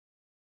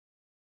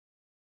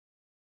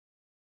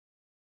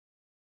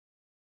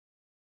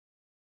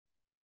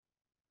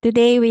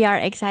Today, we are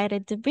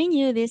excited to bring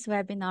you this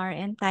webinar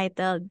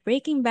entitled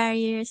Breaking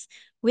Barriers,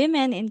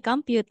 Women in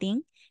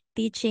Computing,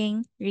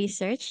 Teaching,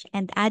 Research,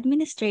 and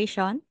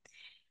Administration.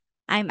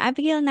 I'm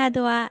Abigail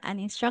Nadua, an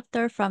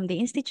instructor from the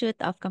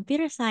Institute of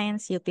Computer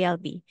Science,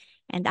 UPLB,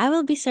 and I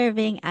will be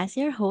serving as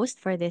your host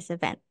for this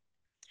event.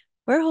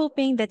 We're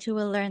hoping that you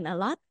will learn a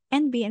lot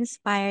and be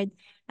inspired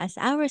as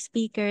our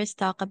speakers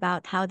talk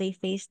about how they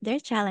faced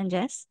their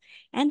challenges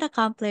and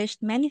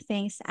accomplished many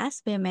things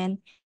as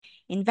women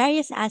in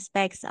various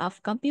aspects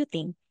of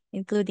computing,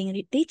 including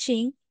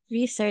teaching,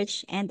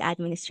 research, and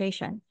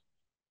administration.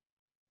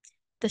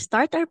 To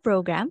start our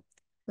program,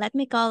 let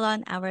me call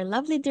on our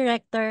lovely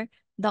director,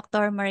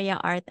 Dr. Maria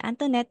Art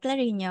Antoinette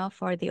Clariño,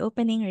 for the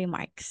opening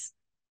remarks.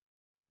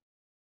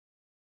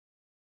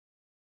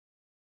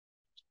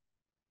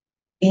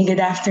 Hey,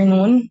 good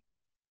afternoon.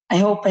 I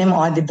hope I'm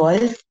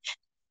audible.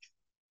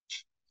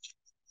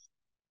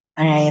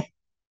 All right.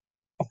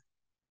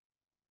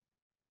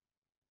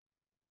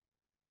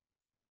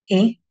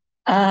 Okay.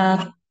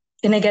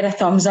 Can I get a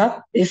thumbs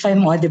up if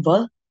I'm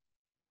audible?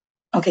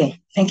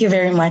 Okay. Thank you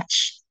very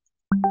much.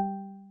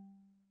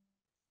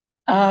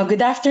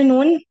 Good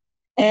afternoon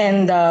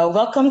and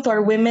welcome to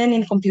our Women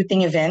in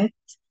Computing event.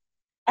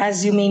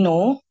 As you may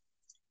know,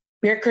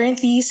 we are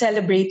currently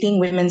celebrating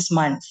Women's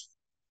Month.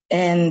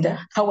 And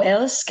how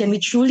else can we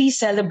truly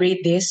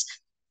celebrate this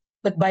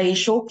but by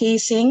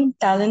showcasing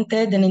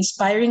talented and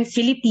inspiring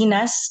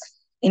Filipinas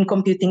in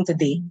computing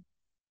today?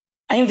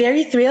 I am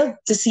very thrilled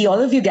to see all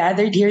of you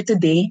gathered here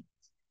today,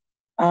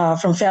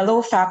 from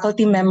fellow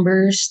faculty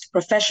members to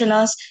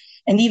professionals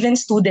and even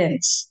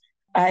students.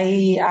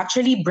 I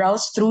actually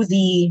browsed through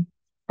the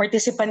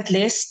participant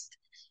list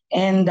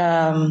and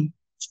I'm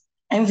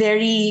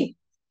very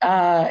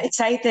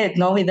excited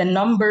with the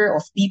number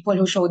of people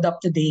who showed up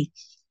today.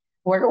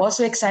 We're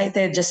also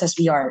excited just as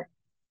we are.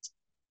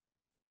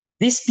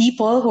 These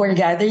people who are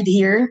gathered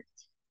here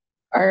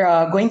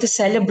are going to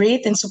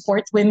celebrate and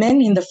support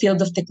women in the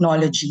field of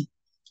technology.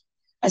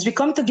 As we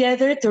come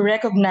together to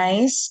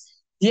recognize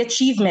the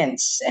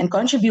achievements and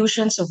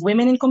contributions of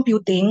women in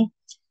computing,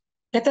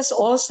 let us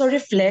also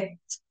reflect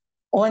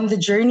on the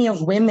journey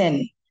of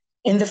women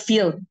in the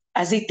field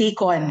as they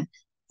take on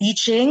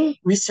teaching,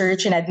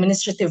 research, and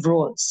administrative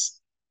roles.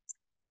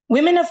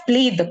 Women have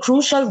played a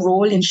crucial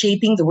role in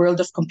shaping the world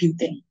of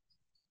computing.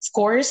 Of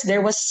course,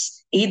 there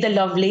was Ada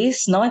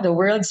Lovelace, the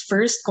world's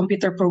first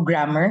computer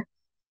programmer.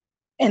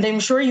 And I'm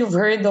sure you've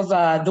heard of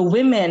the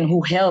women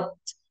who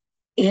helped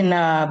in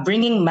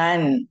bringing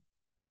man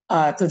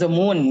to the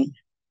moon.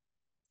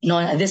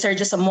 These are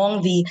just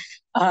among the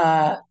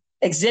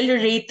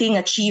exhilarating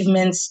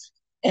achievements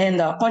and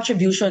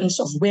contributions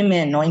of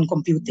women in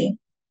computing.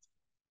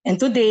 And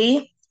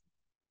today,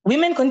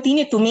 women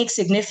continue to make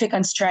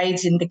significant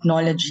strides in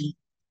technology,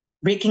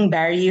 breaking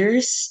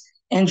barriers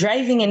and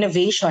driving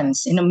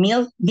innovations in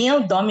a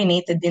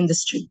male-dominated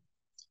industry.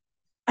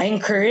 I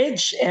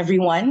encourage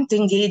everyone to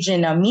engage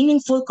in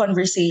meaningful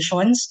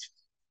conversations,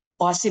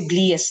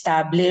 possibly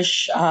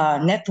establish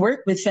a network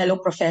with fellow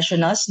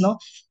professionals,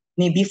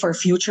 maybe for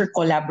future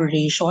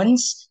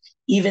collaborations.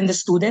 Even the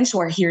students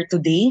who are here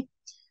today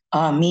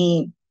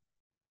may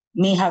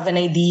have an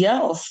idea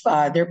of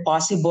their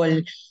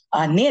possible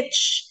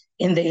niche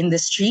in the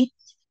industry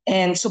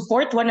and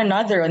support one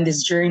another on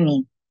this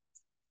journey.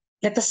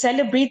 Let us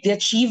celebrate the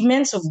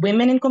achievements of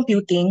women in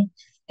computing,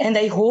 and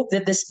I hope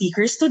that the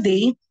speakers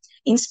today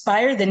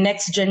inspire the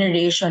next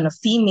generation of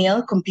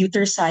female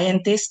computer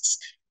scientists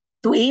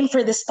to aim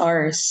for the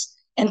stars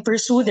and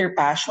pursue their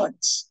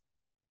passions.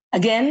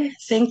 Again,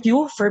 thank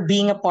you for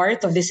being a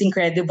part of this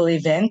incredible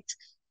event.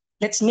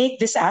 Let's make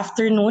this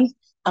afternoon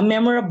a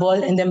memorable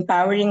and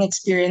empowering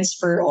experience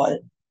for all.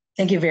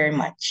 Thank you very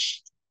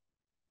much.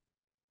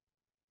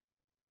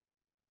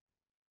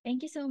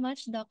 Thank you so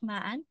much, Doc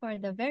Maan, for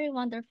the very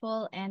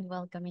wonderful and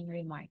welcoming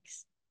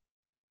remarks.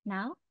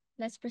 Now,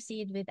 let's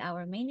proceed with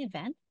our main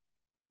event.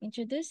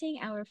 Introducing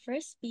our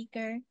first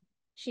speaker,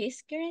 she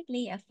is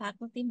currently a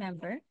faculty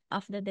member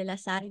of the De La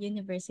Salle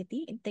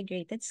University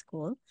Integrated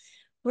School,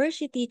 where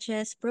she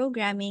teaches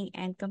programming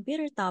and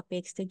computer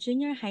topics to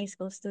junior high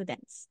school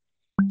students.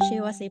 She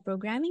was a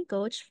programming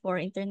coach for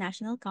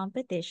international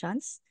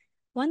competitions,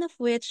 one of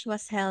which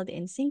was held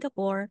in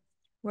Singapore,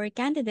 where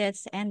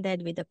candidates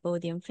ended with a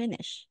podium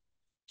finish.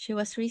 She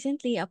was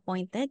recently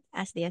appointed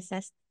as the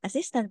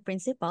assistant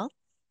principal,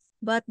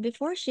 but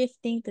before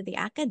shifting to the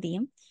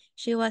academe,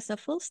 she was a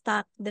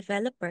full-stack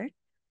developer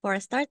for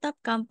a startup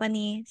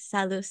company,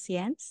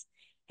 Salucience,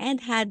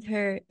 and had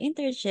her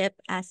internship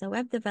as a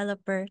web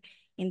developer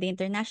in the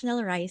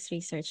International Rice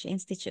Research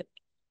Institute.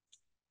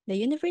 The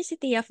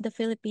University of the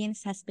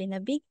Philippines has been a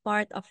big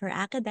part of her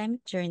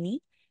academic journey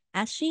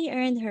as she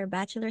earned her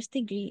bachelor's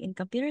degree in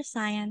computer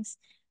science,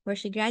 where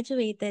she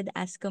graduated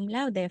as cum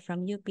laude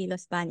from UP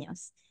Los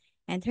Baños,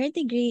 and her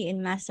degree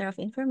in Master of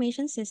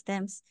Information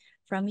Systems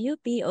from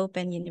UP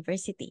Open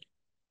University.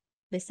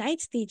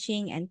 Besides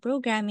teaching and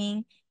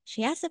programming,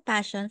 she has a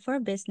passion for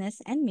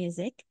business and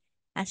music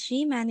as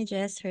she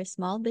manages her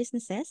small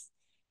businesses,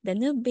 the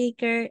Noob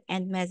Baker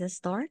and Meza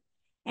Store,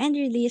 and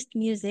released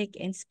music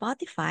in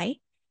Spotify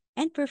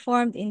and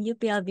performed in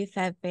UPLB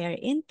Feb Fair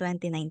in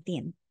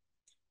 2019.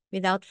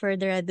 Without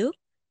further ado,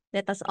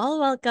 let us all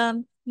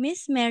welcome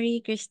Miss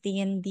Mary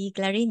Kristene D.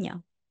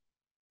 Clariño.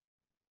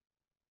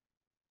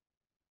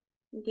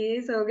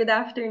 Okay, so good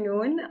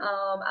afternoon.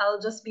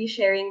 I'll just be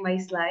sharing my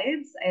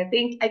slides. I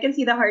think I can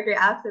see the heart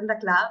reacts and the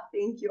clap.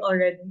 Thank you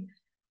already.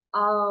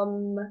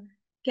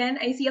 Can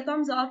I see a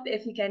thumbs up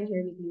if you can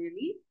hear me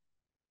clearly?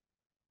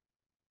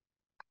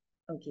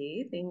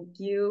 Okay, thank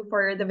you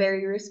for the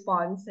very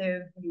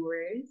responsive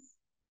viewers.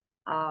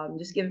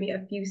 Just give me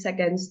a few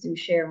seconds to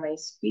share my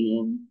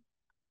screen.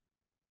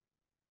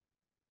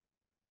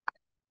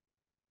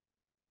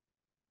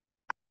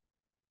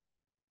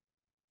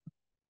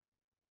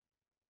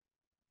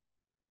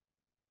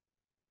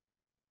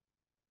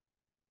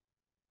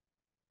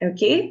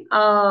 Okay,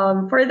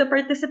 for the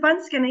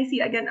participants, can I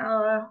see again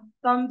a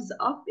thumbs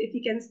up if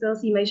you can still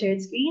see my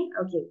shared screen?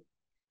 Okay.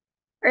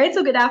 All right,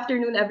 so good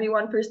afternoon,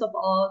 everyone. First of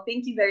all,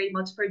 thank you very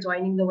much for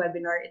joining the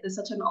webinar. It is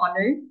such an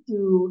honor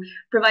to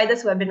provide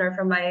this webinar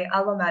from my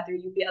alma mater,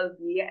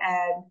 UPLB,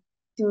 and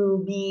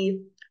to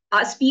be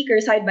a speaker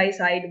side by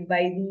side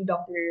by the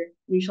Dr.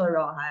 Rachel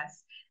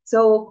Rojas.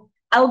 So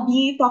I'll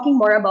be talking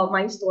more about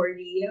my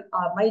story,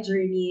 my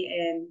journey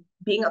in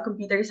being a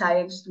computer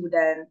science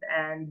student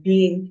and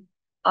being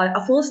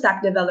a full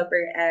stack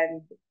developer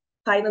and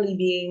finally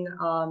being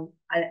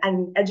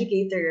an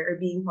educator or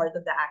being part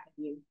of the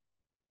academy.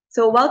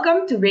 So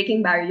welcome to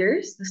Breaking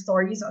Barriers, the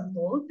stories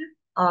untold.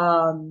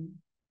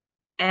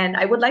 And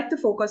I would like to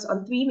focus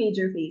on three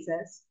major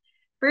phases.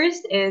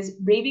 First is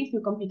braving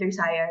through computer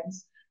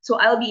science. So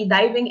I'll be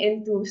diving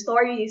into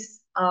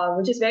stories,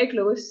 which is very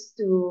close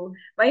to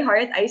my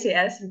heart,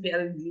 ICS,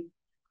 UPLB.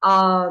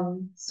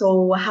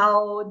 So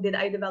how did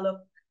I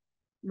develop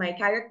my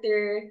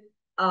character,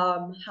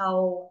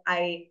 how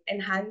I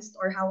enhanced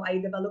or how I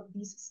developed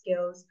these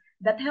skills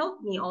that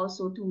helped me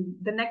also to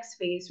the next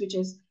phase, which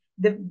is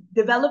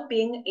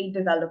developing a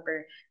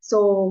developer.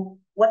 So,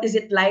 what is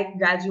it like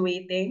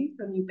graduating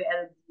from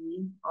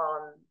UPLB?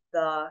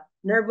 The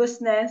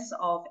nervousness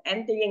of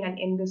entering an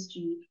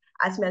industry,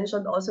 as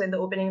mentioned also in the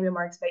opening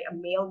remarks, by a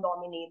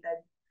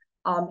male-dominated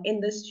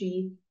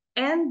industry,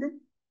 and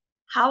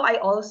how I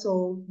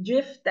also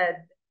drifted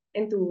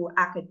into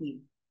academia.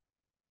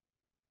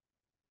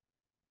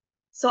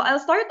 So I'll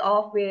start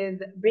off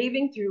with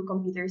braving through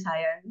computer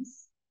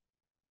science,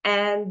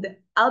 and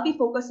I'll be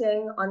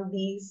focusing on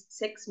these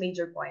six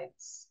major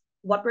points.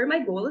 What were my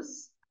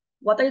goals?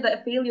 What are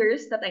the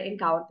failures that I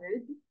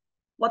encountered?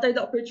 What are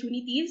the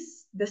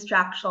opportunities,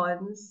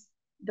 distractions,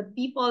 the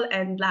people,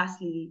 and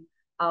lastly,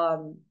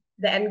 the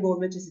end goal,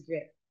 which is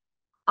grit.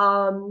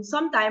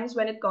 Sometimes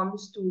when it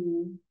comes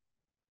to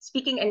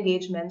speaking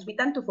engagements, we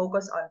tend to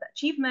focus on the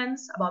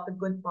achievements, about the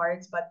good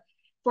parts. But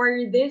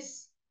for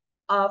this,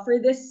 for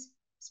this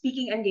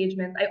speaking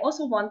engagement, I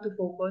also want to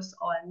focus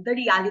on the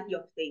reality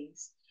of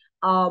things.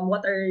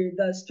 What are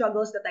the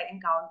struggles that I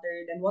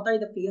encountered, and what are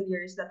the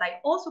failures that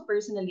I also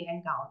personally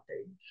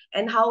encountered,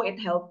 and how it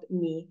helped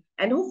me.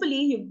 And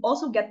hopefully, you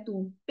also get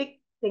to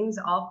pick things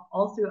up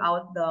all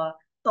throughout the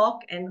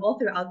talk and all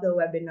throughout the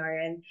webinar.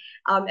 And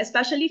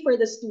especially for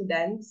the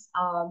students,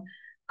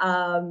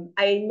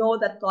 I know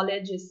that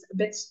college is a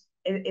bit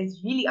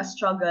is really a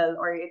struggle,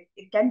 or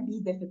it can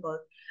be difficult.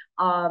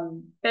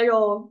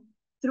 Pero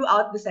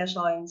throughout the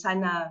session,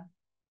 sana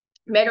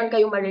meron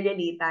kayong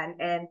marirelatan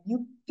and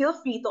you feel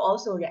free to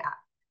also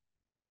react.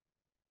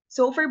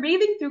 So for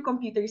braving through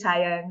computer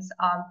science,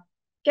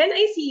 can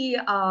I see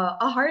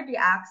a heart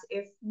reacts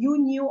if you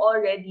knew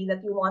already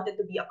that you wanted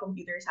to be a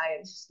computer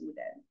science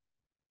student?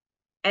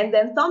 And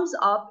then thumbs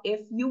up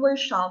if you were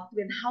shocked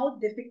with how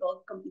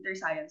difficult computer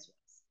science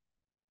was.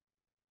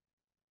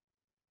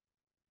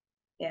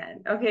 Yeah,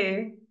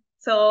 okay.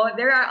 So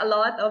there are a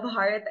lot of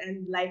heart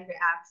and like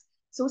reacts.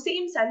 So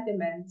same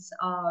sentiments.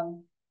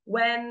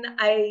 When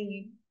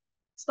I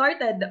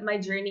started my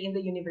journey in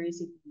the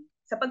university,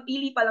 sa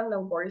pagpili pa lang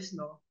ng course,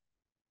 no?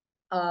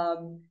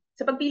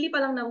 Sa pagpili pa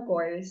lang ng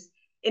course,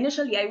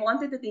 initially I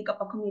wanted to take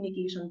up a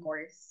communication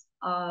course.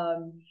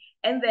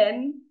 And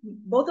then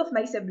both of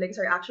my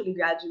siblings are actually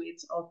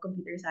graduates of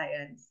computer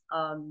science.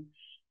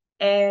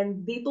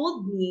 And they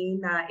told me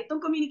na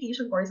itong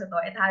communication course na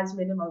to, it has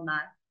minimal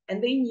math.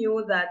 And they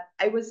knew that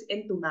I was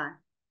into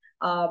math.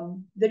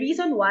 The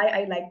reason why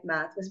I liked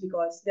math was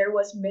because there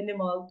was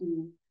minimal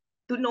to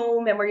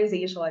no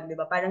memorization, di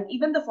ba? Parang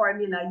even the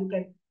formula,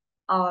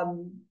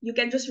 you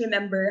can just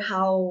remember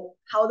how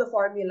the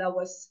formula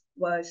was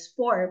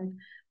formed,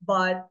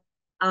 but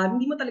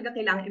hindi mo talaga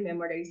kailangan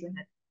i-memorize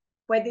lahat.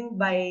 Pwedeng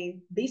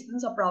based dun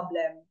sa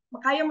problem,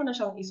 makaya mo na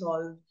siyang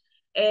i-solve.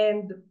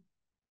 And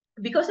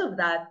because of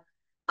that,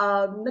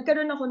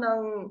 nagkaroon ako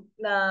ng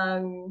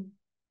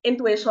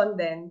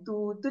intuition then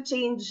to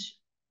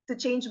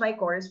change my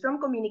course from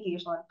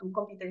communication to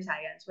computer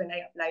science when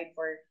I applied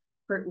for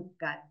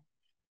UPCAT.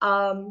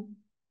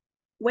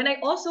 When I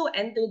also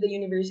entered the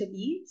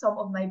university, some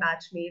of my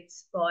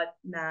batchmates thought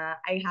na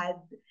I had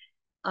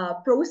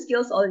pro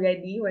skills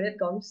already when it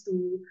comes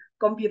to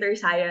computer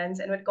science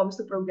and when it comes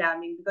to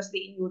programming, because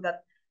they knew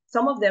that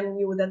some of them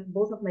knew that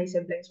both of my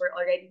siblings were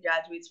already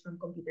graduates from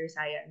computer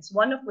science,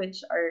 one of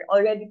which are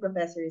already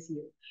professors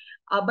here.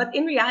 But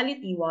in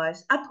reality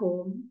was at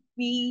home,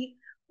 we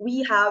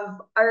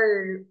have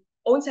our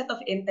own set of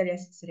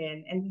interests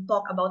rin, and we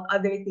talk about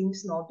other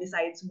things no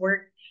besides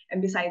work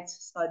and besides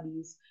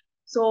studies.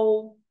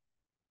 So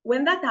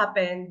when that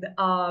happened,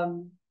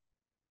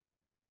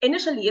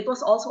 initially it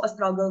was also a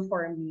struggle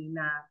for me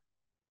na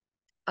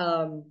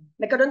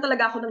nagkaroon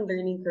talaga ako ng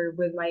learning curve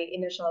with my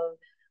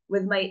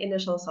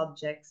initial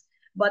subjects.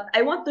 But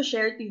I want to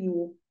share to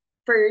you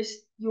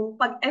first yung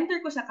pag-enter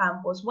ko sa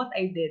campus, what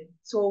I did.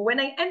 So when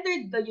I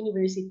entered the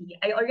university,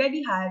 I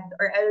already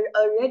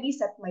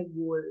set my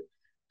goal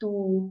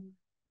to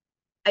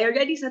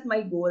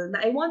na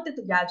I wanted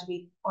to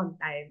graduate on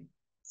time.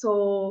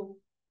 So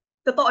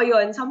totoo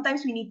yun.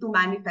 Sometimes we need to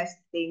manifest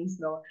things,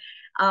 no?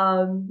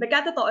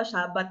 Nagkatotoo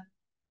siya, but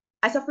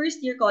as a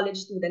first year college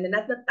student, and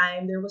at that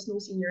time, there was no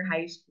senior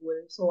high school.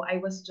 So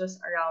I was just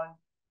around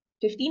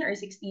 15 or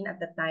 16 at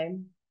that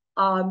time.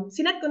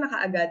 Sinet ko na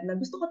kaagad na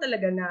gusto ko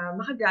talaga na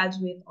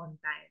makagraduate on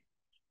time.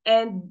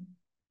 And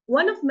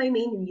one of my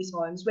main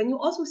reasons, when you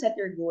also set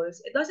your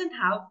goals,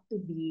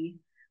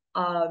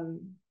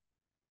 um,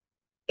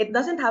 it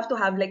doesn't have to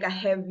have like a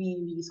heavy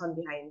reason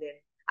behind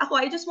it.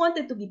 I just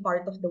wanted to be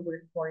part of the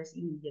workforce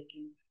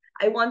immediately.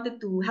 I wanted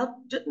to help,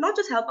 not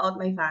just help out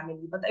my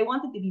family, but I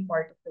wanted to be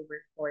part of the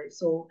workforce.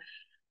 So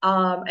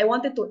I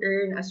wanted to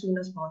earn as soon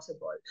as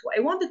possible. So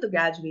I wanted to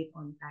graduate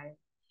on time.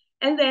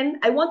 And then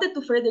I wanted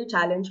to further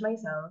challenge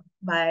myself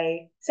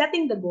by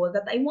setting the goal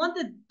that I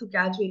wanted to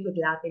graduate with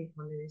Latin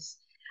honors.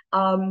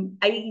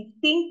 I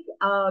think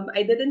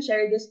I didn't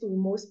share this to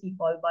most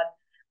people, but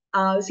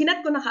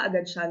sinet ko na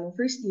kaagad siya no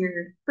first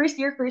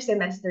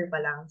semester pa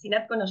lang.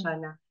 Sinet ko na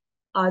siya na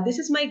this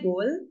is my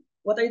goal.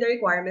 What are the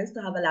requirements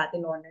to have a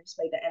Latin honors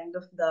by the end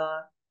of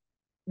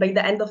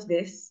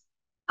this?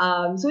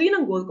 So yun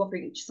ang goal ko for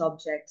each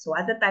subject. So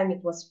at the time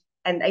it was,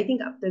 and I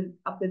think up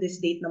to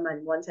this date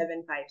naman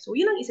 175. So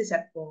yun ang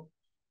isa-set kong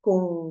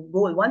goal,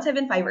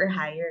 175 or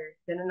higher.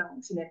 Ganun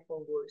ang sinet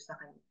kong goal sa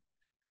kanya.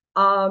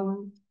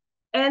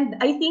 And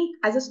I think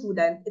as a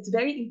student, it's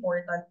very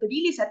important to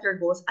really set your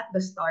goals at the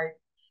start.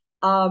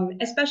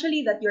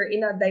 Especially that you're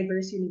in a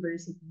diverse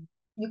university.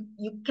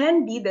 You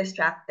can be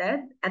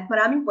distracted at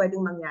maraming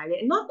pwedeng mangyari.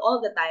 And not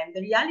all the time.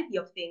 The reality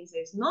of things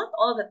is not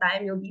all the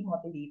time you'll be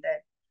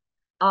motivated.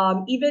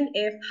 Even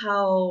if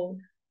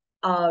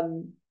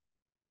um,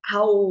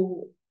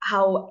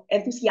 how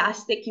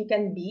enthusiastic you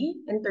can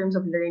be in terms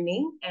of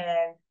learning,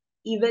 and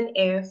even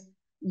if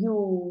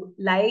you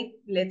like,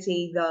 let's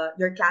say,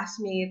 your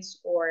classmates,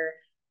 or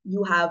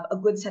you have a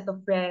good set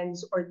of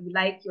friends, or you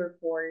like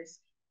your course,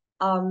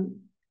 um,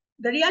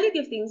 the reality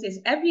of things is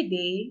every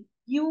day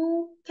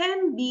you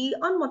can be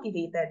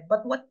unmotivated,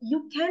 but what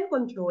you can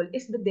control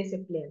is the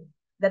discipline.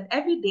 That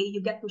every day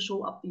you get to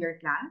show up to your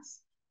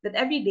class, that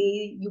every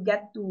day you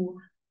get to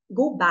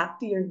go back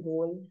to your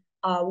goal.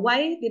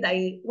 Why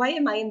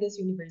am I in this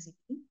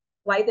university?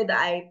 Why did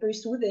I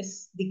pursue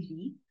this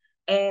degree?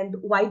 And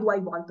why do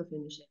I want to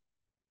finish it?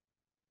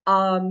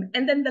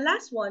 And then the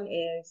last one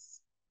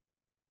is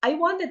I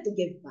wanted to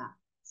give back.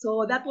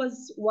 So that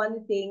was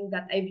one thing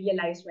that I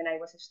realized when I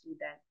was a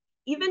student.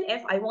 Even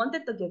if I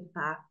wanted to give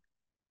back,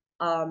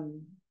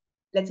 um,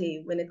 let's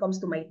say when it comes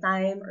to my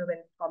time or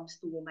when it comes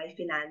to my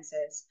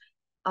finances,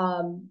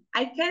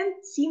 I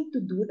can't seem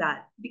to do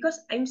that because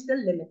I'm still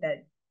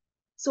limited.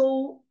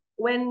 So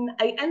when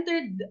I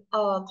entered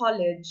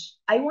college,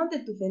 I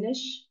wanted to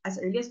finish as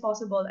early as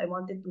possible. I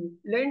wanted to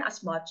learn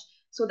as much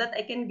so that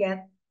I can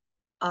get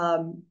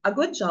a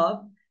good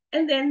job,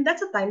 and then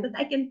that's a time that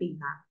I can pay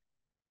back.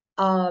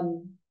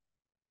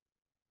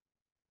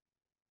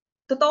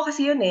 Totoo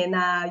kasi yun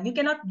na you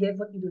cannot give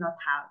what you do not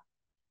have.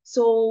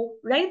 So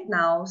right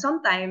now,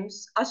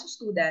 sometimes as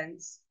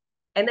students,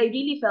 and I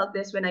really felt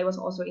this when I was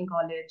also in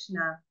college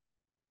na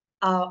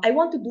I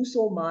want to do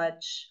so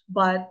much,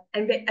 but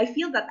I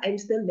feel that I'm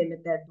still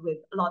limited with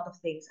a lot of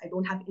things. I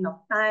don't have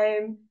enough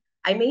time.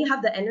 I may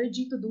have the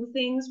energy to do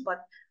things,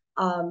 but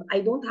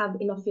I don't have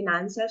enough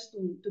finances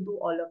to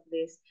do all of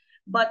this.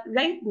 But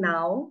right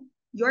now,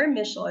 your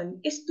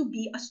mission is to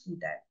be a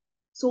student.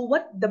 So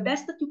what the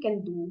best that you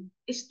can do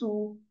is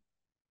to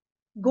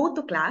go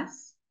to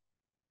class,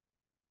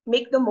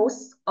 make the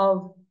most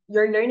of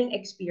your learning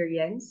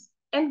experience,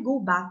 and go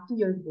back to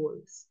your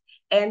goals.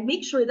 And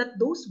make sure that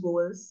those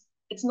goals,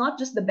 it's not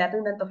just the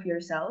betterment of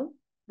yourself,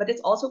 but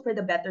it's also for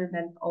the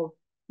betterment of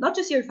not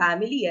just your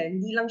family,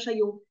 hindi lang siya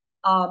yung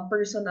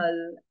personal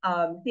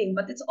thing,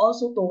 but it's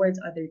also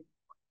towards other.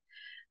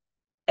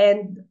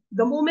 And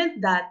the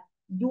moment that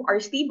you are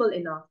stable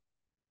enough,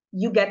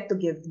 you get to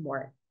give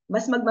more.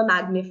 Mas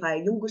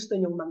magma-magnify yung gusto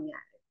nyong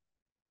mangyari.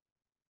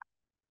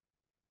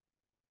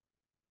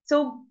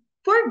 So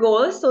for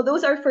goals, so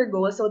those are for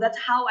goals. So that's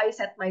how I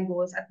set my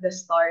goals at the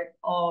start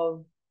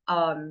of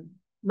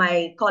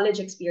my college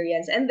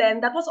experience. And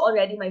then that was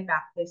already my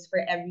practice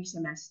for every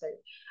semester.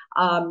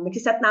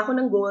 Nagsiset na ako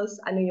ng goals,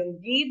 ano yung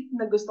grade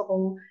na gusto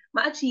kong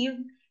ma-achieve,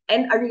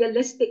 and a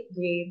realistic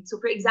grade. So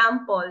for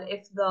example,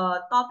 if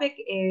the topic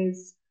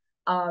is,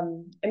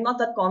 I'm not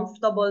that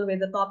comfortable with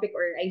the topic,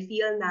 or I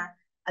feel na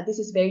this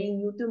is very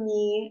new to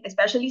me,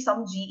 especially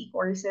some GE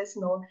courses,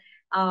 no?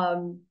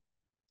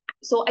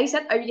 So I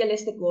set a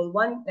realistic goal,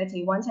 let's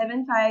say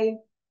 175.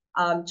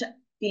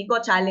 Feel ko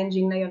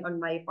challenging na yun on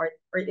my part.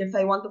 Or if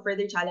I want to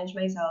further challenge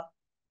myself,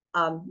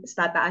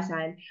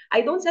 tataasan.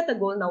 I don't set a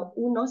goal na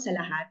uno sa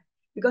lahat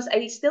because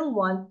I still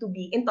want to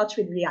be in touch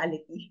with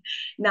reality.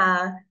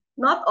 Na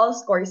not all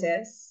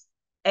courses,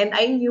 and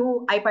I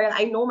know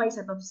my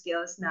set of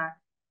skills na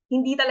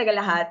hindi talaga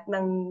lahat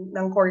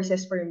ng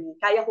courses for me.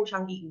 Kaya ko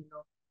siyang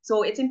iuno.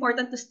 So it's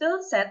important to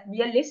still set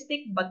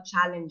realistic but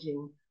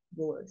challenging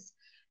goals.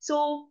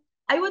 So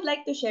I would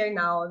like to share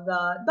now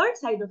the dark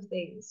side of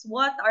things.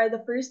 What are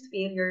the first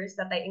failures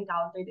that I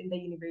encountered in the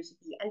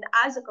university and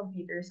as a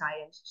computer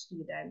science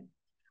student?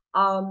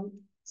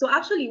 So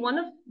actually, one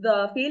of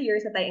the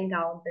failures that I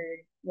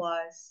encountered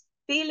was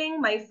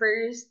failing my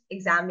first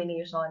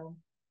examination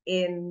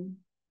in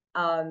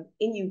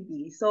UP.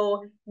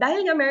 So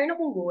dahil nga meron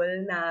akong goal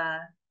na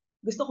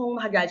gusto kong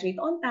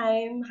makagraduate on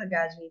time,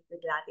 makagraduate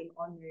with Latin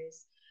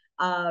honors.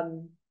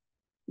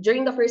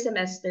 During the first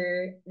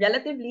semester,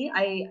 relatively,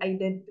 I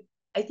did,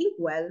 I think,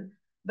 well.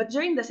 But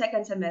during the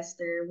second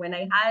semester, when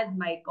I had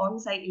my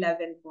ComSci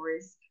 11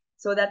 course,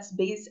 so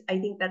I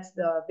think that's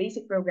the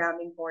basic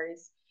programming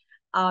course,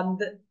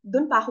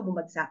 doon pa ako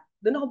bumagsak.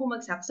 Doon ako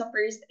bumagsak sa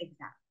first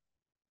exam.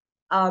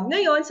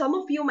 Ngayon, some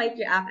of you might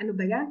react, ano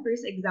ba yan?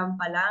 First exam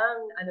pa lang,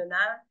 ano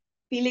na?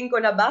 Feeling ko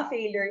na ba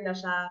failure na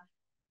siya?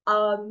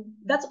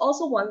 That's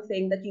also one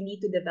thing that you need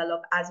to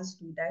develop as a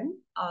student,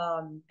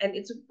 and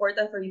it's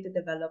important for you to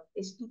develop,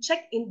 is to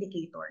check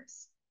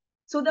indicators.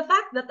 So the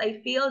fact that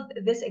I failed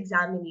this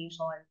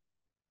examination,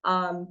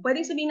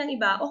 pwedeng sabihin ng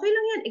iba, okay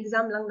lang yan,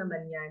 exam lang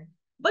naman yan.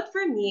 But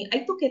for me,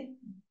 I took it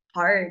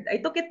hard.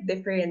 I took it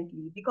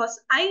differently because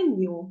I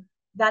knew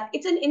that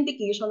it's an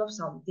indication of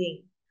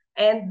something.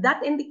 And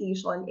that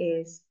indication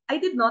is I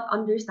did not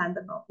understand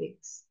the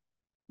topics.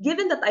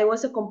 Given that I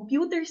was a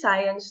computer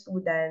science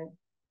student,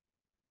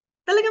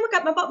 talaga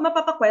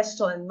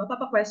mapapa-question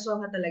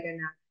ka talaga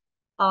na,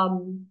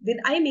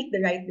 did I make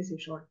the right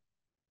decision?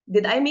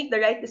 Did I make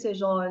the right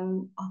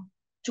decision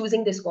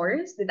choosing this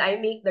course? Did I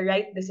make the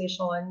right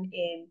decision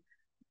in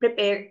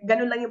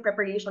ganun lang yung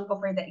preparation ko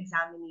for the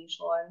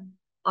examination?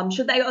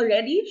 Should I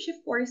already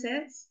shift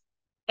courses?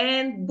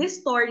 And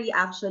this story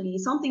actually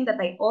is something that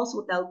I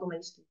also tell to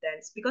my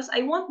students because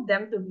I want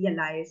them to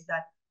realize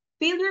that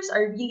failures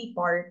are really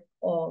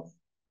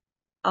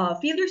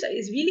failures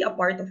is really a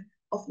part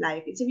of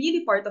life. It's a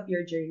really part of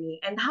your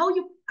journey, and how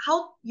you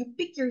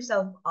pick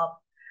yourself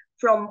up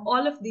from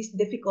all of these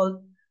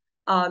difficult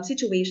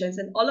situations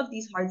and all of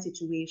these hard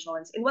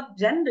situations in what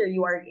gender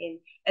you are in,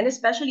 and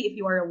especially if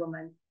you are a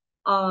woman.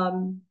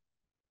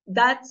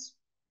 That's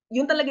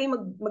yun talaga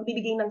yung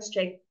magbibigay ng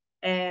strength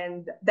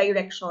and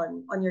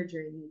direction on your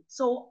journey.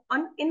 So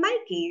in my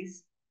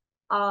case,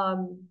 I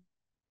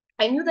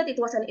knew that it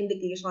was an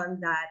indication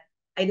that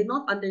I did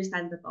not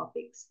understand the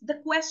topics.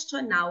 The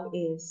question now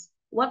is,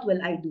 what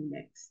will I do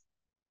next?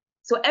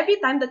 So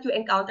every time that you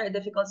encounter a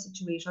difficult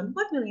situation,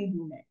 what will you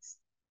do next?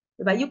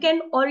 Diba? You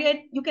can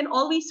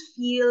always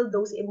feel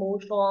those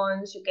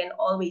emotions, you can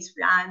always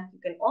rant, you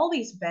can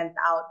always vent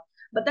out.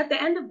 But at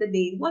the end of the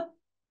day, what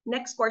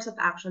next course of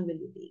action will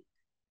you take?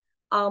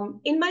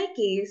 In my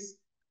case,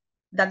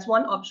 that's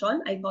one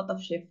option. I thought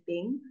of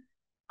shifting.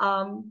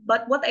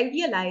 But what I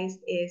realized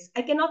is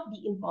I cannot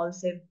be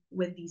impulsive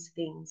with these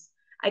things.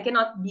 I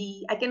cannot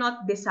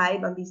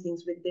decide on these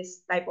things with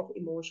this type of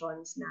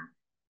emotions na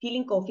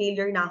feeling ko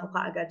failure na ako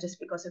kaagad just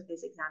because of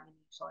this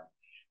examination.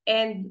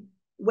 And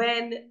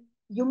when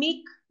you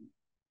make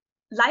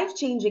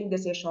life-changing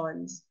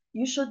decisions,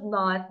 you should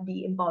not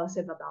be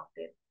impulsive about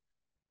it.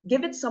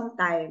 Give it some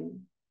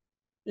time.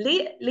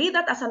 Lay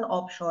that as an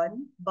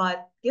option,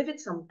 but give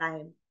it some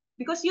time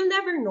because you'll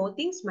never know,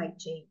 things might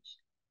change.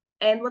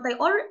 And what I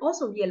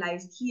also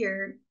realized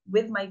here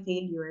with my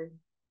failure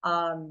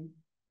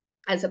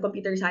as a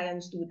computer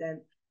science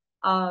student,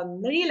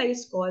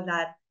 na-realize ko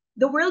that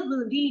the world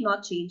will really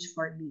not change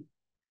for me.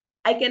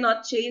 I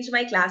cannot change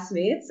my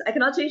classmates. I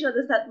cannot change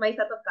my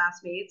set of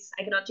classmates.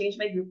 I cannot change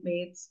my group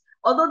mates.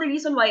 Although the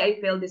reason why I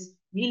failed is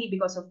really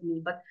because of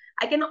me, but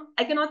I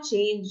cannot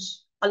change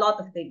a lot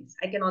of things.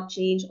 I cannot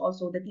change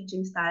also the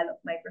teaching style of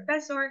my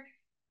professor.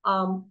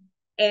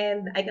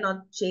 And I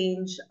cannot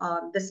change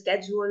the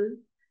schedule.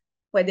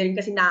 Pwede rin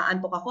kasi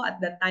naaantok ako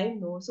at that time,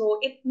 no?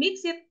 So it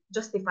makes it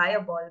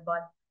justifiable,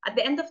 but at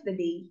the end of the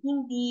day,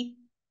 hindi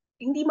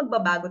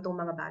magbabago tong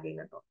mga bagay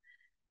na to.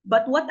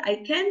 But what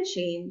I can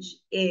change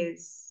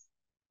is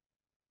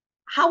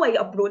how I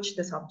approach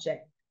the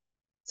subject.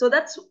 So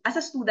that's, as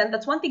a student,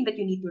 that's one thing that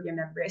you need to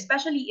remember,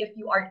 especially if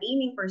you are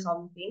aiming for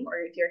something,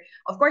 or if you're,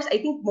 of course, I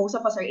think most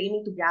of us are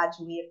aiming to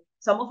graduate.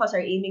 Some of us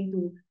are aiming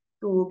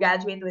to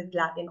graduate with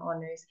Latin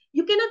honors.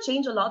 You cannot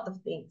change a lot of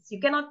things.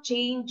 You cannot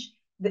change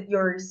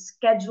your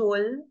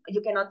schedule.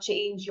 You cannot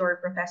change your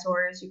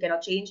professors. You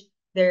cannot change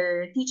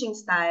their teaching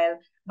style.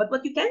 But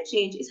what you can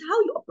change is how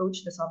you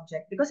approach the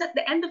subject. Because at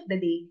the end of the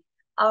day,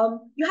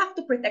 you have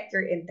to protect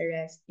your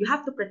interest. You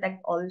have to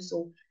protect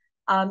also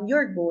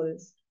your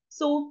goals.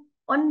 So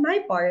on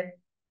my part,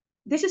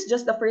 this is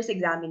just the first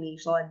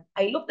examination.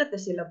 I looked at the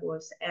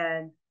syllabus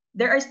and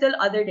there are still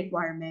other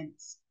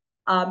requirements.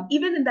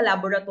 Even in the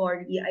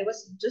laboratory, I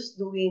was just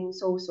doing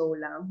so-so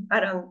lang.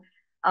 Parang,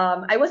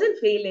 I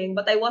wasn't failing,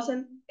 but I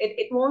wasn't,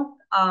 it won't,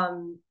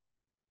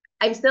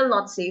 I'm still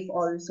not safe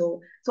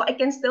also. So I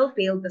can still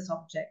fail the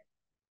subject.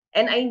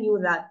 And I knew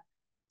that.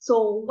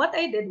 So what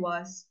I did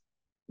was,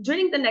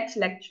 during the next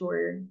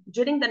lecture,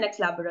 during the next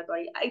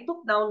laboratory, I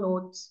took down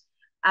notes.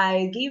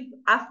 I gave,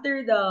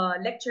 after the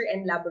lecture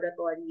and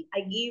laboratory,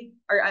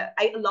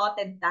 I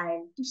allotted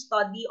time to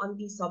study on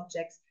these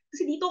subjects.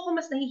 Kasi dito ako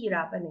mas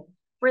nahihirapan eh.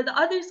 For the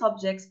other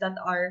subjects that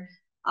are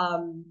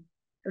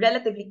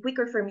relatively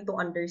quicker for me to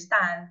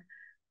understand,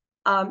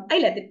 I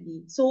let it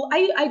be. So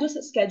I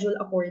just schedule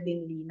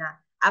accordingly na.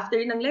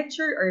 After ng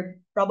lecture or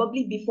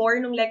probably before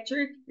ng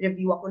lecture,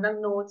 review ako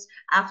ng notes.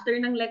 After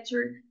ng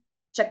lecture,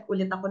 check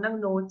ulit ako ng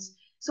notes.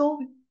 So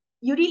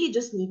you really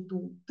just need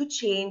to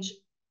change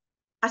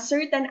a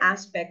certain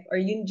aspect, or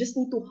you just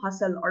need to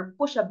hustle or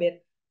push a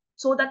bit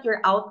so that your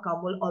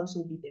outcome will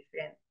also be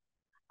different.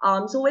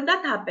 So when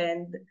that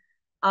happened,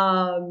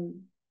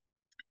 um,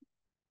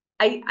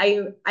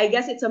 I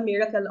guess it's a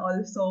miracle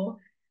also.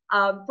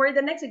 For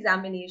the next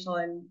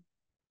examination,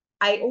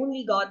 I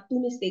only got 2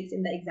 mistakes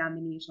in the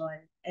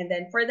examination. And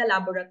then for the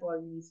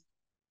laboratories,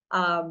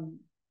 um,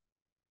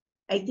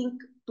 I think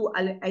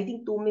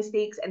 2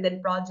 mistakes, and then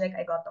project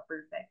I got a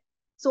perfect.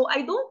 So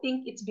I don't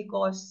think it's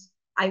because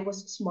I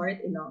was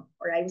smart enough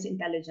or I was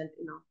intelligent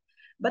enough,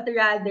 but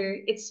rather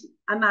it's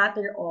a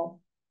matter of,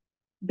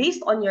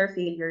 based on your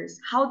failures,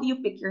 how do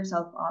you pick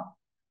yourself up?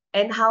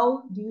 And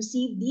how do you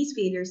see these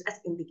failures as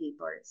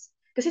indicators?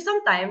 Because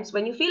sometimes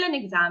when you fail an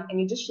exam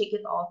and you just shake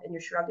it off and you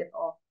shrug it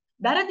off,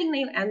 darating na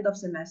yung end of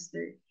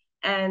semester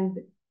and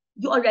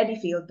you already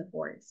failed the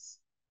course.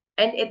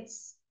 And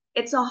it's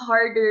a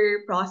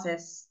harder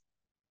process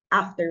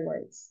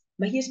afterwards.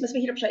 Mas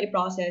mahirap siya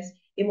i-process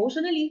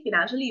emotionally,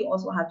 financially. You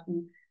also have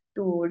to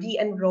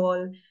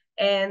re-enroll,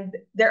 and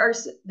there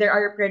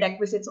are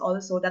prerequisites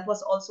also. That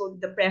was also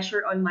the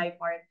pressure on my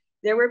part.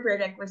 There were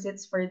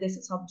prerequisites for this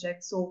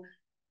subject. So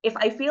if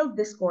I failed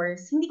this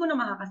course, hindi ko na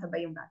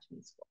makakasabay yung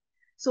batchmates ko.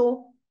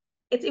 So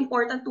it's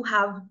important to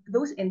have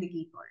those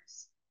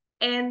indicators.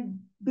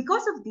 And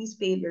because of these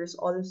failures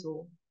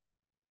also,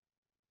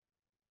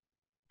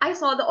 I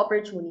saw the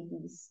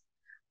opportunities.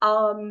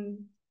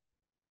 Um,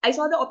 I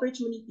saw the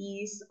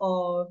opportunities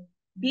of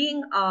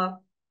being a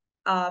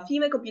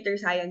female computer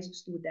science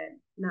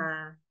student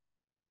na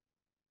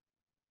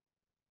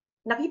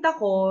nakita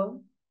ko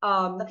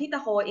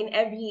in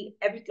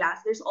every class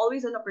there's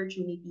always an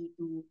opportunity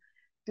to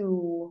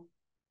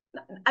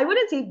I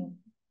wouldn't say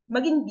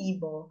maging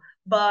bibo,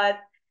 but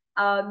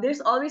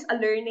there's always a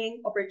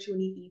learning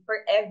opportunity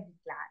for every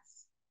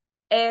class.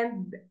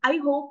 And I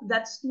hope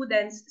that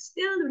students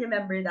still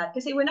remember that.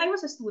 Kasi when I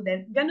was a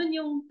student, ganun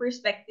yung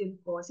perspective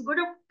ko.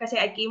 Siguro kasi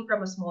I came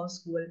from a small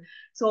school.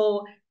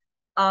 So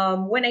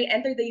when I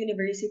entered the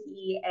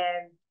university,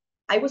 and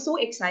I was so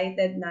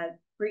excited na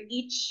for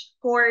each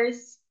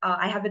course,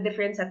 I have a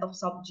different set of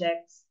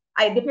subjects,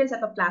 I different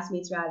set of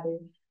classmates rather.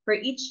 For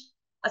each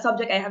a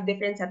subject, I have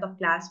different set of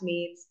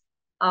classmates.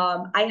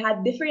 I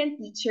had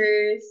different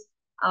teachers.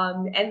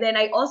 And then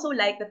I also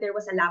liked that there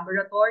was a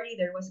laboratory,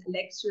 there was a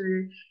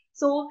lecture.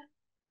 So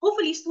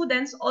hopefully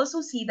students also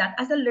see that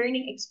as a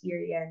learning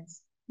experience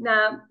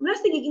na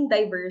mas nagiging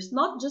diverse,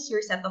 not just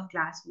your set of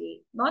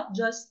classmates, not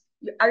just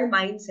our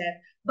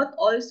mindset, but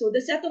also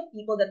the set of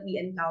people that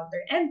we encounter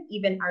and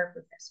even our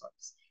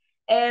professors.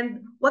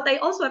 And what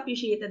I also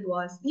appreciated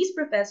was these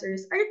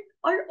professors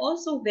are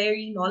also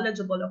very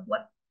knowledgeable of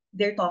what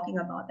they're talking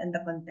about and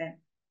the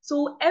content.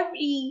 So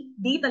every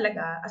day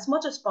talaga, as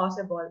much as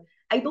possible,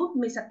 I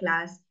don't miss a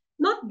class,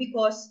 not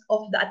because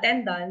of the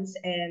attendance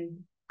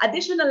and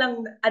additional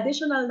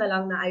na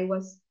lang na I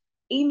was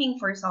aiming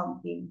for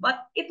something,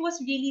 but it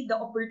was really the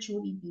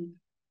opportunity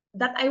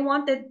that I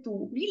wanted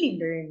to really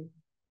learn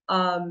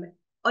um,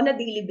 on a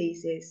daily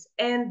basis.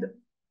 And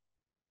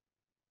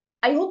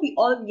I hope we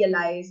all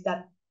realize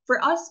that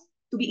for us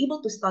to be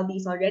able to study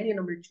is already an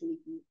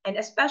opportunity. And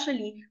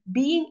especially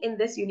being in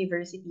this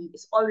university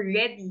is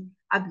already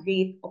a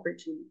great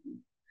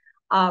opportunity.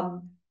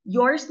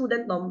 Your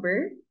student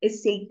number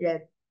is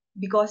sacred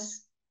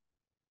because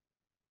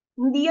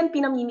hindi yan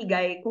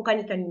pinamimigay kung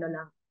kani-kanino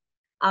lang.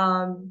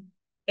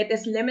 It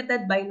is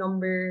limited by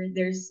number.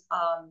 There's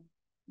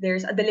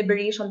a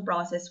deliberation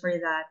process for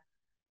that.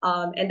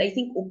 And I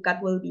think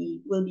UPCAT will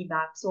be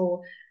back.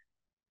 So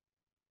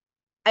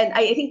and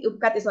I think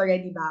UPCAT is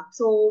already back.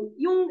 So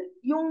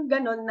yung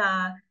ganon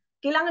na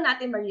kailangan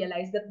natin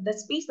ma-realize that the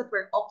space that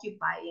we're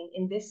occupying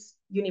in this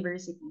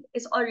university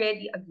is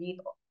already a great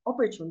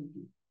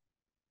opportunity.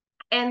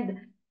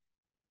 And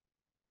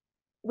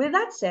with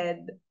that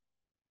said,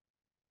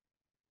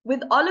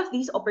 with all of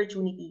these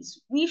opportunities,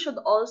 we should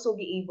also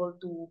be able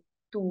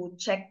to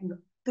check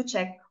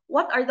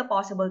what are the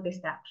possible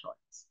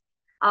distractions.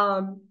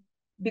 Um,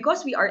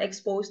 because we are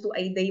exposed to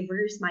a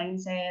diverse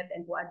mindset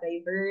and to a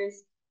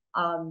diverse,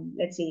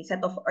 let's say,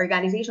 set of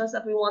organizations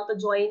that we want to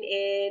join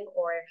in,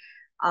 or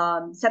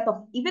set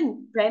of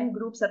even friend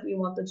groups that we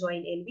want to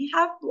join in, we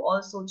have to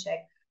also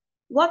check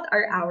what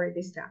are our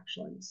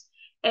distractions.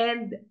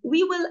 And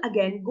we will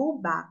again go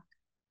back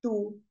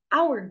to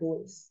our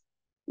goals.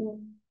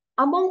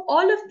 Among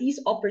all of these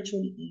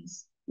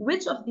opportunities,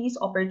 which of these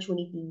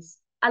opportunities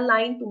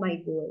align to my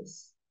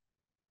goals?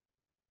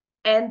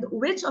 And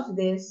which of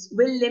this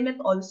will limit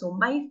also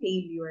my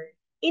failure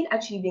in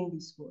achieving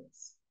these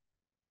goals?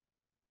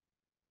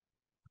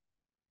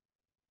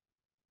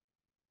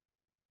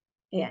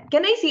 Yeah.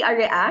 Can I see a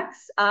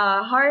reacts,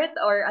 a heart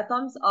or a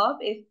thumbs up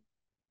if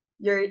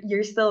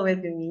you're still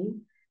with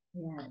me?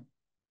 Yeah.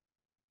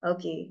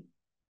 Okay.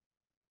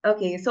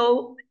 Okay,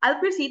 so I'll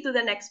proceed to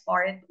the next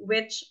part,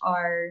 which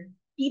are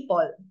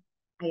people.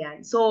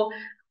 Ayan. So,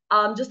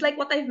 just like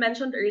what I've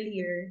mentioned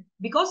earlier,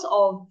 because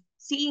of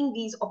seeing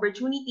these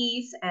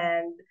opportunities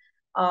and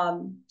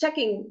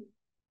checking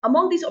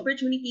among these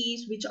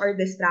opportunities, which are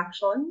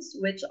distractions,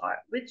 which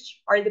are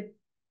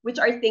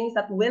things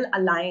that will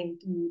align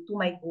to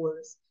my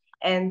goals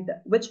and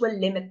which will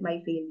limit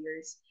my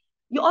failures.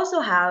 You also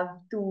have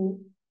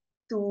to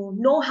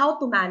know how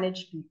to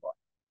manage people.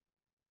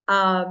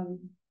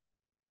 Um,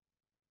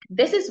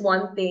 this is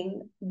one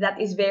thing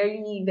that is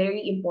very,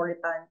 very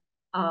important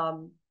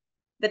um,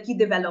 that you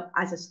develop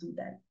as a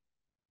student.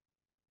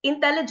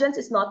 Intelligence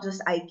is not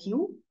just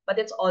IQ, but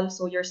it's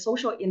also your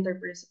social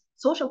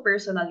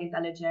personal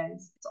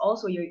intelligence. It's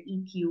also your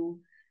EQ.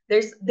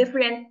 There's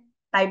different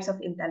types of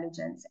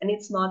intelligence, and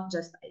it's not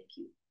just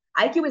IQ.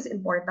 IQ is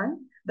important,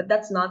 but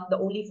that's not the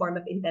only form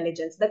of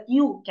intelligence that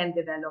you can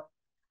develop.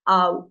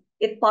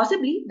 It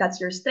possibly that's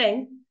your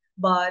strength,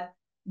 but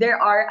there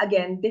are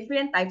again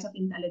different types of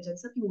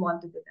intelligence that you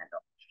want to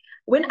develop.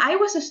 When I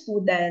was a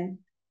student,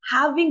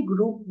 having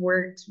group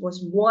works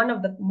was one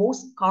of the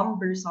most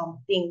cumbersome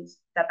things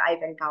that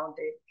I've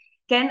encountered.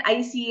 Can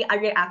I see a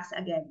reacts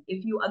again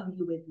if you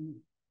agree with me?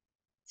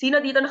 Sino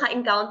dito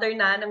naka-encounter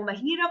na ng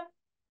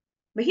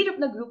mahirap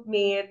na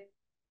groupmate,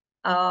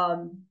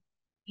 um,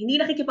 hindi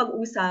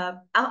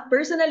nakikipag-usap?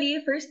 Personally,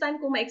 first time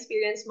ko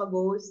ma-experience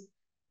mag-ghost,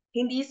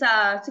 hindi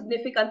sa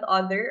significant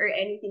other or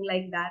anything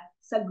like that,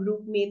 sa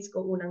groupmates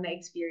ko unang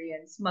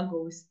na-experience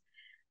mag-ghost.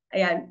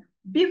 Ayan.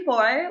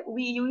 Before,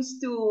 we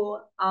used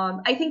to,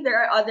 I think there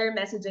are other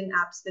messaging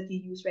apps that we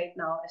use right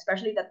now,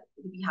 especially that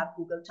we have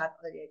Google Chat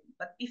already.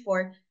 But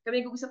before, kami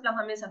nag-uusap lang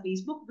kami sa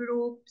Facebook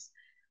groups.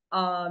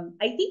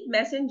 I think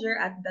Messenger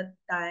at that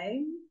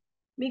time,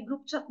 may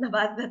group chat na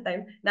ba at that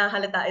time?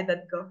 Nakahalata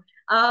edad ko.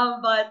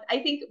 But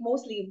I think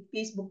mostly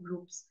Facebook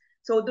groups.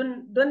 So,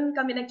 dun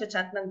kami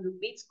nagchat-chat ng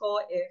group mates ko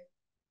if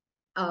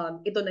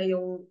ito na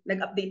yung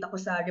nag-update ako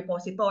sa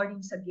repository,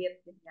 sa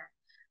Git, ganyan.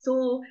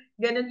 So,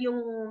 ganun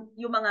yung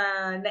mga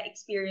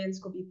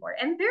na-experience ko before.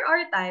 And there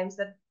are times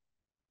that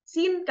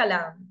seen ka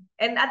lang.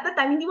 And at the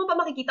time, hindi mo pa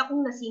makikita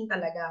kung na-seen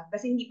talaga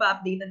kasi hindi pa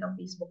updated ang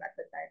Facebook at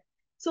the time.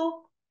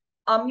 So,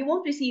 you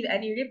won't receive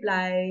any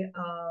reply.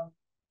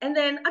 And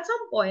then, at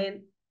some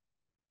point,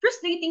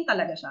 frustrating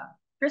talaga siya.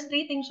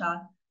 Frustrating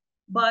siya.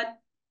 But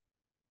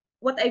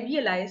what I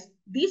realized,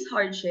 these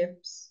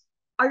hardships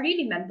are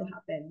really meant to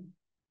happen.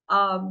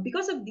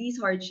 Because of these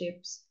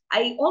hardships,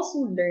 I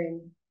also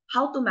learned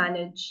how to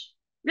manage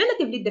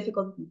relatively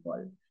difficult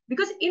people.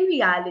 Because in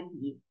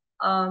reality,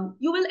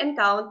 you will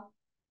encounter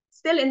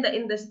still in the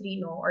industry,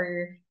 no,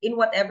 or in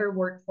whatever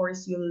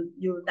workforce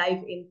you'll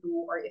dive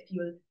into, or if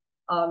you'll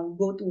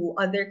go to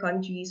other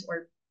countries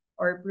or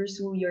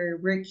pursue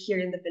your work here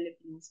in the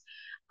Philippines,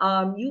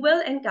 you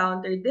will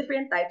encounter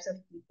different types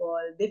of people,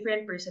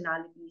 different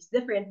personalities,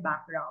 different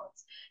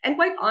backgrounds, and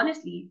quite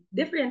honestly,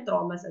 different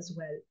traumas as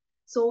well.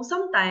 So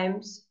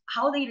sometimes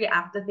how they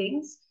react to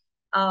things,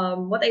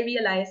 what I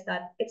realized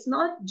that it's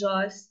not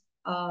just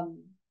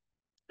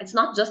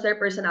their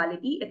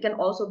personality. It can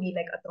also be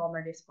like a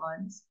trauma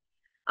response.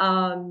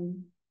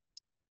 Um,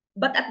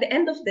 but at the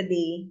end of the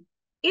day,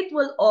 it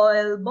will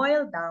all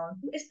boil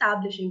down to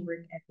establishing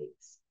work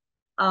ethics.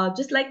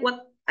 Just like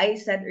what I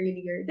said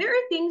earlier, there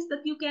are things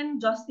that you can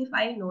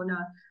justify, no, na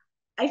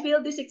I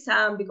failed this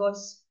exam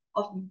because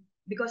of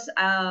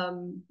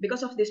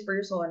this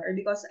person, or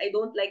because I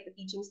don't like the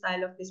teaching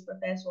style of this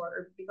professor,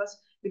 or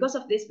because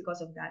of this,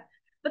 because of that.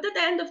 But at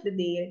the end of the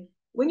day,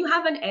 when you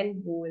have an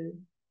end goal,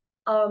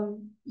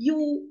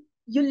 you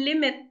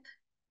limit,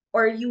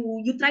 or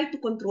you try to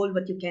control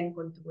what you can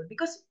control,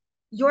 because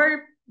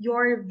your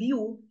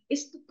view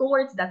is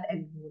towards that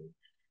end goal.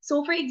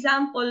 So for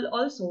example,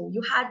 also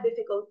you had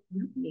difficult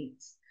group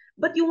mates,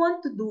 but you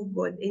want to do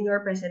good in your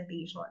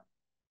presentation.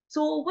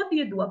 So what do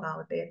you do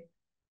about it?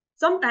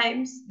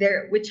 Sometimes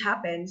there, which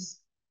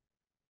happens,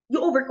 you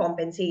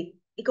overcompensate.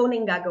 Ikaw na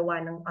yung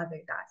gagawa ng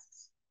other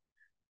tasks.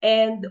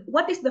 And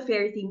what is the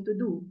fair thing to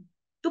do?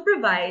 To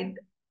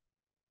provide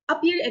a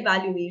peer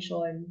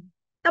evaluation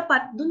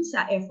tapat dun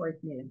sa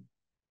effort nila.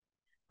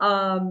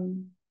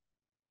 um,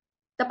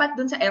 tapat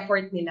dun sa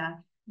effort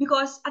nila.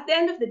 Because at the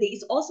end of the day,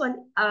 it's also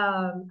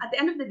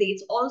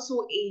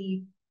a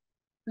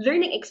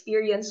learning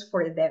experience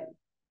for them.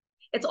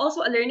 It's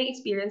also a learning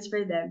experience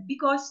for them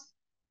because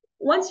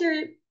once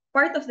you're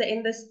part of the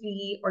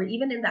industry or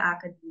even in the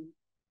academy,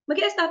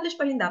 mag-establish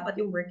pa rin dapat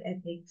yung work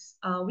ethics.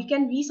 We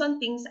can reason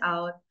things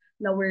out.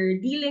 Now we're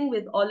dealing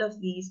with all of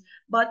these,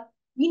 but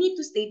we need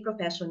to stay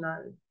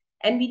professional.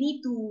 And we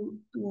need to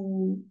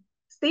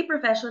stay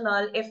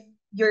professional. If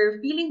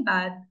you're feeling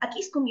bad, at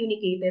least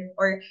communicate it.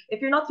 Or if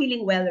you're not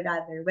feeling well,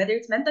 rather, whether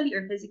it's mentally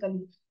or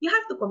physically, you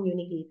have to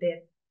communicate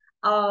it.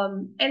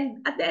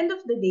 And at the end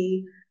of the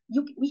day,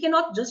 we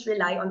cannot just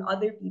rely on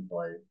other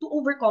people to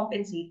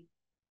overcompensate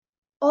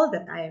all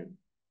the time.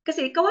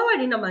 Kasi kawawa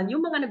rin naman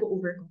yung mga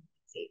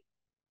nag-overcompensate.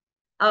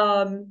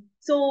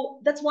 So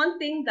that's one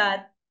thing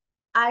that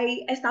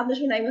I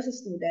established when I was a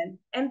student.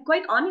 And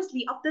quite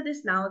honestly, up to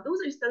this now,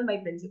 those are still my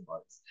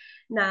principles.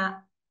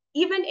 Na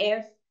even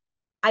if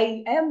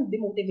I am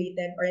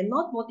demotivated or I'm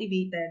not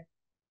motivated,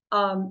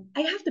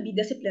 I have to be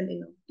disciplined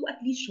enough to at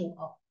least show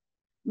up.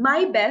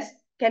 My best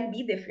can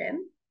be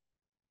different.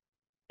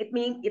 It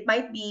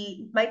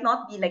might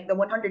not be like the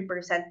 100%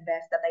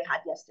 best that I had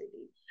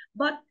yesterday,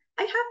 but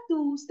I have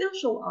to still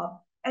show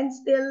up and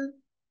still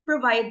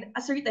provide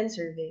a certain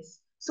service.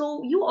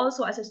 So you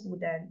also as a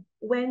student,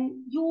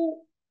 when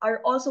you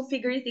are also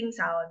figuring things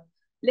out,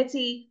 let's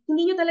say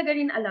hindi nyo talaga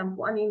rin alam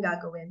kung ano yung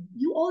gagawin,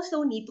 you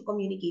also need to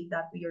communicate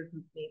that to your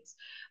groupmates,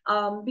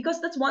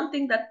 because that's one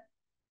thing that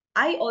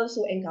I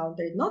also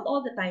encountered. Not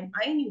all the time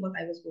I knew what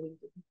I was going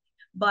to do,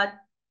 but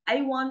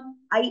I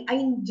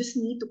just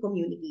need to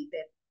communicate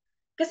it.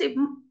 Kasi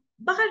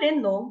baka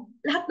rin, no,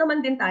 lahat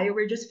naman din tayo,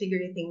 we're just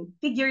figuring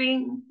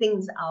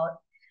things out.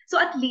 So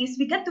at least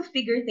we get to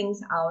figure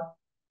things out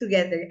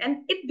together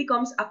and it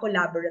becomes a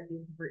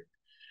collaborative work.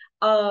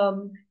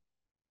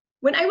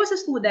 When I was a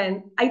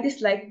student, I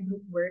disliked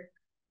group work,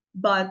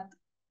 but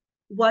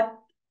what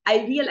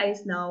I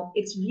realize now,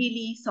 it's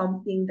really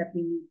something that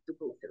we need to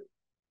go through.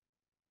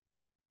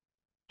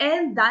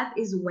 And that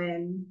is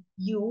when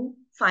you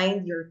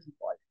find your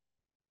people.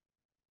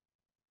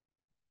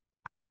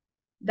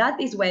 That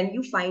is when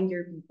you find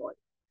your people.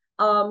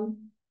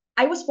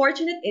 I was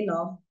fortunate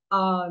enough.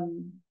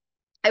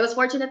 I was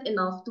fortunate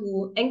enough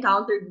to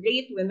encounter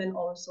great women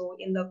also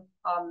in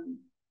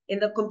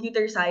the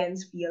computer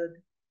science field.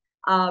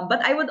 But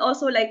I would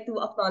also like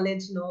to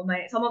acknowledge, no,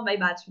 some of my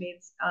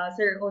batchmates,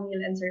 Sir O'Neill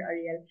and Sir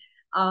Ariel.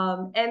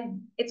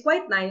 And it's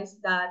quite nice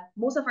that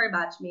most of our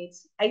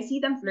batchmates, I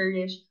see them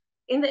flourish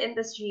in the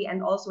industry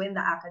and also in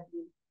the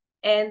academy.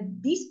 And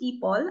these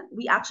people,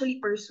 we actually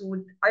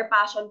pursued our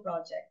passion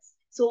projects.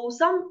 So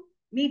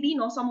maybe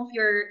no some of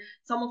your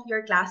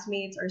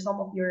classmates or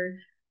some of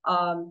your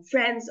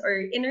friends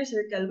or inner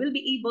circle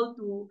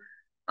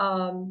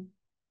um,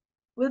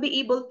 will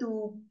be able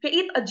to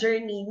create a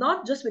journey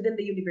not just within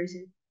the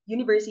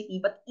university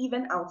but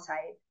even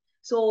outside.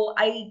 So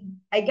I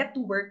get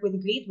to work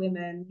with great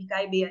women,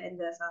 Mikay, Bea, and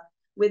Dessa,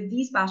 with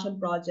these passion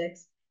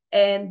projects,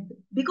 and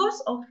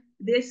because of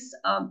this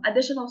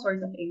additional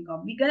source of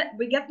income, we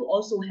get to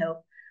also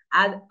help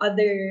add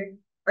other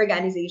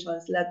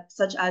organizations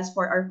such as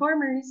for our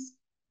farmers,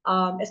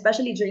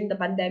 especially during the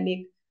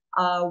pandemic.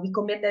 We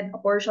committed a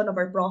portion of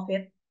our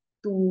profit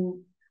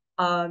to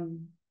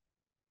um,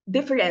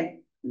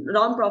 different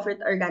non-profit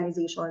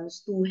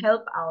organizations to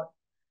help out.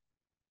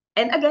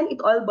 And again, it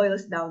all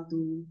boils down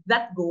to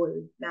that goal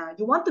na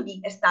you want to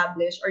be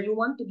established or you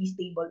want to be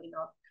stable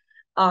enough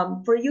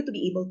for you to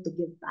be able to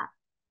give back.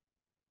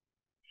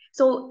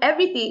 So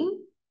everything,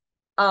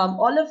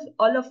 all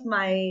of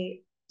my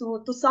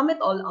to sum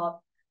it all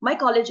up, my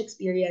college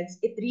experience,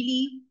 it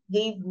really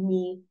gave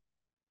me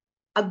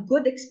a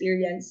good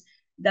experience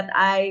that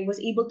I was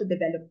able to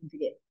develop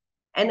grit.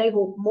 And I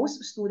hope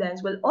most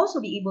students will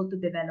also be able to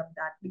develop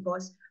that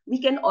because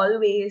we can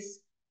always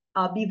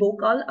be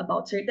vocal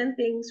about certain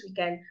things. We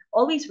can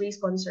always raise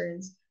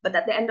concerns. But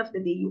at the end of the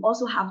day, you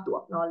also have to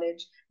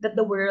acknowledge that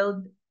the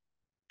world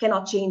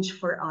cannot change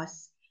for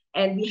us.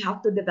 And we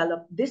have to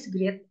develop this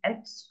grit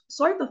and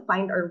sort of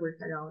find our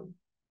workaround.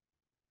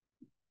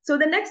 So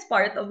the next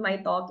part of my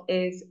talk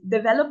is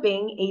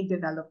developing a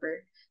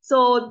developer.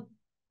 So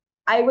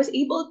I was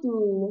able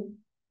to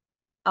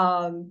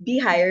be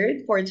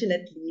hired,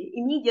 fortunately,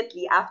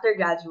 immediately after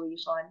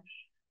graduation.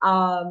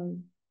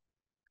 Um,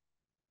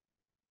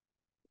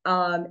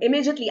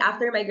 Immediately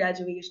after my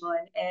graduation,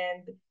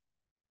 and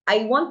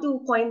I want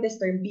to coin this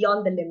term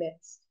beyond the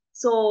limits.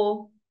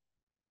 So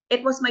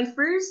it was my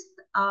first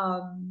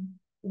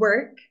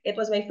work. It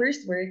was my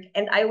first work,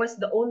 and I was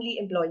the only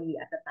employee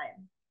at the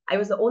time. I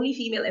was the only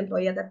female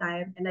employee at the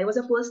time, and I was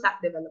a full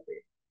stack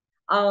developer.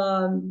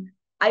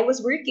 I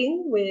was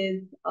working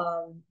with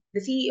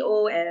the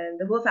CEO and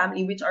the whole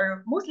family, which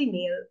are mostly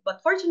male,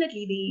 but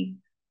fortunately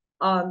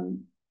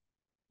um,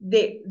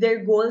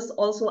 their goals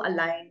also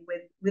align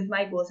with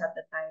my goals at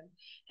the time,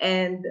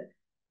 and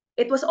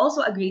it was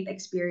also a great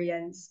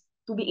experience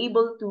to be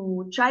able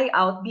to try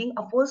out being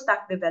a full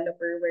stack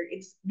developer where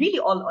it's really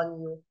all on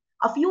you.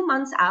 A few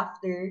months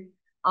after,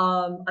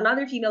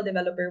 Another female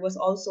developer was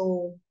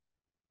also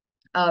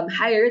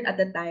hired at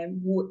the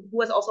time, who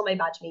was also my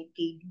batchmate,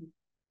 KB.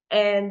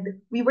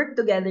 And we worked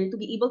together to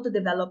be able to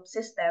develop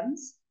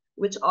systems,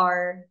 which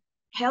are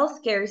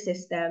healthcare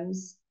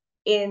systems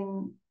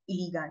in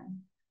Iligan.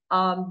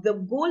 The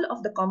goal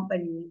of the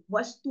company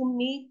was to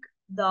make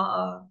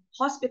the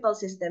hospital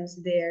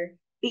systems there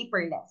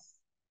paperless.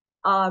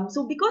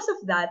 So because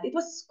of that, it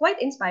was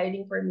quite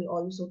inspiring for me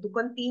also to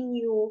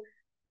continue,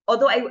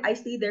 although I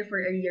stayed there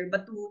for a year,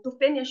 but to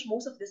finish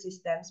most of the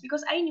systems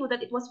because I knew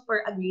that it was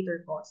for a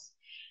greater cause.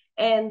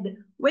 And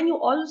when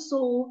you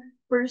also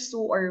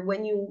pursue, or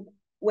when you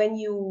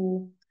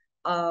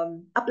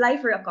apply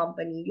for a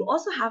company, you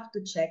also have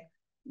to check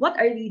what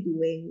are they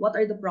doing, what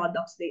are the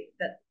products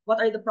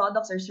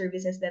or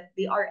services that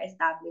they are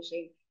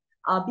establishing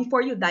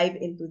before you dive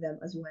into them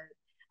as well.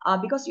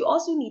 Because you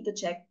also need to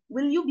check,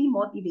 will you be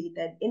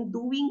motivated in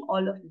doing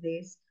all of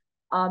this?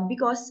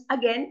 Because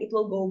again, it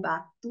will go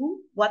back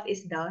to what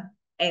is the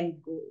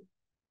end goal.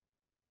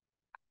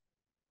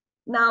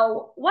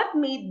 Now, what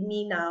made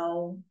me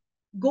now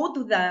go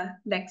to the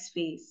next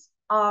phase?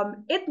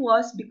 It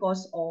was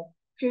because of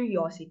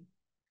curiosity.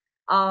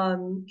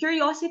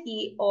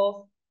 Curiosity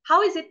of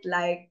how is it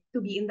like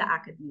to be in the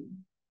academy?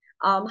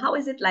 How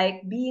is it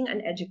like being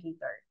an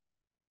educator?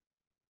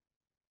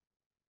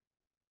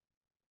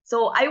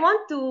 So I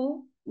want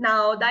to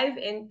now dive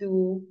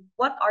into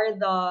what are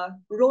the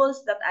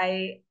roles that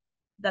I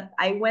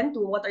went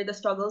to, what are the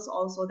struggles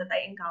also that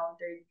I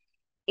encountered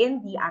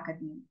in the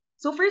academy.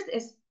 So first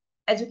is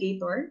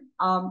educator.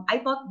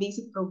 I taught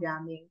basic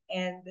programming,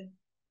 and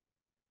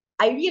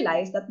I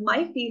realized that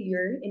my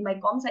failure in my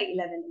ComSci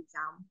 11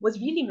 exam was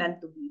really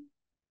meant to be.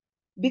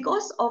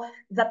 Because of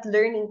that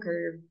learning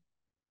curve,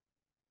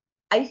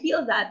 I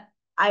feel that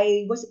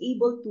I was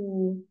able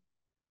to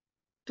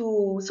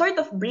sort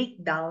of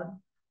break down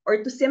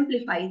or to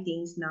simplify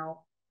things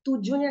now to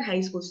junior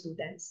high school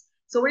students.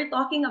 So we're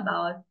talking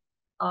about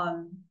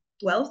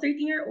 12,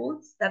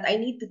 13-year-olds that I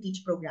need to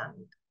teach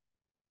programming.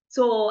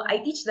 So I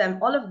teach them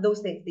all of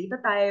those things: data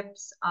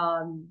types,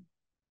 um,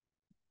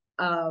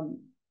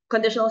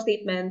 conditional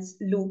statements,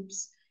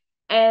 loops.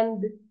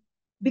 And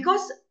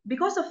because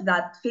of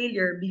that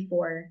failure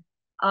before,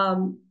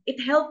 it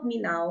helped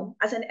me now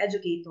as an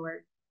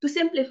educator to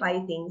simplify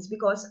things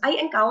because I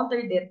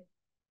encountered it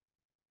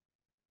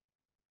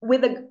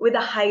with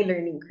a high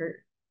learning curve.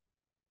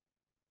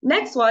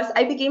 Next was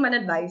I became an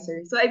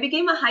advisor. So I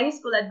became a high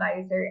school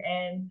advisor,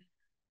 and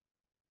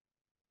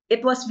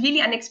it was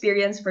really an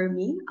experience for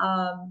me.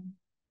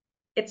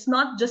 It's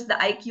not just the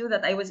IQ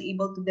that I was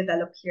able to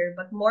develop here,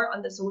 but more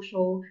on the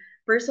social,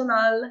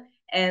 personal,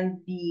 and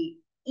the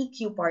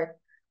EQ part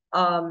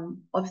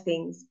of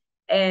things.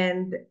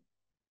 And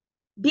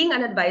being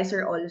an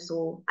advisor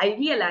also, I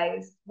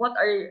realized what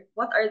are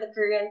the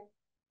current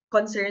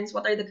concerns,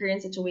 what are the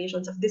current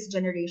situations of this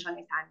generation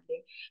is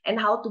handling, and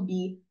how to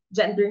be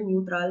gender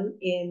neutral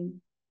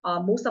in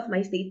most of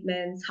my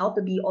statements, how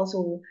to be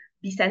also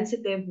be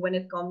sensitive when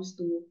it comes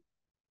to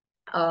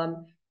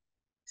um,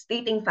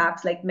 stating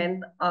facts like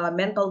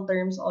mental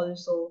terms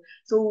also.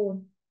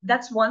 So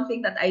that's one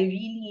thing that I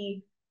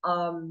really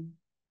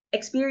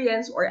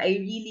experienced, or I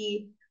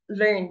really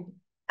learned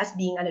as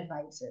being an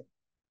advisor.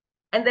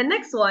 And the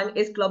next one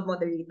is club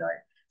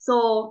moderator.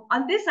 So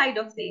on this side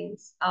of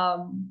things,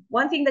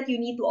 one thing that you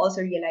need to also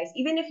realize,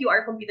 even if you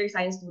are a computer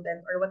science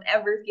student or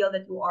whatever field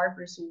that you are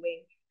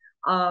pursuing,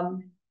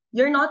 um,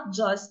 you're not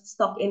just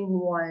stuck in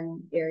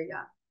one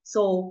area.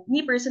 So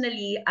me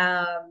personally,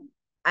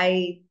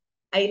 I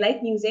I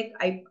like music.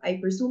 I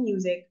pursue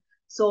music.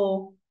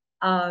 So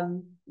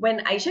when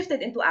I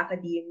shifted into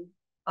academe,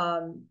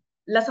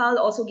 LaSalle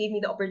also gave me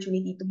the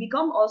opportunity to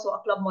become also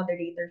a club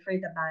moderator for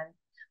the band,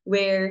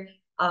 where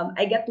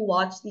I get to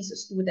watch these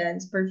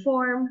students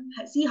perform,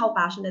 see how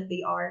passionate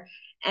they are,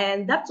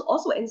 and that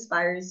also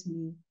inspires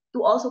me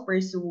to also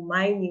pursue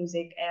my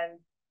music and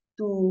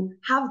to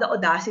have the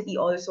audacity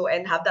also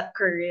and have that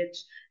courage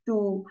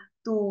to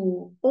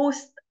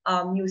post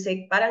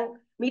music. Parang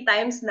may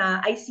times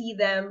na I see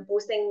them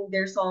posting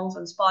their songs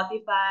on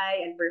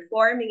Spotify and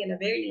performing in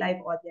a very live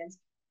audience.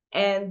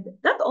 And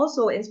that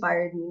also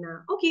inspired me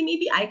na, okay,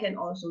 maybe I can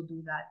also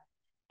do that.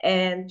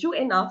 And true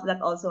enough,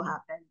 that also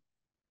happened.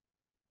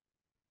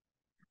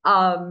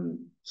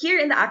 Here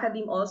in the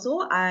academe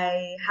also,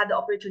 I had the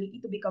opportunity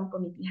to become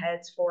committee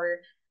heads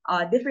for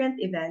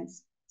different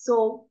events.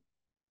 So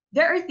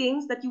there are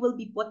things that you will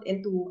be put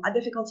into a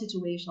difficult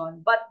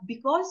situation, but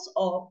because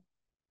of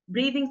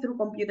braving through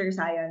computer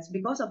science,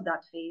 because of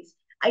that phase,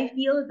 I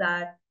feel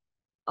that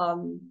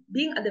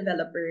being a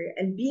developer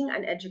and being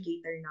an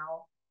educator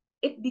now,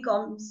 it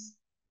becomes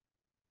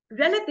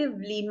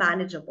relatively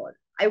manageable.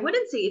 I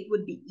wouldn't say it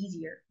would be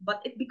easier,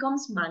 but it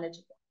becomes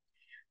manageable.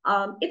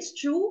 It's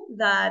true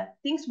that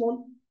things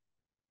won't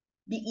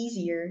be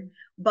easier,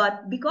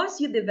 but because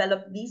you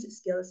develop these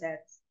skill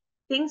sets,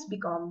 things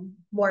become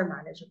more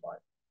manageable.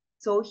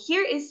 So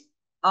here is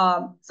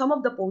some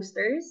of the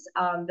posters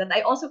that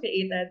I also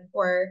created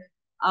for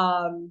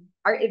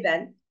our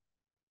event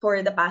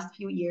for the past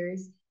few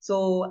years.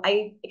 So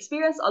I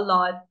experienced a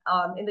lot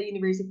in the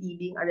university,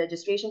 being a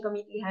registration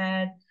committee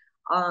head,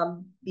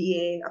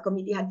 being a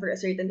committee head for a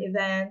certain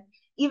event,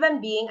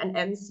 even being an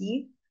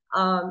MC.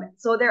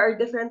 So there are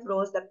different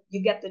roles that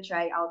you get to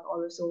try out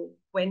also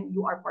when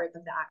you are part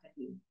of the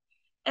academy.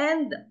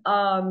 And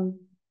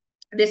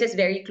this is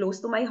very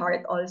close to my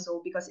heart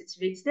also because it's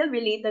still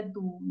related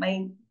to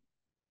my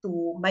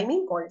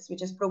main course,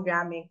 which is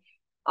programming.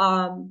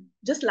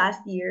 Just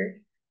last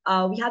year,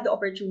 we had the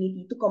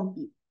opportunity to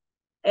compete.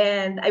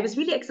 And I was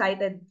really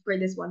excited for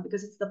this one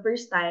because it's the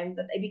first time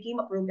that I became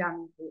a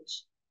programming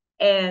coach.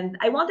 And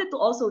I wanted to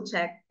also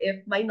check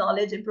if my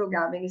knowledge in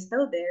programming is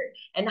still there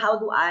and how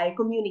do I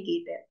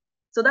communicate it.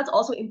 So that's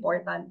also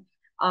important.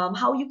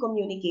 How you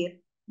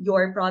communicate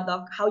your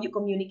product, how you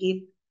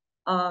communicate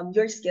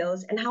your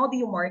skills, and how do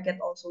you market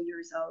also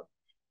yourself.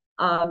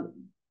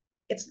 Um,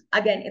 it's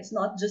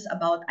not just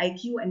about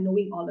IQ and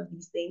knowing all of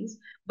these things,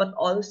 but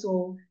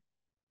also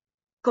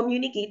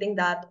communicating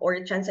that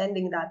or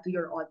transcending that to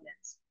your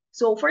audience.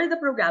 So for the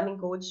programming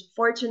coach,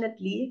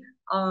 fortunately,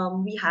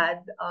 we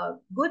had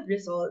good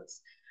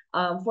results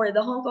for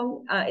the Hong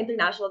Kong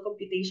International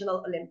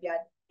Computational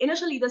Olympiad.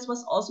 Initially, this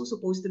was also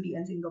supposed to be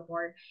in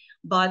Singapore,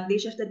 but they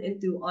shifted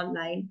into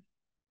online.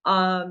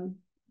 Um,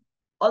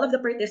 all of the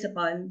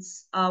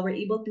participants were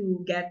able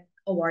to get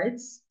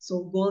awards,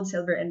 so gold,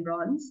 silver, and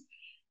bronze.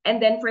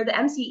 And then for the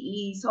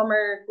MCE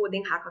Summer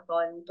Coding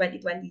Hackathon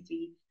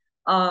 2023,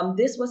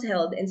 this was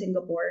held in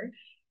Singapore,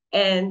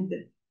 and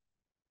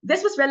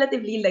this was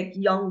relatively like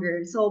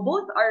younger. So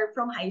both are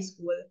from high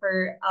school.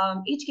 For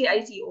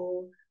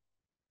HKICO,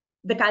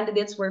 the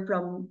candidates were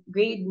from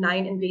grade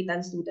 9 and grade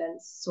 10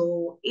 students.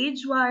 So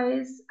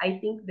age-wise, I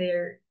think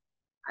they're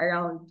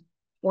around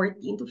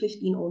 14 to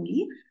 15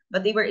 only,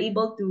 but they were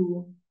able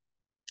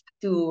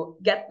to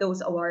get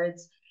those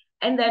awards.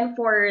 And then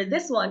for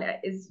this one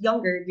is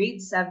younger,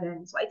 grade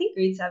 7. So I think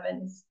grade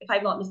 7 is, if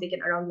I'm not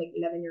mistaken, around like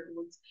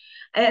 11-year-olds.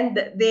 And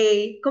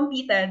they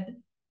competed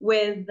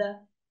with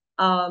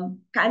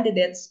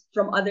candidates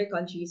from other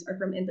countries or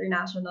from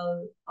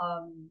international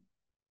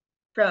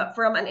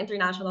from an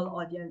international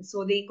audience.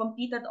 So they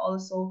competed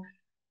also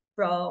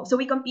so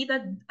we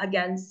competed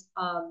against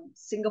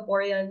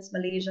Singaporeans,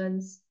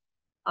 Malaysians,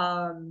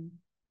 um,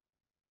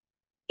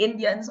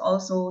 Indians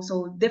also,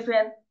 so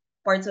different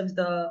parts of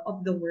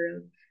the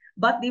world.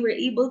 But they were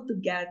able to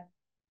get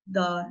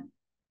the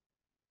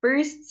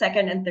first,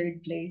 second, and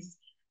third place.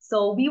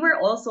 So we were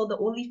also the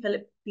only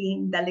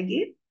Philippine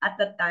delegate at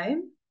that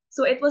time.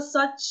 So it was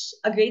such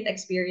a great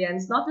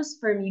experience, not just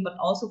for me, but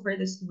also for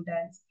the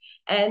students.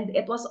 And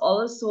it was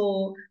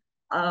also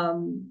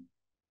um,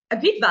 a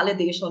great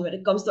validation when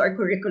it comes to our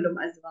curriculum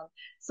as well.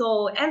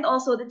 So, and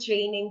also the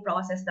training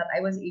process that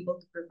I was able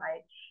to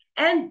provide.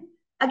 And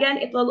again,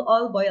 it will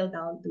all boil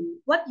down to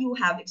what you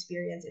have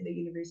experienced in the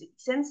university.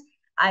 Since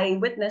I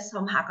witnessed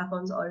some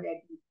hackathons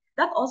already,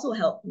 that also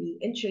helped me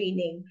in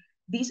training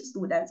these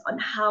students on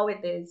how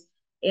it is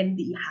in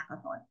the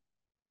hackathon.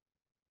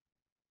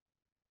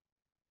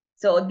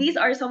 So these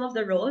are some of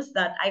the roles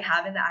that I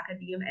have in the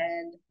academe,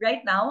 and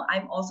right now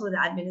I'm also an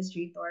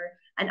administrator,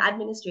 and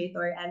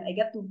I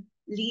get to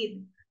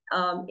lead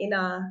in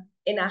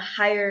a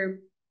higher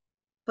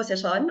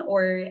position,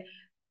 or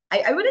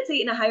I wouldn't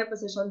say in a higher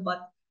position,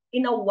 but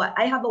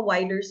I have a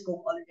wider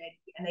scope already,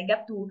 and I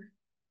get to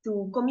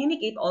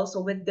communicate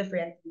also with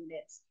different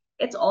units.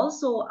 It's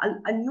also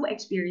a new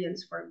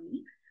experience for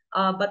me,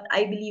 but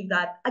I believe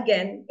that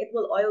again it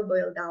will all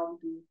boil down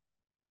to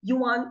you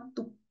want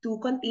to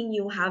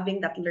continue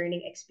having that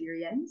learning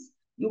experience.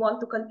 You want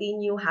to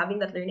continue having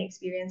that learning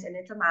experience, and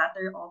it's a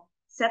matter of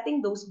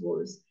setting those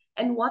goals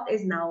and what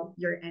is now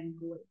your end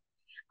goal.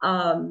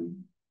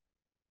 Um,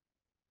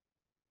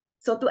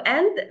 so to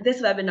end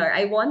this webinar,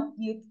 I want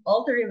you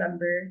all to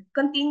remember,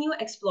 continue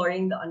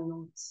exploring the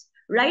unknowns.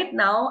 Right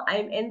now,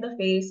 I'm in the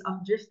phase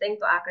of drifting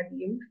to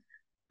academe.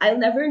 I'll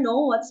never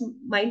know what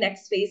my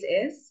next phase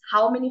is,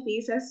 how many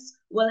phases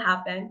will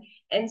happen,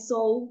 and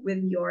so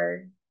with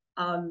your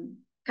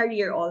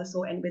career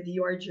also and with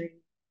your journey.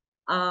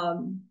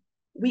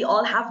 We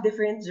all have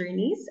different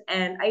journeys,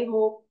 and I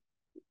hope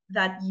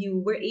that you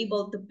were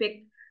able to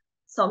pick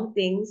some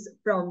things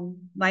from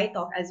my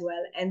talk as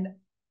well. And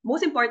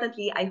most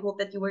importantly, I hope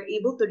that you were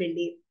able to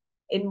relate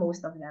in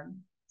most of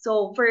them.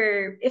 So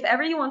for if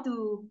ever you want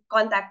to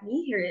contact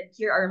me,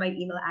 here are my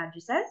email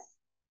addresses.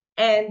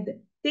 And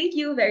thank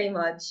you very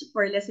much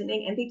for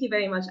listening, and thank you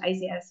very much,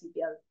 ICS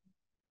UPL.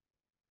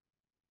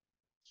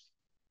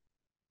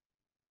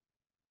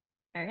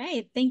 All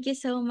right. Thank you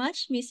so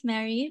much, Miss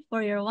Mary,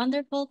 for your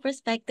wonderful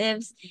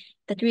perspectives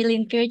that really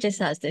encourages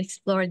us to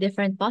explore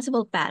different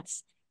possible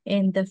paths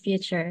in the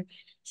future.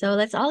 So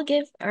let's all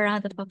give a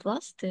round of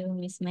applause to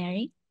Miss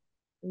Mary.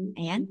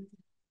 And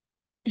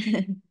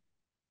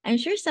I'm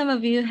sure some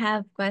of you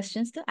have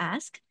questions to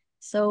ask.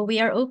 So we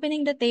are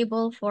opening the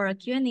table for a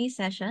Q&A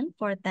session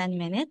for 10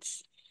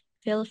 minutes.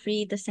 Feel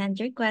free to send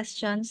your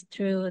questions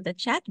through the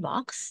chat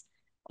box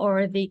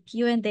or the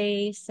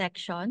Q&A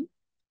section,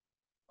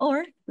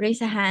 or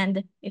raise a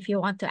hand if you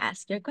want to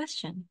ask your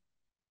question.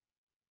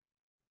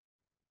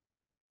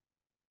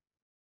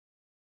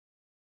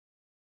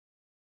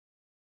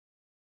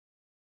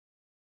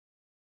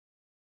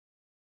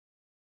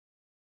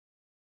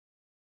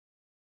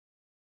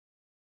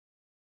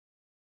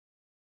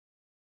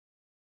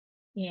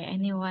 Yeah,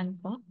 anyone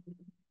po?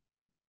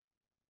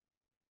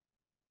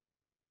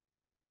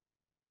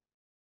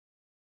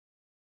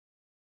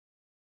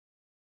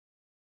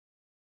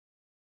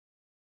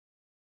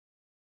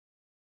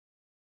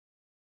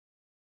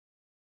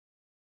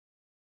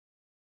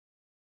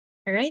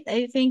 All right,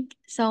 I think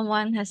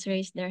someone has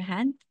raised their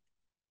hand.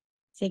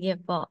 Sige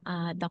po,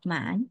 Doc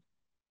Maan.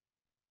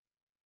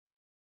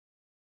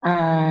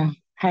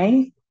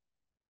 Hi.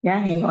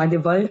 Yeah, I'm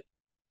audible.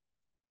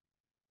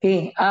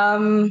 Okay.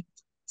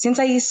 Since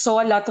I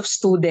saw a lot of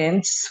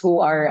students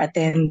who are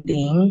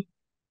attending,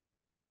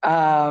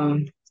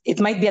 it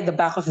might be at the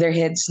back of their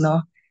heads,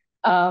 no?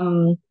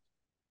 Um,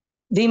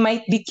 they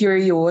might be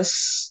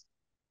curious.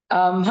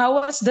 How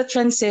was the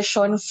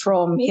transition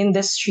from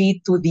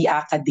industry to the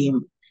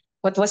academe?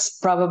 What was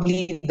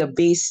probably the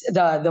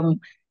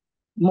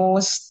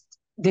most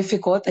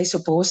difficult, I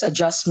suppose,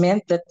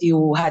 adjustment that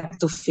you had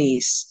to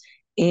face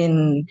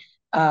in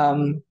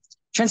um,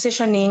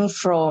 transitioning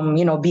from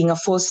being a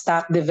full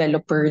stack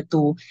developer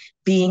to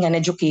being an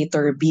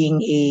educator,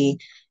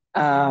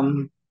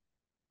 um,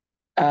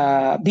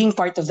 being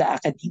part of the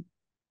academy?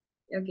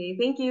 Okay,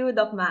 thank you,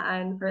 Doc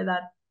Maan, for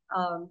that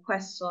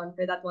question,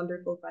 for that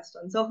wonderful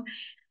question. So,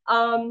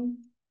 um,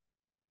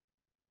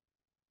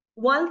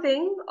 one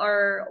thing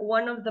or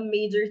one of the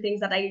major things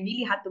that I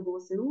really had to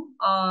go through,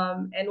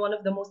 and one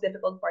of the most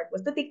difficult part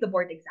was to take the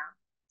board exam.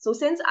 So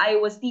since I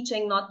was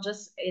teaching not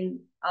just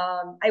in,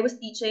 I was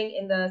teaching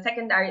in the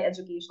secondary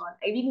education,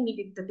 I really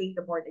needed to take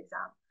the board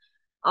exam.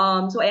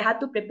 So I had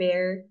to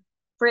prepare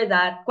for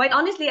that. Quite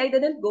honestly, I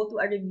didn't go to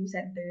a review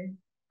center.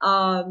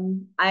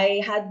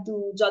 I had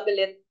to juggle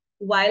it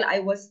while I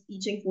was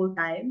teaching full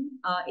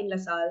time in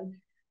LaSalle.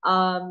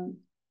 Um,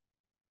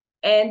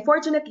 and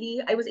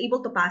fortunately, I was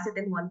able to pass it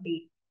in one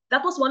take.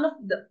 That was one of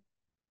the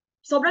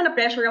sobrang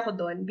na-pressure ako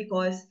doon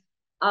because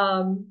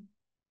um,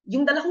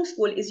 yung dala kong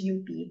school is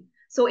UP.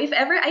 So if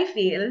ever I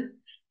fail,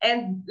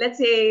 and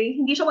let's say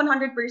hindi siya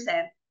 100%,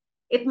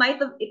 it might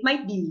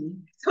be me.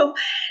 So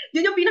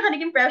yun yung pinaka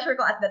naging pressure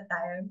ko at that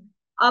time.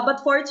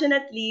 But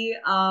fortunately,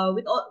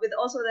 with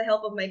also the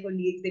help of my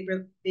colleagues,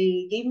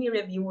 they gave me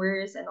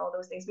reviewers and all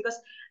those things because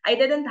I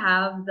didn't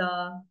have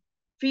the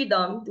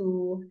freedom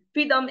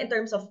in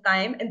terms of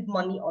time and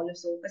money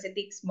also because it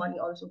takes money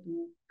also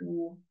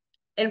to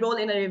enroll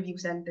in a review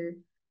center.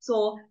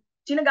 So,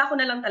 sinaga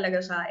ko na lang talaga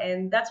siya.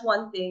 And that's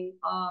one thing.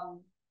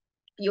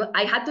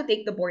 I had to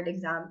take the board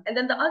exam. And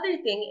then the other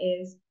thing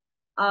is,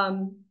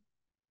 um,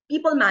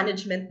 people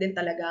management din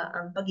talaga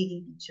ang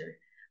pagiging teacher.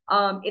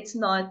 It's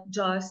not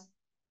just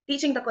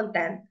teaching the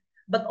content,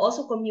 but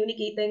also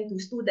communicating to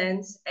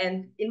students.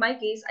 And in my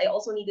case, I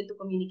also needed to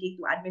communicate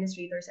to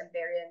administrators and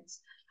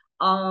parents.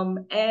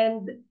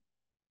 And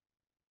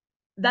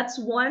that's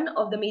one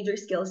of the major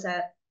skill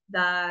set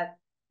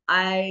that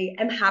I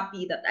am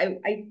happy that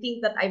I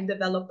think that I've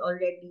developed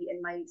already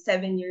in my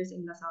 7 years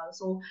in LaSalle.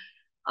 So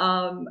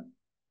um,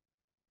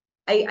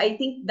 I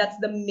think that's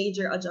the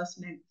major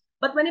adjustment.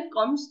 But when it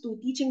comes to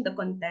teaching the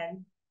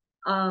content,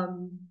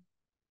 um,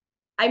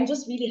 I'm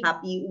just really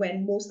happy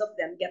when most of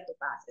them get to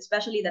pass,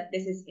 especially that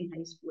this is in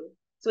high school.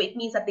 So it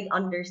means that they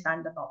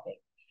understand the topic.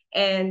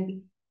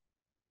 And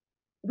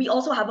we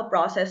also have a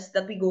process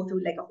that we go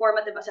through, like a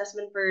formative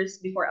assessment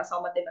first before a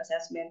summative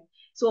assessment.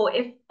 So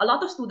if a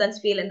lot of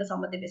students fail in the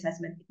summative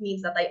assessment, it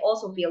means that I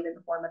also failed in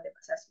the formative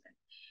assessment.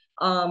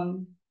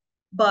 Um,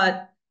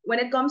 but when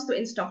it comes to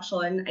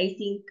instruction, I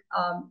think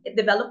it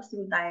developed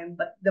through time.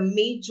 But the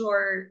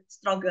major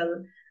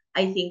struggle,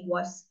 I think,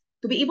 was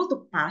to be able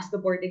to pass the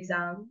board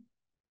exam.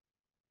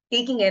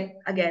 Taking it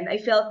again, I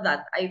felt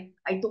that I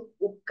took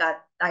UPCAT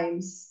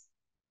times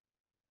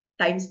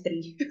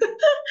three.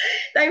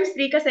 Times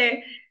three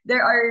kasi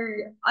there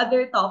are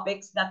other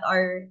topics that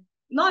are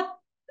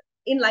not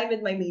in line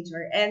with my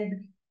major.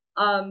 And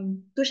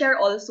to share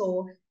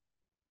also,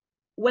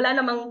 wala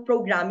namang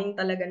programming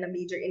talaga na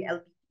major in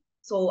LP.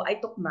 So I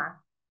took math.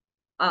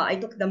 I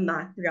took the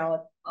math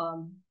route.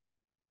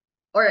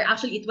 Or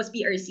actually, it was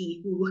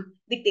PRC who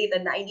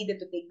dictated na I needed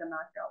to take the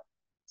math route.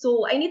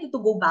 So I needed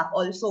to go back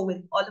also with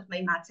all of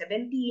my math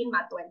 17,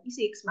 math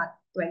 26, math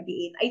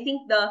 28. I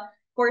think the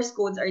course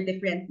codes are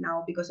different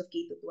now because of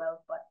K to 12,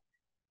 but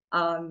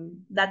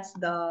that's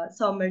the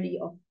summary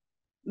of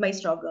my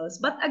struggles.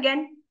 But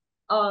again,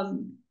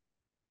 um,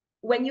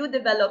 when you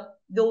develop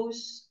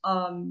those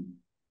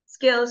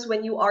skills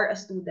when you are a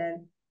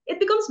student, it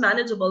becomes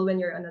manageable when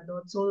you're an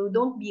adult. So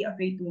don't be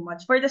afraid too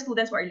much. For the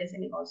students who are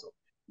listening also,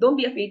 don't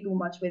be afraid too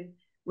much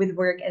with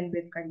work and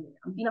with career.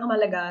 Ang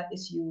pinakamalaga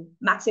is you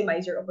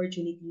maximize your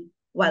opportunity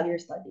while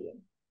you're studying.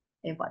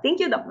 Ayun po. Thank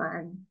you, Doc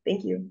Man.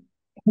 Thank you.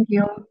 Thank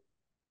you.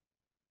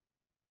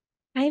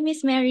 Hi,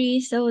 Miss Mary.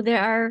 So there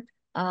are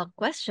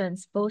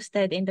questions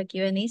posted in the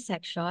Q&A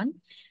section.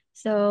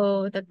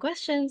 So the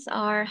questions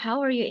are,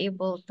 how are you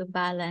able to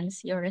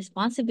balance your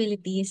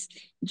responsibilities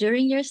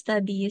during your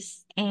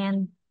studies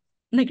and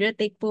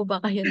nag-retake po ba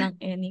kayo ng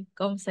any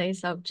ComSci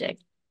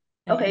subject?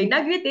 Okay, Ayan.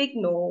 nag-retake,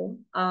 no.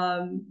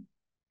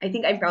 I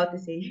think I'm proud to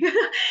say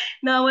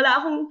na wala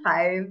akong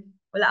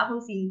 5, wala akong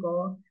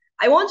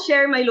 5. I won't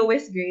share my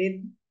lowest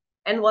grade.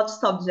 and watch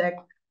subject,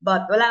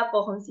 but wala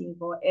po akong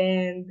 5.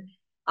 And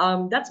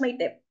that's my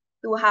tip,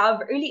 to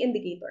have early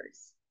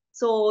indicators.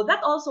 So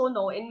that also,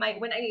 no,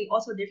 when I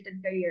also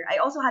drifted career, I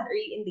also had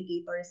early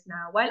indicators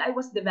na while I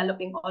was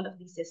developing all of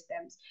these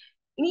systems.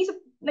 Inisip,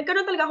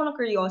 nagkaroon talaga ako ng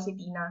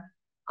curiosity na,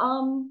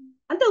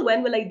 until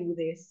when will I do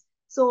this?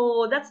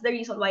 So that's the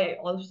reason why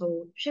I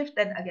also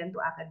shifted again to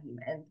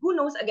academia. And who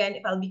knows again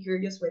if I'll be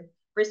curious with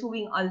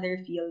pursuing other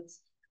fields.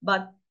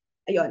 But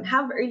ayun,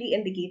 have early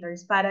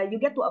indicators para you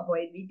get to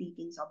avoid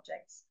repeating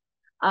subjects.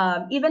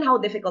 Even how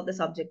difficult the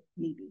subject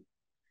may be.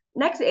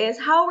 Next is,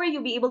 how will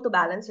you be able to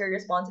balance your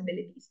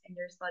responsibilities and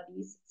your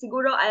studies?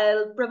 Siguro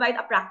I'll provide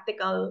a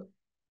practical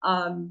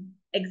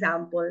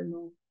example.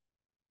 No?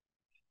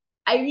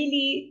 I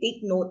really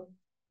take note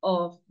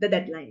of the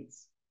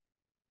deadlines.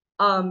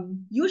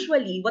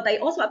 Usually, what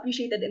I also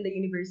appreciated in the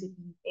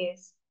university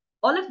is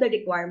all of the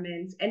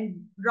requirements and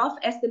rough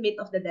estimate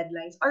of the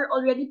deadlines are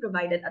already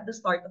provided at the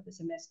start of the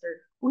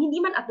semester. Kung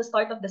hindi man at the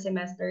start of the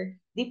semester,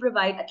 they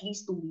provide at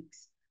least 2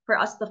 weeks for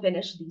us to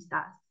finish these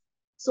tasks.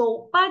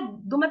 So,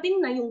 pag dumating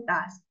na yung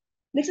task,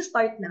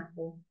 nagsa-start na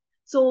ako.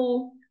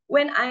 So,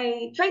 when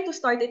I try to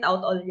start it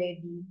out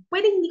already,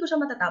 pwedeng hindi ko siya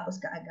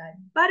matatapos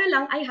kaagad. Para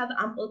lang I have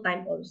ample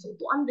time also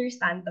to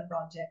understand the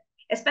project,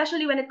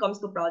 especially when it comes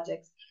to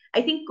projects.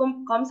 I think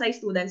com-sci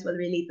students will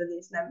relate to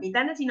this na may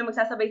tendency na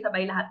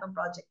magsasabay-sabay lahat ng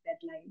project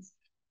deadlines.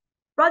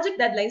 Project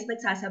deadlines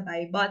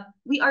nagsasabay, but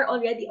we are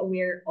already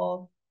aware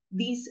of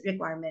these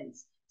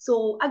requirements.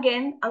 So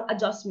again, ang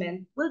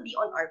adjustment will be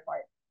on our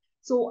part.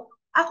 So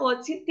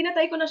ako,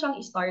 tinatry ko na siyang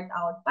i-start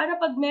out para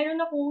pag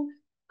meron akong,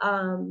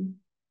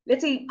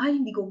 let's say,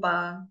 parang hindi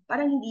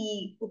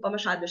ko pa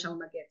masyado siyang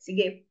mag-get.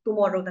 Sige,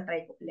 tomorrow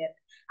tatry ko ulit.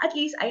 At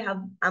least I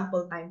have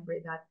ample time for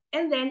that.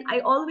 And then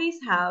I always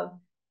have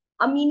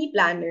a mini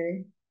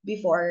planner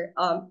before.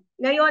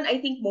 Ngayon, I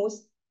think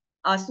most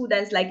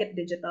students like it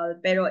digital,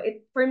 pero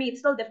for me, it's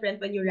still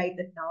different when you write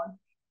it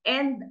down.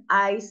 And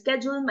I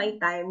schedule my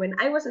time when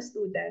I was a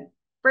student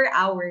per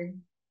hour.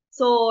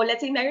 So,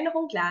 let's say meron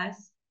akong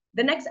class,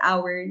 the next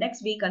hour,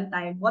 next vacant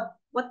time, what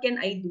can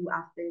I do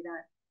after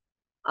that?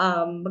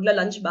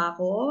 Magla-lunch ba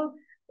ako?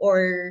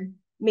 Or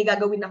may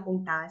gagawin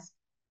akong task?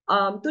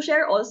 To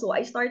share also,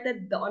 I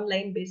started the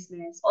online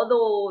business,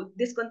 although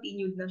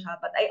discontinued na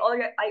siya, but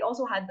I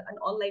also had an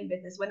online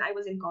business when I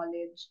was in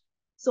college.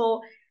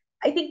 So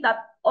I think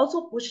that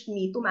also pushed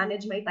me to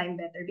manage my time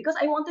better because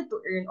I wanted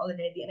to earn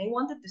already and I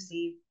wanted to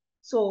save.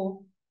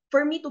 So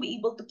for me to be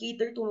able to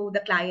cater to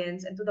the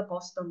clients and to the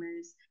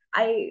customers,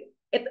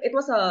 it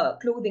was a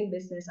clothing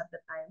business at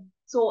the time.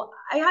 So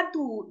I had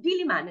to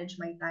really manage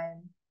my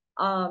time.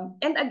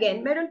 And again,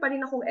 meron pa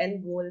rin akong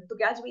end goal to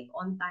graduate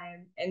on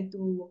time and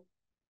to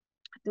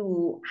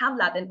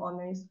have Latin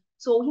honors.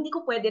 So, hindi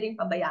ko pwede rin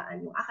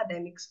pabayaan yung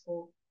academics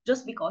ko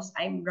just because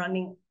I'm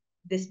running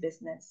this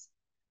business.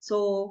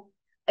 So,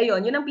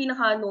 ayun, yun ang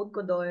pinaka-note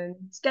ko doon.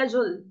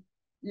 Schedule.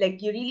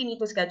 Like, you really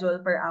need to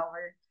schedule per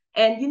hour.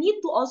 And you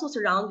need to also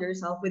surround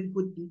yourself with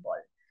good people.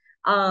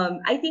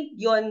 I think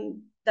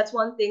that's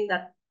one thing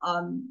that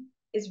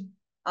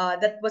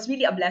that was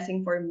really a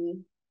blessing for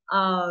me.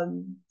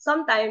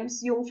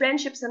 Sometimes yung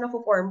friendships na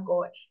na-form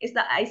ko is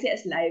the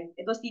ICS Live.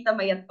 It was Tita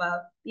Mayat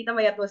pa. Tita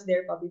Mayat was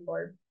there pa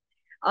before.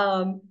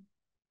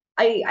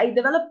 I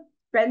developed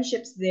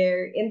friendships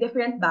there in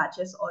different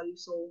batches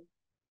also.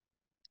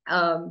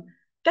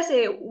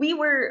 Kasi we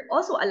were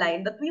also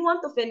aligned that we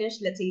want to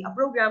finish, let's say, a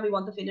program, we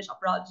want to finish a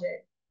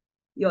project.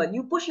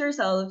 You push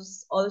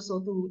yourselves also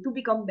to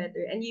become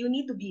better and you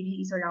need to be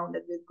really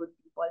surrounded with good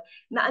people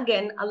na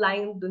again,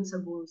 aligned dun sa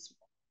goals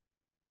mo.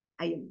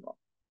 Ayun po.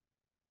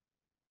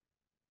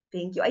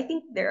 Thank you. I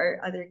think there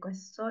are other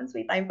questions.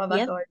 May time pa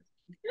ba, Yep. Tor?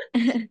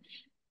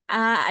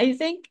 I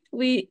think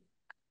we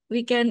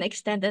can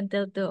extend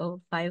until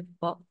 2:05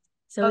 po.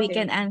 So we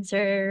can Okay.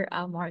 answer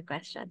more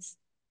questions.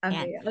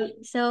 Okay. Yan.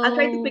 I'll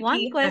try to So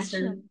one quickly answer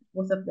question.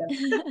 most of them.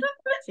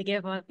 Sige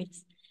po,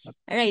 Miss.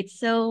 All right.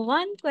 So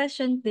one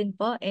question din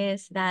po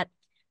is that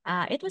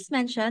it was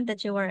mentioned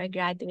that you were a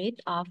graduate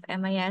of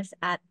MIS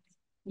at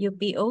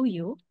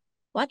UPOU.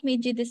 What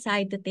made you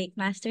decide to take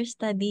master's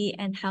study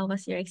and how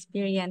was your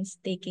experience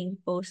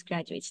taking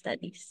postgraduate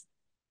studies?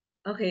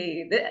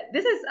 Okay.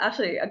 This is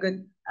actually a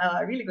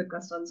really good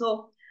question.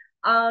 So,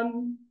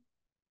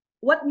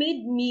 what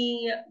made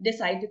me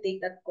decide to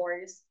take that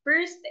course?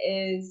 First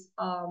is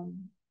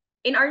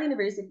in our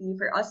university,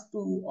 for us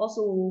to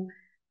also,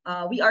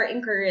 we are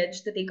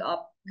encouraged to take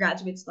up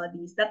graduate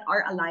studies that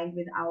are aligned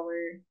with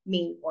our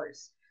main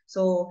course.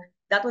 So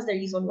that was the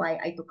reason why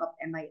I took up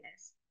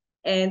MIS.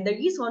 And the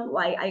reason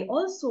why I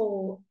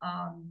also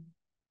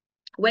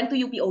went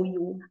to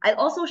UPOU, I'll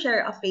also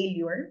share a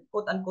failure,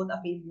 quote unquote, a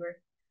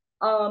failure.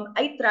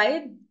 I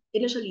tried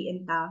initially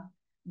in TAF,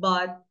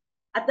 but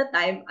at the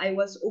time I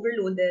was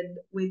overloaded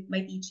with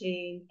my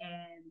teaching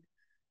and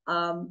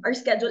our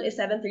schedule is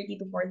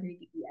 7:30 to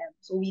 4:30 p.m.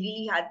 So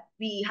we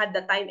had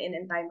the time in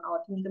and time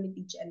out. Hindi kami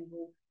teach and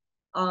go.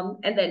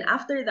 And then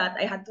after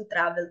that, I had to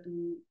travel to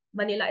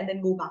Manila and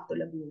then go back to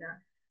Laguna.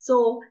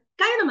 So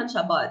kaya naman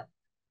siya, but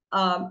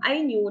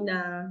I knew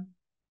na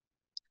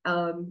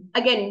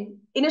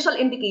Again, initial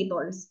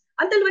indicators.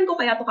 Until when ko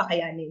kaya to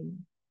kakayanin?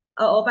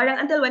 Oo, parang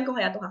until when ko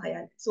kaya to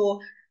kakayanin?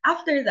 So,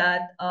 after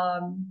that,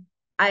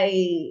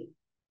 I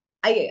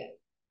I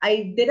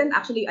I didn't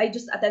actually, I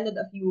just attended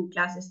a few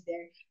classes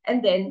there.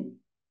 And then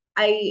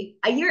a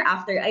year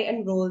after, I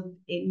enrolled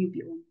in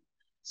UPO.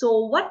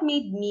 So what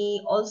made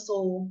me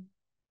also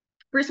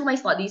pursue my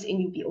studies in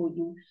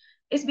UPOU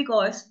is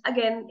because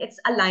again it's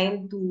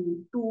aligned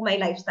to my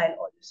lifestyle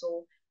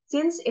also.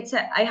 Since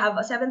I have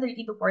a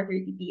 7:30 to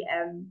 4:30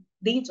 p.m.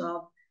 day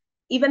job,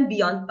 even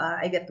beyond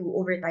pa, I get to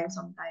overtime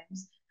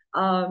sometimes.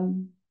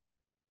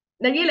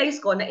 Na-realize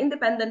ko na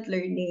independent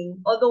learning,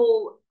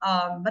 although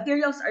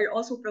materials are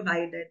also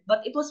provided,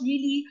 but it was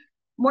really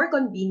more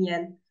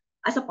convenient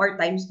as a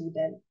part-time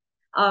student.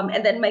 And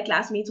then my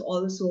classmates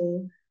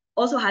also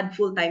had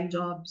full-time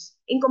jobs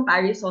in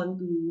comparison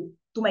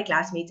to my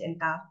classmates in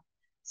TAF.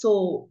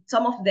 So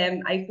some of them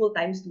I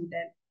full-time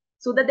student.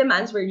 So the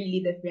demands were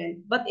really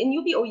different. But in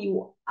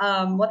UPOU,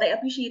 what I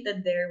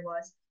appreciated there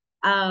was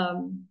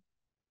um,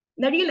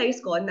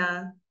 na-realize ko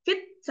na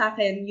fit sa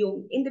akin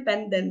yung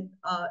independent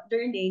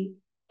learning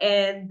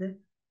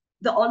and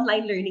the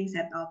online learning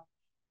setup.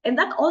 And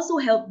that also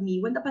helped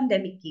me when the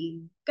pandemic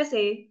came.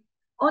 Kasi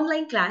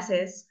online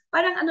classes,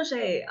 parang ano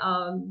siya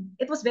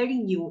it was very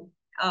new.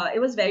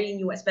 It was very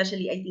new,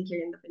 especially I think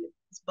here in the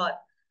Philippines. But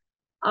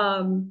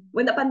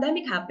when the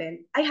pandemic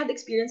happened, I had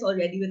experience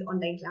already with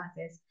online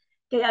classes.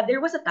 Kaya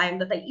there was a time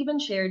that I even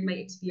shared my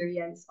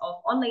experience of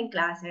online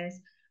classes,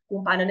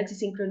 kung paano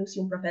nagsisynchronous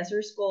yung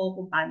professors ko,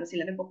 kung paano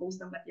sila nagpo-post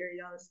ng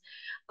materials.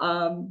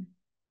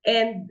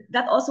 And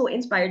that also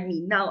inspired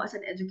me now as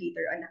an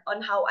educator on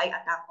how I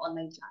attack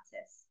online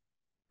classes.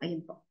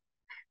 Ayun po.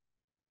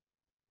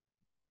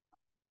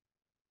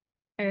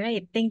 All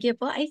right, thank you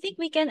po. I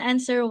think we can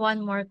answer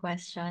one more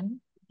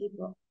question. Okay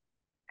po.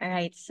 All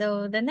right,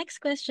 so the next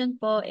question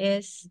po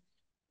is,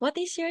 what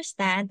is your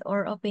stand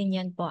or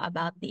opinion po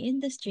about the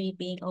industry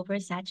being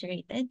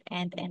oversaturated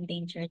and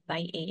endangered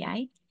by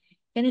AI?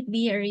 Can it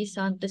be a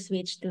reason to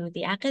switch to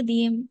the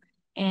academe?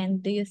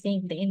 And do you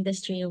think the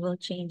industry will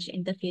change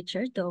in the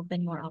future to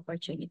open more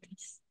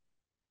opportunities?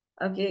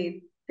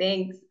 Okay,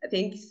 thanks.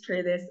 Thanks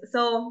for this.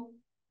 So,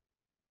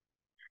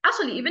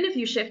 actually, even if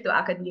you shift to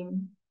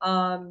academe,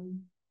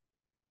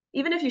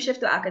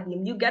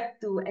 you get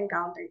to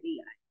encounter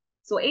AI.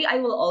 So AI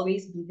will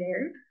always be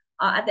there.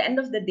 At the end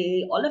of the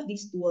day, all of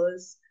these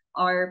tools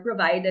are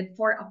provided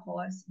for a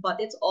cause, but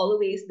it's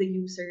always the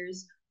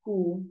users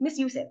who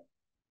misuse it.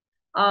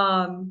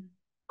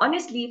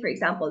 Honestly, for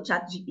example,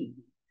 ChatGPT.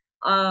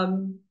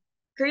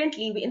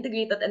 Currently, we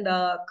integrated in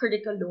the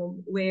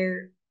curriculum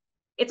where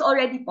it's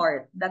already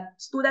part that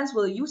students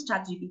will use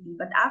ChatGPT,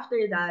 but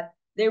after that,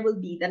 there will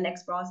be the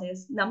next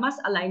process na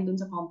mas aligned dun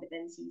sa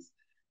competencies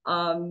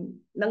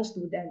ng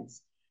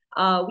students.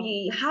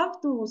 We have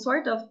to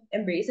sort of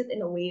embrace it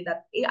in a way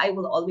that AI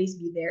will always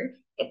be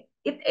there.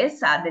 It is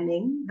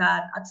saddening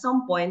that at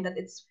some point that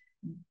it's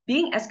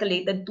being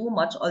escalated too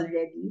much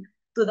already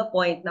to the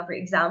point na, for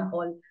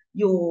example,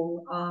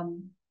 yung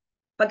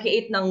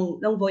pag-create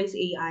ng voice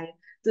AI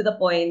to the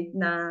point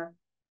na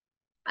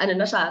ano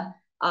na siya,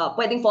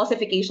 pwedeng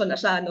falsification na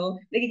siya,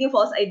 no? Nagiging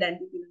false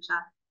identity na siya.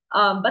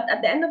 But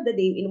at the end of the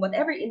day, in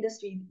whatever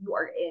industry you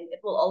are in, it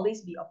will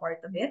always be a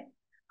part of it.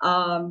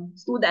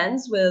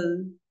 Students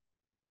will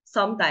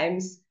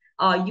sometimes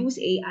use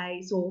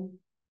AI. So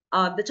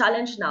the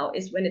challenge now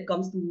is when it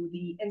comes to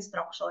the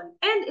instruction.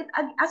 And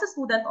as a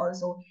student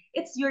also,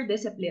 it's your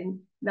discipline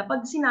na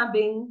pag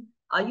sinabing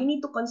you need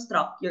to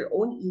construct your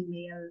own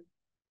email,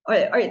 or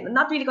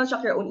not really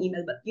construct your own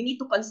email, but you need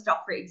to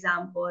construct, for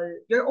example,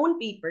 your own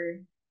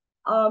paper.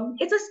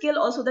 It's a skill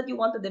also that you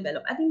want to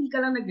develop at hindi ka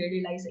lang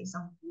nagre-rely sa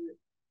isang tool.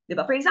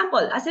 Diba? For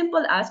example, as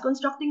simple as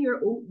constructing your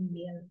own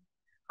email.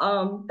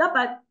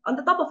 Dapat, on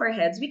the top of our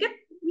heads, we can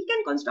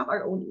construct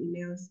our own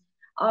emails.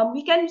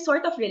 We can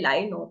sort of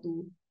rely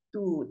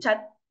to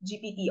chat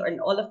GPT or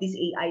all of these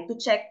AI to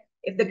check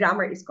if the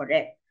grammar is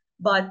correct.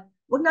 But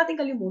wag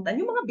natin kalimutan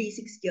yung mga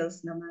basic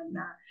skills naman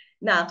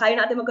na kaya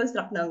natin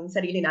mag-construct ng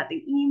sarili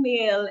nating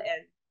email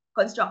and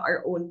construct our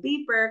own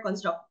paper,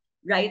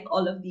 write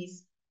all of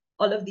these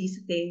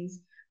things.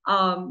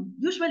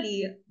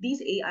 Usually these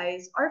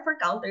AIs are for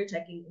counter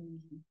checking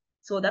only.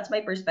 So that's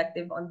my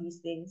perspective on these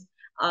things.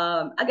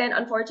 Again,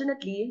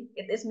 unfortunately,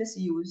 it is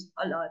misused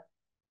a lot.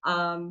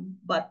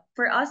 But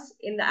for us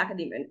in the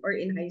academy or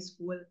in high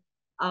school,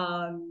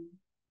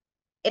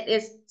 it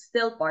is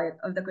still part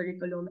of the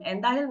curriculum.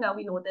 And dahil nga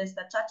we noticed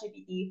that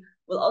ChatGPT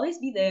will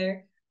always be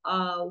there,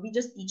 we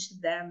just teach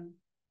them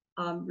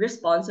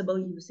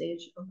responsible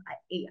usage of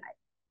AI.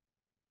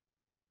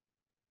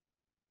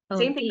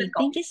 Same thing with Okay,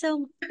 thank you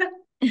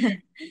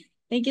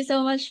thank you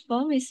so much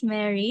po, Miss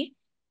Mary.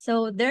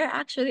 So there are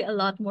actually a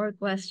lot more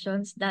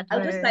questions that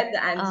I'll just were type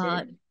the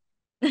answer.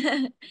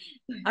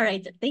 all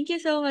right. Thank you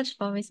so much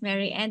po, Miss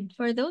Mary. And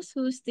for those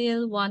who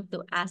still want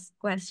to ask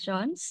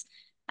questions,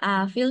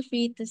 feel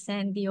free to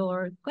send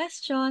your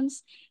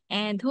questions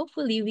and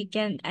hopefully we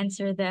can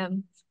answer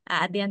them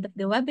at the end of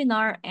the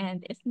webinar.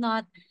 And if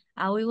not,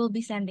 we will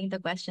be sending the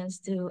questions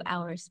to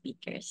our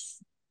speakers.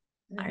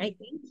 All right.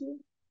 Thank you.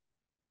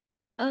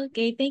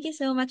 Okay, thank you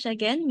so much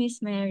again,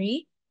 Miss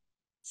Mary.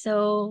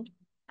 So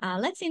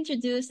let's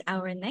introduce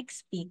our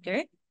next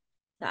speaker.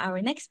 So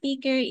our next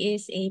speaker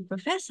is a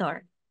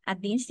professor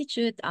at the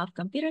Institute of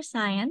Computer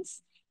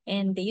Science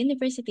in the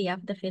University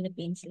of the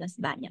Philippines, Los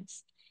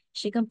Baños.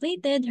 She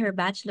completed her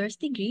bachelor's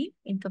degree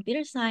in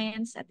computer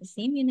science at the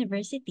same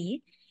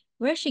university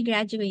where she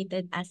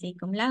graduated as a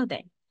cum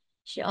laude.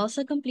 She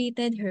also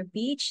completed her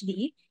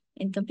PhD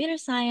in computer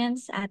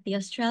science at the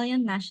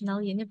Australian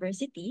National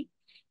University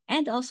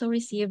and also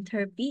received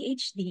her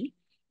PhD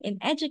in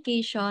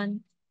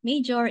education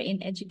major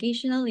in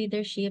educational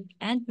leadership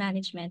and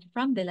management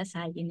from De La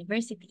Salle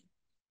University.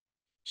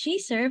 She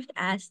served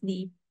as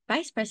the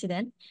Vice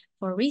President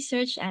for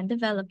Research and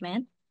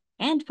Development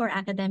and for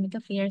Academic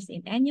Affairs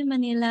in NU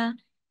Manila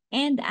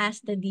and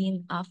as the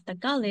Dean of the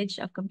College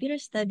of Computer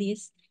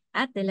Studies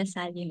at De La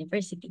Salle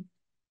University.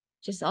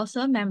 She's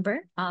also a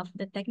member of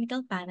the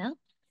technical panel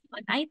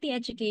on IT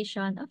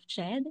education of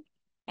CHED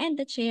and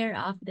the chair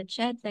of the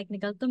CHED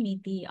Technical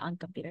Committee on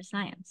Computer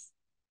Science.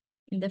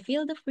 In the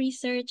field of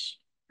research,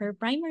 her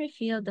primary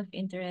field of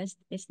interest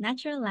is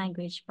natural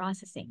language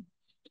processing.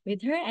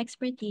 With her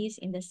expertise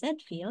in the said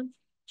field,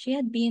 she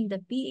had been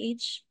the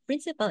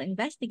principal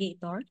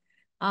investigator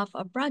of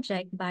a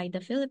project by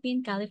the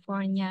Philippine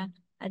California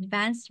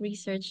Advanced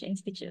Research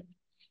Institute.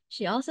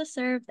 She also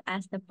served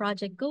as the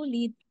project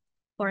co-lead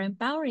for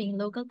empowering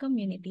local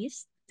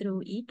communities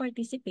through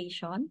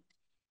e-participation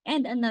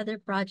and another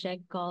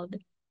project called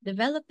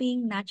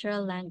Developing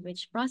Natural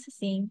Language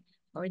Processing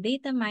or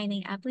Data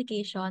Mining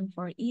Application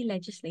for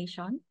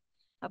E-Legislation,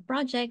 a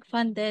project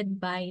funded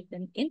by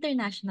the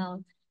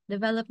International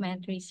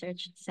Development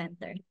Research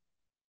Center.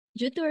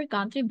 Due to her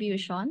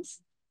contributions,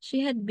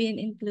 she had been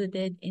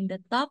included in the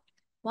top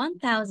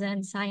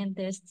 1,000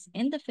 scientists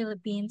in the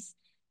Philippines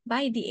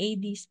by the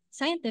AD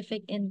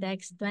Scientific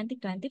Index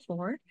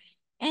 2024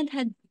 and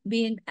had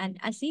been an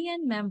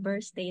ASEAN member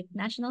state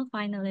national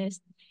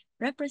finalist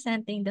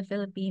representing the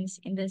Philippines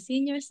in the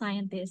Senior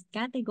Scientist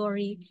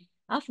category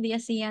of the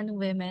ASEAN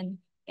Women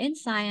in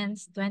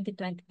Science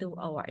 2022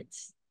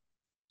 Awards.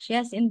 She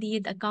has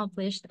indeed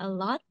accomplished a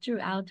lot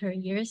throughout her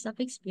years of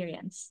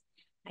experience.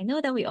 I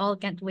know that we all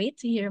can't wait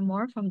to hear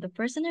more from the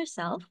person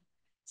herself,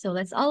 so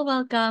let's all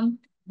welcome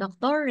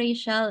Dr.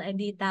 Rachel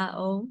Edita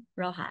O.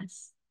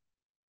 Rojas.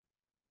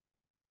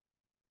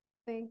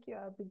 Thank you,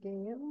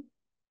 Abigail.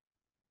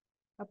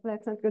 A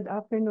pleasant good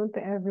afternoon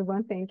to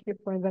everyone. Thank you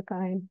for the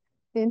kind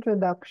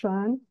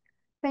introduction.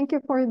 Thank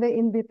you for the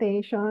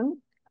invitation.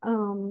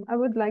 I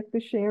would like to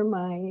share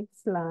my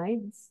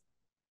slides.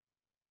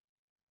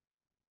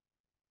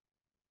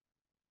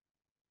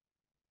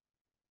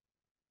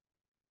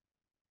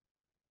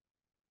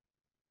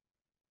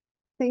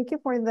 Thank you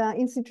for the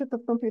Institute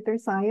of Computer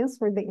Science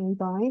for the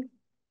invite.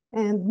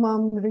 And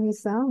Ma'am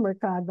Risa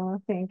Mercado,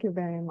 thank you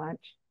very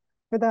much.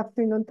 Good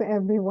afternoon to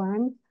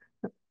everyone.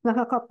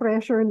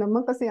 Nakaka-pressure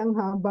naman kasi ang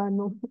haba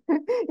no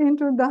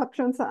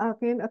introduction sa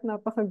akin at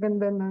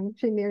napakaganda ng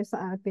shinare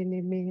sa atin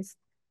ni Miss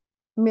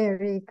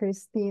Mary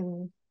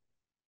Kristene.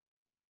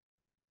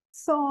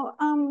 So,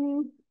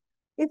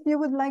 if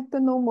you would like to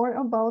know more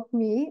about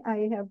me,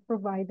 I have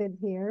provided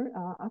here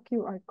a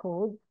QR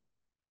code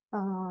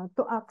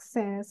to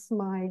access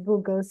my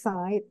Google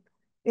site.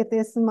 It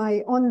is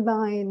my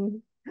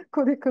online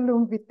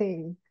curriculum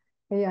vitae.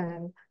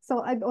 Ayan. So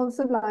I'd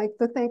also like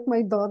to thank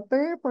my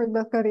daughter for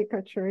the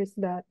caricatures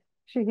that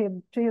she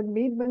had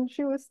made when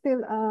she was still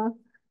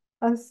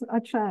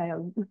a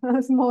child,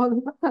 a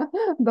small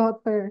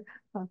daughter.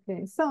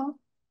 Okay, so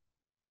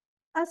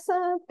as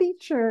a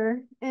teacher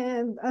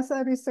and as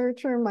a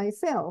researcher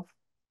myself,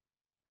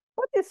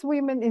 what is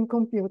women in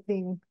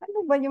computing?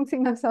 Ano ba yung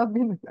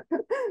sinasabi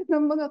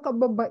ng mga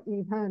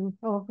kababaihan?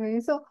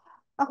 Okay, so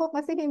ako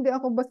kasi hindi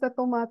ako basta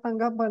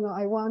tumatanggap,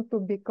 I want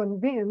to be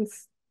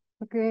convinced,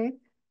 okay,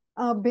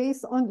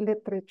 based on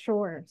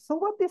literature. So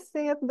what is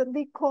it that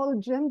they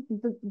call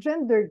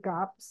gender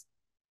gaps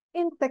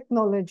in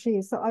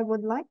technology? So I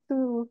would like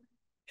to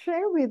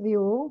share with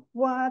you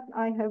what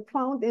I have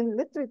found in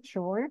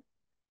literature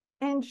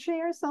and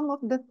share some of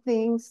the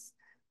things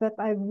that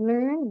I've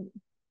learned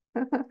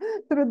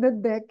through the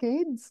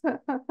decades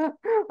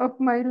of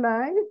my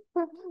life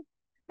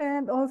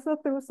and also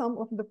through some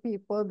of the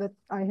people that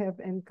I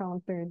have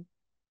encountered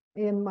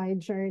in my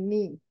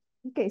journey.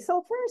 Okay,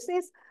 so first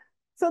is,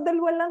 so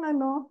dalawa lang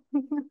ano,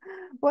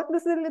 what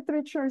does the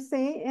literature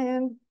say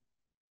and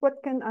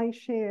what can I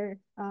share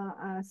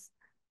as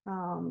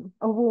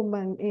a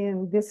woman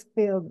in this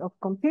field of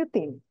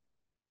computing?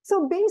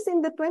 So based in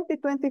the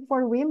 2024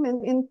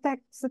 Women in Tech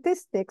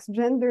Statistics,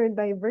 Gender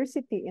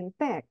Diversity in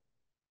Tech,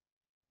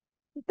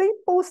 they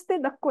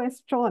posted a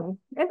question.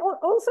 And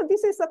also,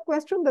 this is a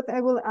question that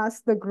I will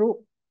ask the group.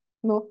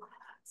 No?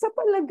 Sa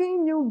palagay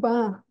niyo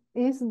ba,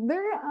 is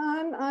there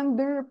an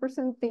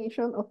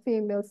underrepresentation of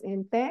females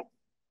in tech?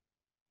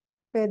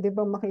 Pwede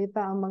ba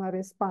makita ang mga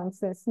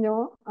responses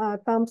nyo?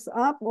 Thumbs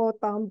up o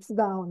thumbs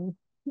down?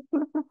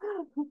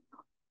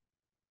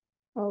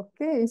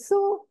 Okay,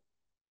 so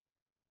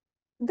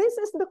this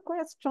is the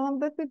question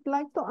that we'd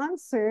like to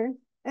answer,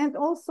 and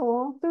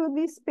also through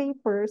these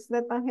papers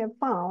that I have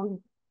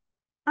found,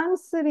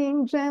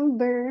 answering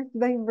gender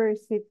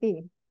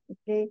diversity,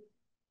 okay?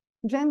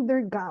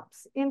 Gender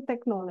gaps in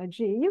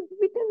technology.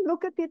 We can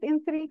look at it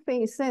in three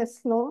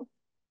phases, no?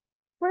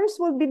 First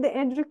will be the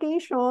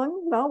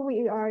education. Now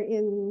we are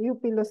in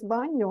UP Los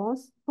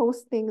Baños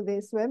hosting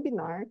this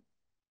webinar.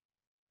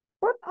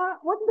 What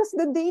does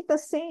the data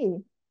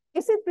say?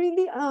 Is it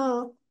really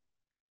a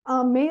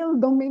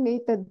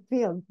male-dominated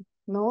field?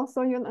 No?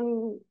 So yun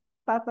ang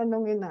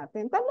tatanungin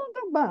natin.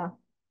 Talaga ba?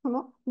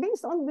 No?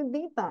 Based on the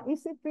data,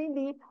 is it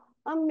really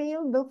a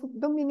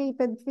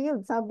male-dominated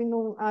field? Sabi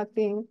nung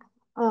ating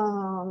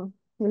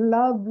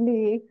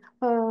lovely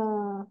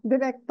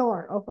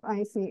director of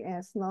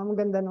ICS, no?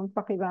 Maganda nung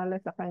pakilala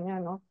sa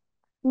kanya, no?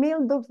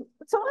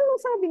 So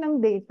anong sabi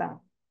ng data?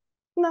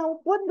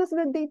 Now, what does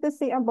the data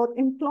say about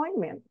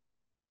employment?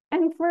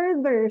 And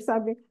further,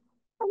 sabi,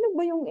 ano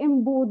ba yung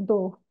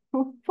embudo?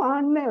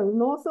 Funnel,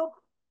 no? So,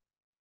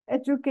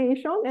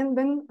 education, and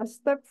then a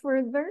step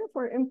further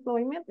for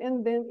employment,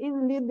 and then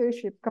in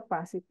leadership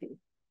capacity.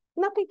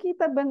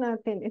 Nakikita ba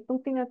natin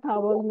itong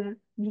tinatawag na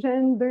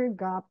gender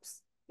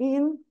gaps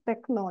in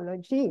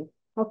technology?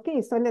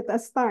 Okay, so let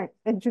us start.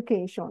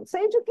 Education. Sa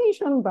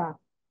education ba?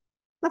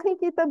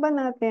 Nakikita ba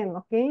natin?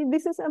 Okay,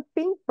 this is a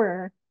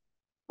paper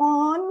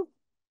on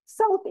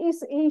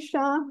Southeast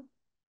Asia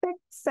tech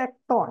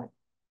sector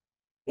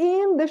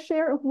in the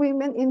share of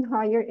women in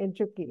higher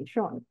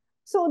education.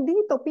 So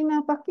dito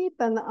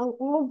pinapakita na ang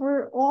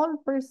overall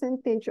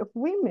percentage of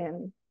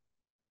women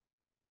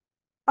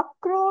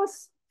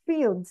across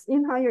fields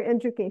in higher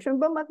education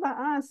ba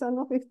mataas,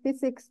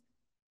 56%.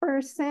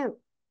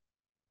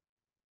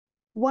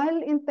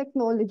 While in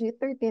technology,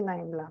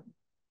 39 lang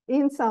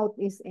in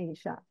Southeast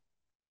Asia.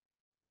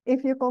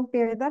 If you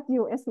compare that,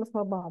 US mas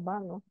mababa,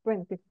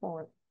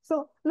 24.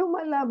 So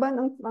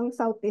lumalaban ang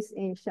Southeast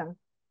Asia.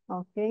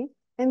 Okay?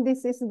 And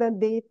this is the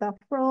data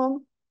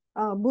from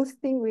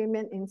boosting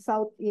women in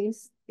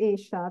Southeast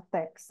Asia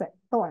tech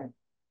sector.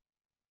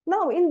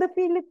 Now, in the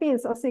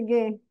Philippines,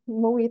 sige,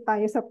 umuwi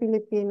tayo sa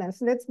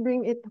Pilipinas. Let's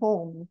bring it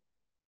home.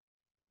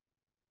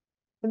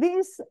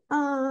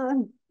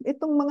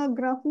 Itong mga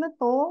graph na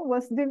to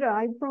was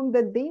derived from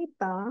the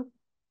data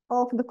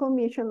of the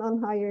Commission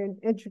on Higher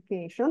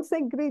Education,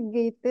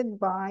 segregated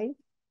by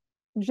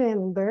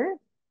gender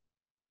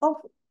of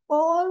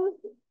all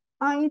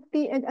IT,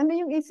 and ano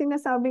yung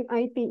sinasabing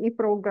ITE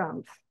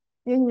programs?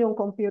 Yun yung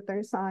computer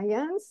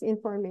science,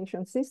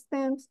 information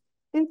systems,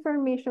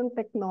 information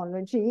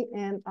technology,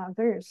 and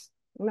others.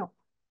 No.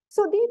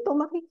 So dito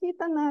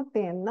makikita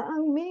natin na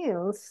ang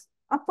males,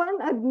 upon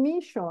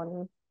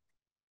admission,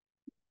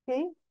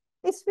 okay,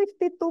 is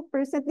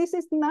 52%. This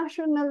is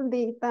national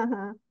data,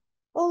 ha?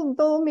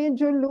 Although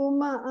medyo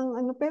luma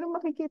ang pero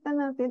makikita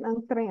natin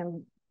ang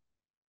trend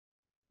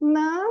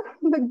na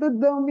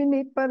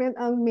nagdo-dominate pa rin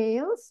ang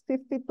males,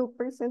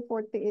 52%,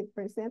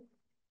 48%.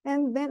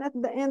 And then at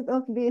the end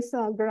of this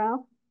graph,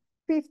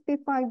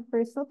 55%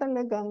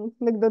 talagang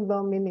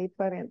nagdo-dominate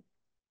pa rin.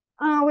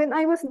 When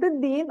I was the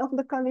dean of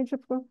the College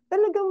of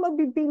talagang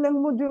mabibilang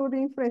mo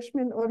during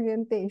freshman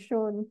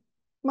orientation.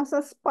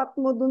 Masaspot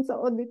mo dun sa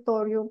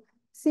auditorium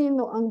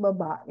sino ang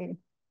babae.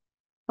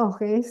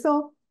 Okay,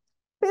 so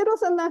pero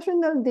sa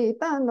national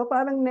data,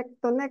 parang neck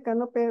to neck,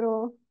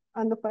 pero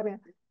pa rin.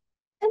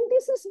 And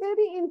this is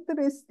very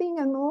interesting,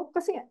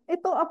 kasi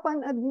ito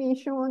upon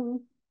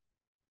admission,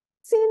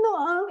 sino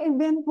ang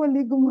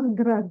eventually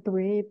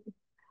gumagraduate?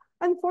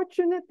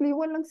 Unfortunately,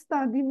 walang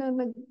study na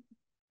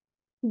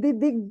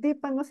nagdidig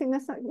deep,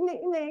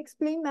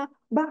 ina-explain na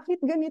bakit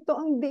ganito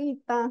ang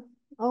data.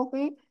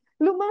 Okay?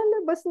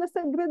 Lumalabas na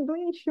sa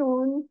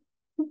graduation,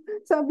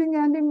 sabi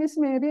nga ni Miss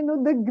Mary,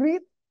 the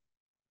grit.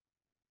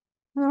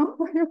 No?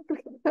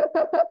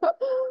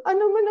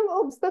 Ano man ang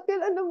obstacle,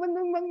 ano man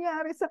ang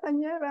mangyari sa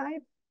kanya,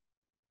 right?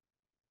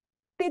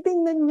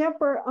 Titingnan niya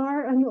per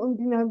hour, ano ang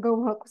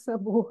ginagawa ko sa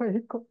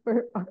buhay ko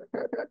per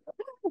hour.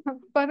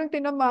 Parang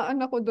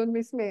tinamaan ako doon,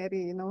 Miss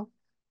Mary, no?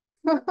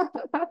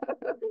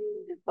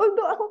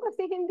 Although ako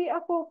kasi hindi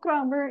ako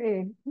crammer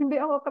eh. Hindi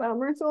ako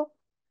crammer. So,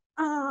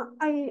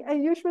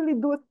 I usually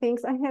do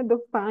things ahead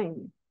of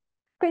time.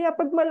 Kaya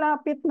pag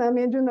malapit na,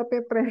 medyo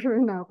nape-pressure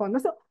na ako.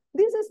 So,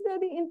 this is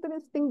very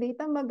interesting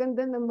data.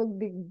 Maganda na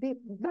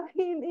magdig-deep.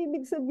 Dahil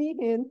ibig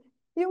sabihin,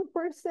 yung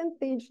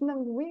percentage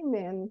ng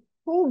women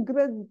who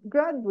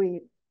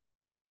graduate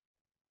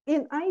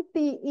in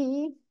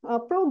ITE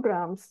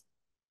programs,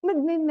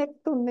 neck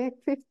to neck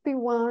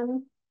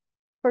 51%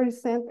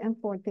 and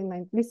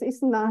 49%. This is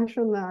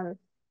national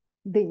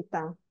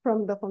data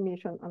from the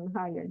Commission on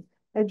Higher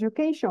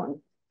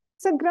Education.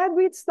 Sa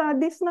graduate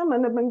studies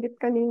naman,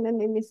 nabanggit kanina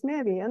ni Miss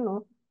Mary,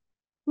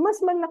 mas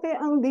malaki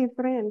ang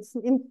difference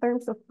in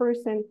terms of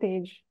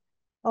percentage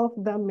of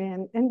the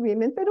men and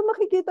women. Pero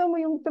makikita mo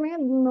yung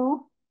trend,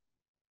 no?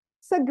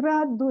 Sa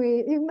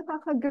graduate, yung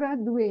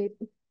nakaka-graduate,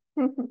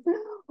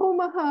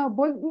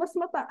 humahabol, mas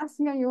mataas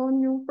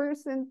ngayon yung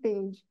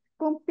percentage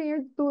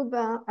compared to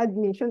the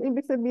admission.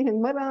 Ibig sabihin,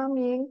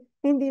 maraming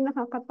hindi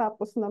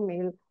nakakatapos na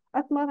male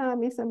at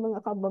marami sa mga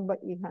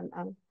kababaihan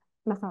ang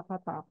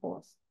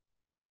nakakatapos.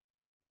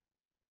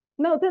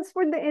 Now, that's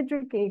for the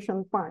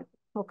education part.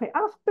 Okay,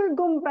 after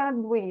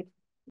graduate,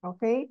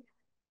 okay,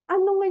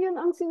 ano ngayon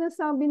ang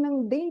sinasabi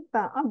ng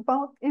data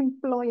about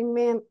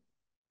employment?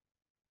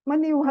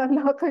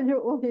 Maniwala kayo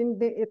o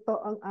hindi, ito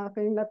ang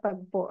aking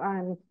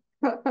natagpuan.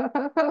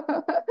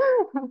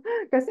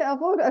 Kasi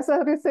ako, as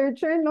a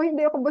researcher, no,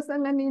 hindi ako basta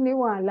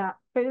naniniwala.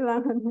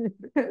 Kailangan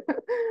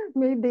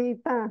may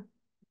data.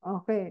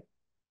 Okay.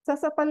 Sa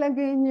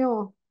palagay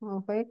nyo,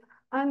 okay,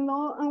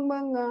 ano ang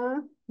mga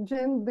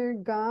gender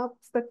gap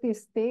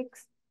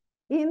statistics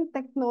in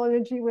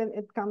technology when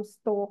it comes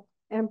to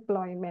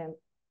employment?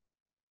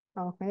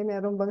 Okay,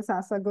 meron bang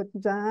sasagot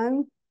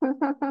dyan?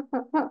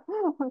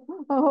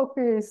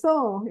 Okay,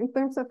 so in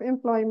terms of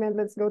employment,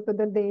 let's go to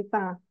the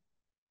data.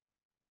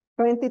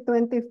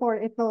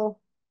 2024, ito.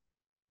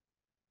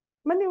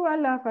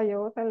 Maniwala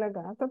kayo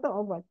talaga? Totoo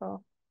ba to?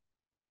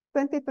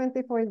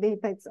 2024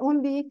 data, it's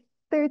only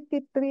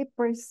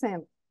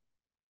 33%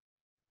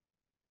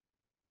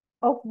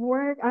 of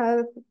work,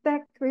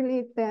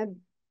 tech-related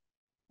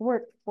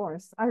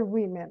workforce are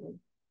women.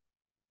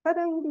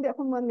 Parang hindi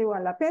ako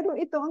maniwala. Pero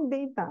ito ang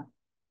data.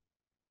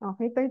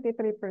 Okay,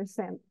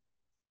 33%.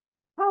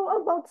 How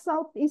about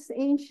Southeast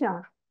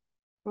Asia?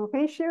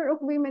 Okay, share of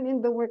women in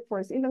the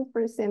workforce, ilang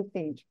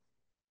percentage?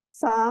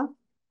 Sa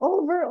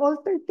overall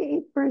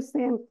 38%.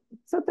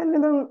 So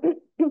talagang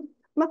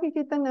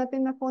makikita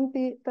natin na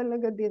konti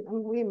talaga din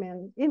ang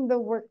women in the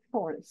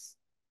workforce.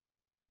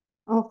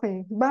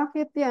 Okay,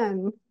 bakit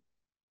yan?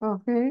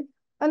 Okay,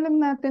 alam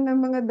natin ang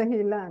mga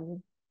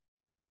dahilan.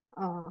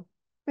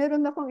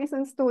 Meron akong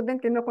isang student,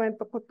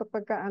 kinukwento ko ito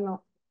pagka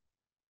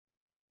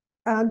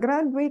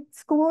graduate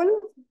school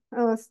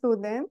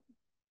student.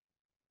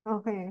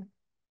 Okay.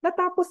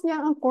 Natapos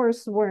niya ang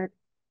coursework.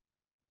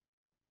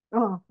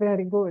 Oh,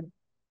 very good.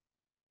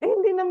 Eh,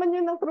 hindi naman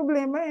yun ang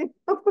problema eh.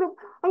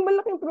 Ang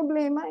malaking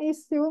problema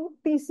is yung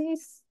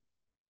thesis.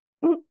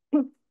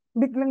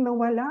 Biglang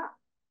nawala.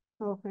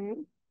 Okay.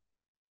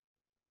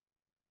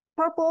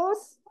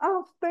 Tapos,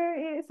 after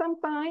some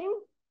time,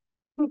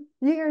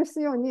 years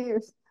yun,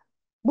 years,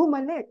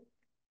 bumalik.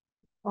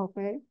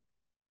 Okay.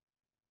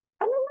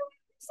 Ano na?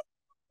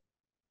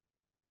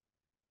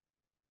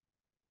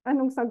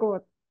 Anong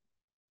sagot?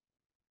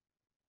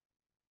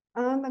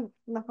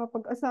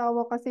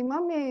 Nakapag-asawa kasi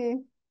mami.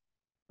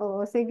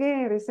 Oo,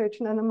 sige,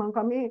 research na naman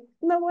kami.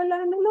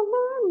 Nawala na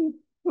naman.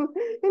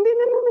 Hindi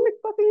na naman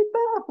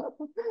nagpakita.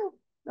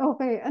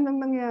 Okay, anong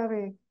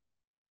nangyari?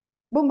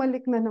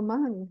 Bumalik na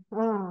naman.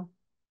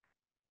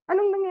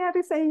 Anong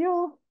nangyari sa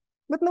iyo?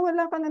 Ba't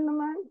nawala ka na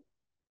naman?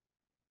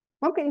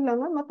 Ma'am,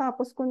 kailangan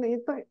matapos ko na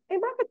ito. Eh,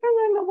 bakit ka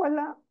nga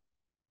nawala?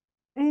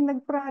 Eh,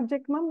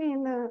 nag-project, ma'am,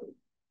 na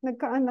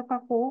nagkaanak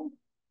ako.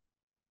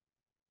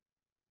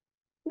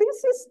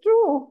 This is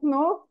true,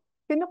 no?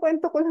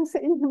 Kinukwento ko lang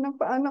sa inyo ng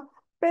paano.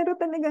 Pero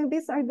talagang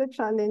these are the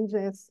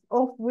challenges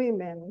of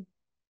women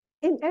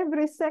in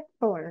every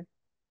sector,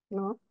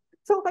 no?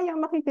 So kaya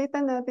makikita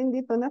natin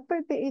dito na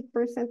 38%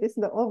 is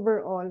the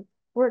overall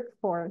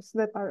workforce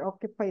that are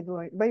occupied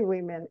by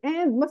women.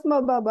 And mas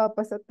mababa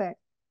pa sa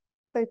tech,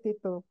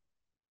 32%.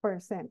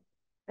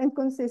 And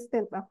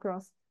consistent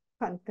across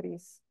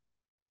countries.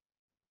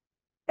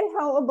 Eh,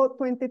 how about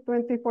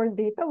 2024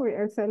 data? We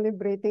are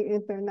celebrating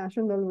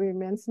International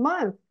Women's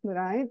Month,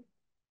 right?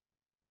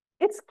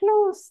 It's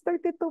close,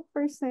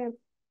 32%.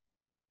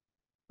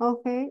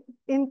 Okay,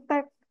 in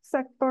tech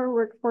sector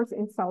workforce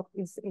in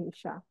Southeast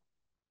Asia.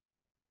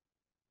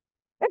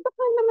 Eh,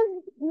 baka naman,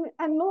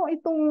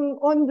 itong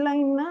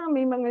online na,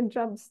 may mga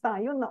jobs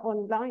tayo na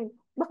online.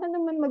 Baka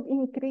naman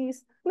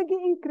mag-increase.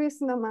 Nag-i-increase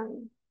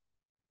naman.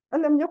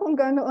 Alam niyo kung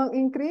gaano ang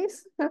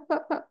increase?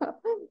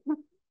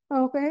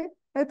 Okay?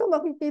 Ito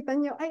makikita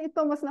niyo, ay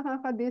ito mas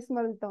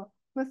nakaka-dismal to.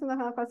 Mas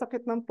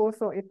nakakasakit ng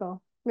puso ito.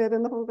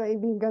 Meron akong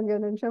kaibigan,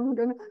 ganun siya.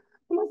 Ganun.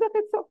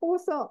 Masakit sa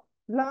puso.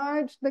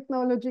 Large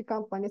technology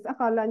companies,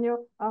 akala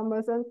nyo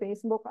Amazon,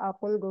 Facebook,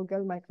 Apple,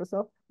 Google,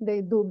 Microsoft,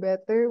 they do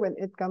better when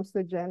it comes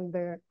to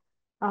gender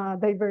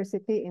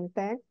diversity in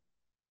tech.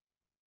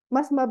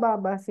 Mas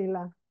mababa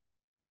sila.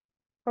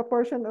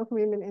 Proportion of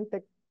women in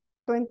tech,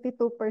 22%,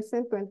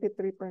 23%,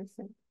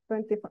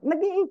 25%.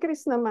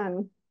 Nag-i-increase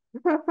naman.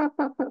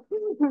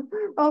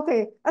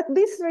 Okay, at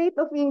this rate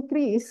of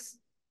increase,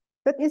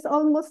 that is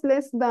almost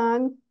less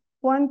than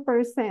 1%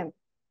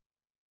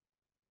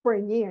 per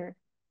year.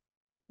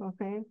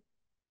 Okay?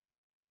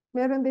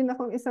 Meron din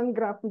akong isang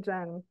graph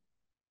dyan.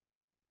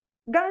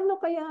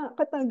 Gaano kaya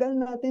katagal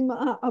natin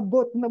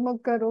maaabot na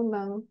magkaroon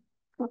ng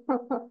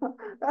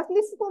at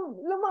least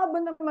kung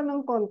lumaban naman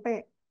ng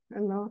konti.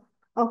 Ano?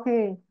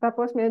 Okay,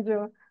 tapos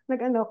medyo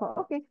nag-ano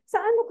ko. Okay, sa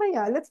ano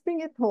kaya? Let's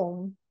bring it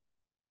home.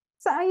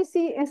 Sa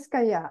ICS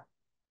kaya?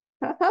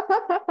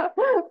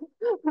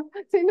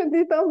 Sino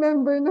dito ang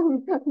member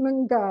ng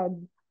God?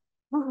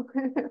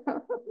 Okay.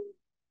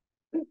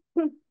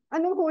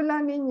 Anong hula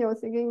ninyo?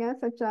 Sige nga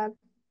sa chat.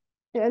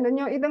 Ano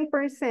nyo, ilang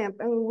percent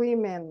ang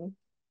women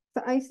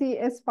sa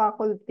ICS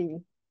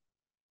faculty,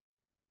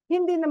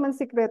 hindi naman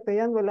sikreto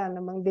yan, wala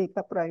namang data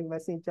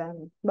privacy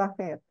dyan.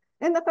 Bakit?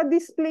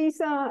 Naka-display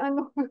sa,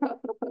 ano,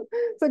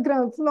 sa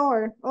ground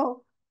floor.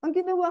 Oh, ang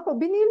ginawa ko,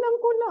 binilang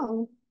ko lang.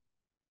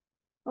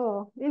 Oh,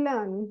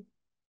 ilan?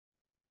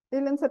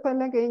 Ilan sa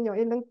palagay nyo?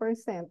 Ilang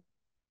percent?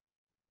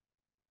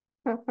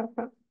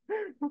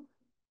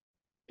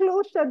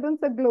 Close siya dun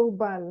sa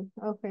global.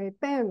 Okay,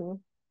 10.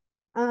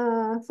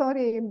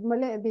 Sorry,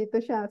 mali dito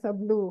siya sa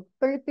blue.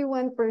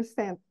 31%.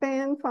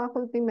 10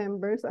 faculty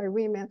members are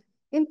women.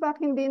 In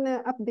fact, hindi na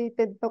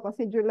updated to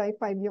kasi July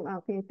 5 yung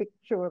aking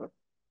picture.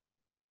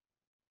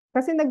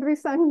 Kasi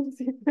nag-resign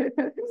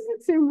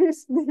si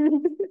Miss D.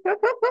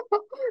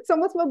 So,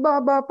 mas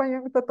mababa pa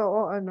yung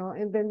totoo, ano.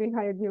 And then we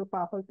hired new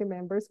faculty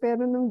members.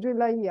 Pero nung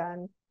July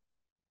yan,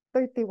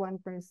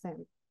 31%.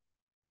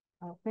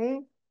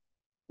 Okay?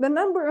 The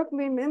number of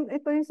women,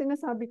 ito yung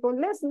sinasabi ko,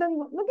 less than,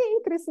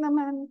 nag-i-increase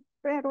naman,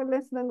 pero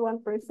less than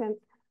 1%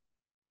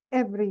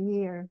 every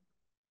year.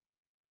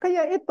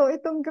 Kaya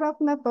itong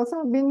graph na to,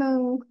 sabi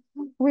ng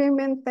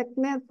Women Tech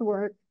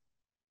Network,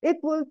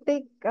 it will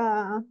take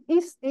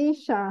East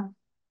Asia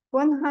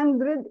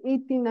 189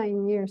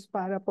 years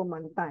para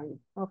pumantay.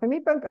 Okay, may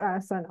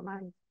pag-asa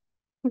naman.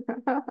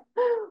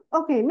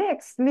 Okay,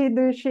 next,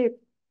 leadership.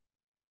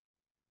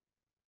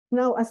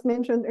 Now, as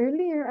mentioned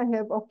earlier, I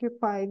have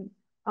occupied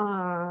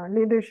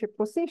leadership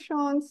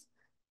positions.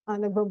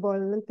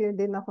 Nagbo-volunteer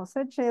din ako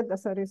sa CHED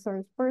as a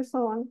resource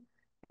person.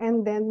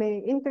 And then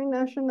may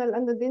international,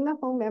 ano din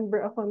ako,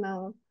 member ako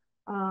ng,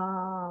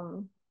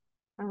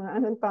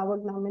 anong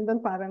tawag namin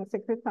doon, parang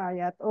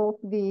secretariat of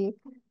the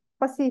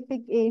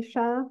Pacific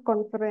Asia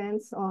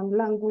Conference on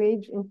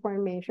Language,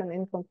 Information,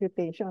 and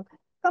Computation.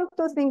 Come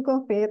to think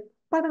of it,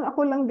 parang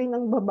ako lang din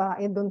ang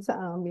babae doon sa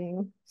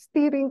aming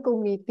steering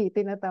committee,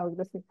 tinatawag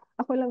kasi.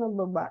 Ako lang ang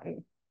babae.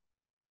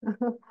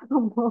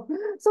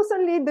 So sa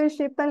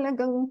leadership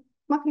talagang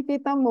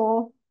makikita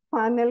mo,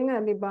 panel nga,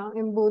 di ba,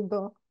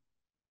 embudo.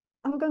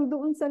 Hanggang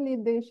doon sa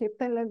leadership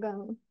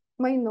talagang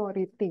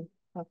minority,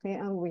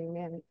 okay, ang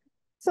women.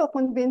 So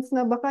convinced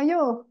na ba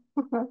kayo?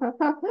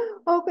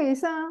 Okay,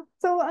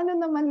 so ano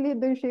naman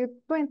leadership?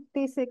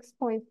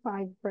 26.5%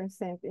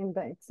 in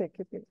the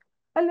executive.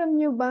 Alam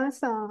nyo ba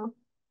sa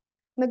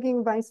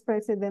naging vice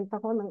president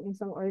ako ng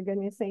isang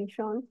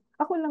organization,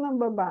 ako lang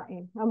ang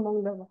babae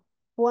among the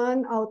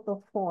 1 out of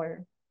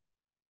 4.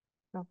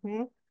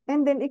 Okay?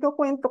 And then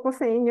ikukwento ko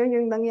sa inyo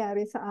yung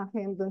nangyari sa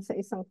akin dun sa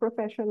isang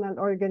professional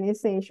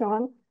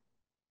organization.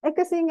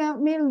 Kasi nga,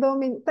 male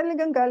domain,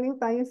 talagang galing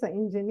tayo sa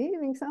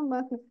engineering, sa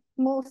math,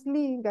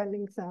 mostly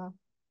galing sa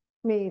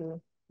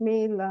male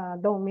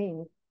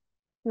domain.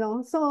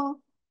 No? So,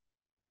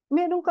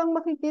 meron kang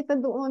makikita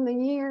doon na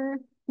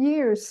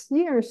years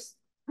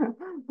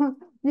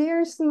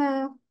years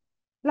na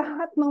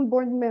lahat ng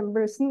board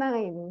members,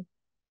 9,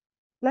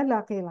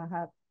 lalaki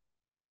lahat.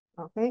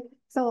 Okay?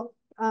 So,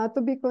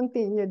 to be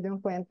continued yung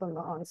kwento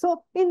noon.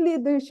 So, in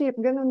leadership,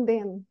 ganun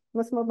din.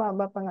 Mas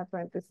mababa pa nga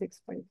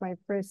 26.5%.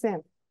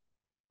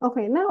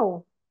 Okay,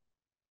 now,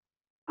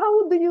 how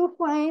do you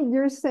find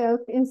yourself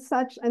in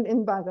such an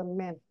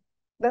environment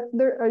that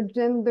there are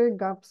gender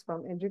gaps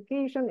from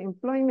education,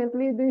 employment,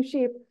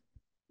 leadership?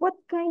 What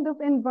kind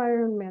of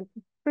environment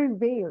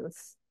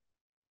prevails?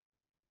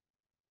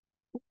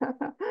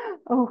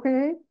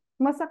 Okay?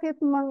 Masakit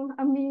mang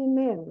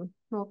aminin.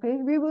 Okay?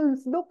 We will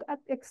look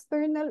at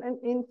external and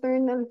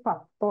internal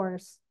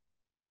factors.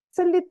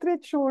 Sa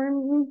literature,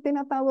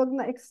 tinatawag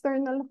na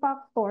external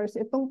factors,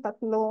 itong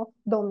tatlo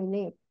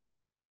dominate.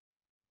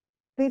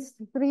 These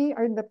 3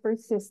 are the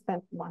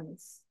persistent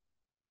ones.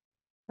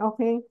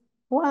 Okay?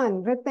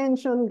 1,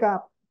 retention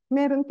gap.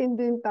 Meron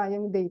din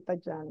tayong data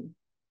dyan.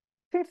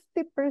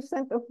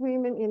 50% of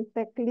women in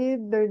tech leave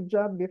their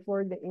job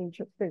before the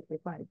age of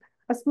 35.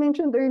 As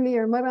mentioned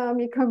earlier,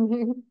 marami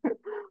kaming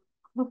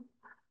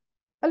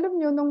alam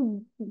nyo,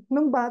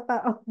 nung bata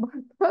ako,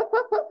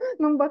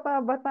 nung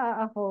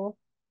bata-bata ako,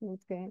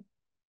 okay,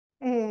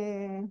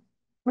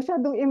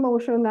 masyadong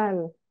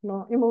emotional,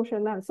 no?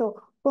 Emotional. So,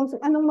 kung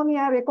anong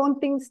mangyari,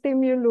 konting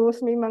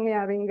stimulus, may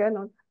mangyaring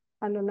ganon,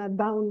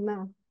 down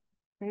na.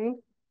 Okay?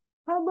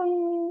 Habang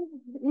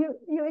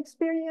you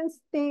experience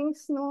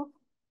things, no?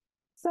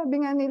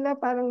 Sabi nga nila,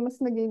 parang mas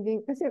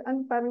nagiging, kasi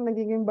parang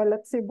nagiging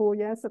balat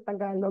sibuyas sa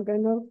Tagalog,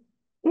 ano?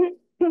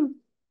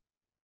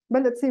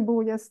 Balat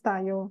sibuyas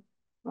tayo.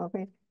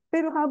 Okay?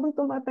 Pero habang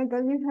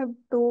tumatagal, you have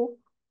to,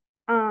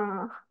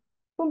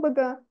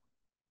 kumbaga,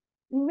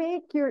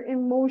 make your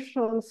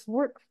emotions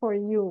work for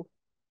you.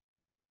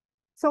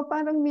 So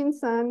parang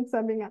minsan,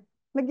 sabi nga,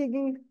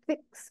 nagiging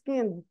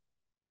thick-skinned.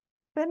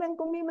 Pero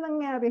kung may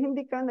nangyari,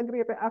 hindi ka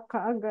nagre-react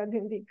ka agad,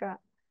 hindi ka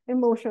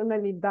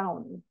emotionally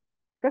down.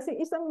 Kasi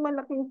isang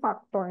malaking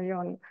factor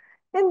yon.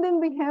 And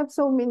then we have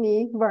so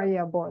many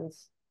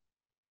variables.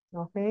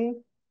 Okay?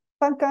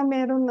 Pagka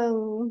meron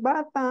ng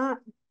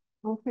bata,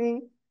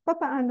 okay,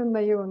 papaano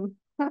na yun?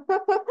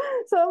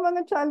 So,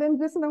 mga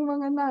challenges ng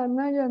mga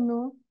nanay,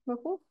 ano?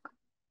 Naku,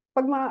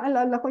 pag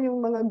maaalala ko yung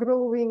mga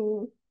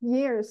growing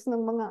years ng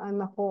mga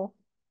anak ko,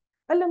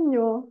 alam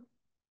nyo,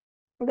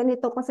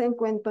 Ganito kasi ang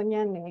kwento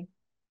niyan eh.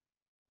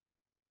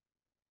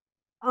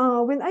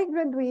 When I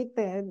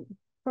graduated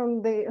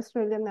from the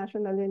Australian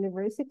National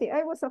University,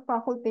 I was a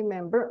faculty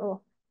member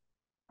of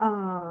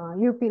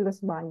UP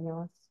Los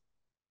Baños.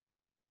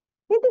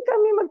 Hindi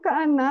kami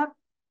magkaanak.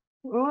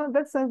 Oh,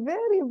 that's a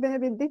very,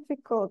 very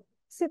difficult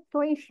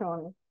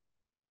situation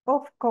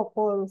of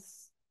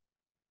couples.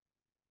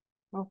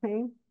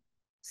 Okay?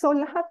 So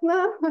lahat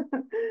na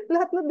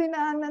lahat na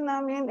dinaanan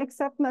namin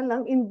except na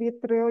lang in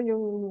vitro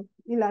yung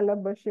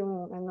ilalabas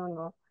yung ano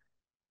no,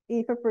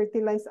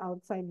 i-fertilize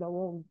outside the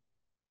womb.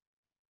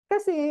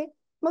 Kasi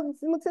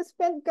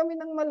magsa-spend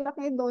kami ng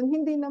malaki doon,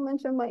 hindi naman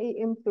siya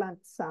mai-implant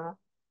sa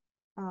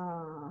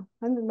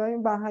ano ba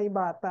yung bahay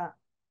bata.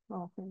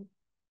 Okay.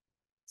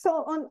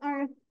 So on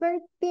our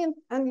 13th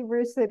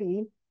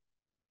anniversary,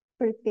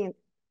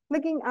 13th,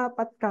 naging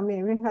apat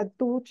kami. We had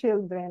 2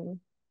 children.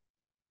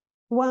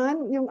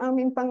 One, yung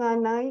aming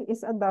panganay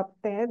is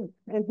adopted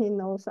and he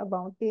knows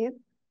about it.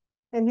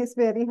 And he's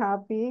very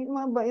happy.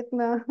 Mabait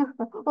na,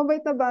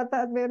 mabait na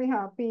bata at very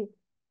happy.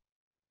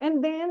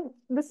 And then,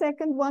 the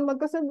second one,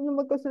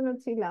 magkasunod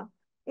sila,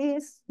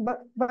 is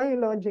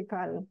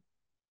biological.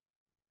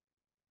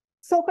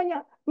 So,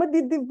 kaya,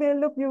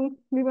 madidevelop yung,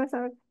 di ba,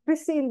 sa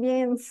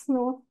resilience,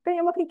 no?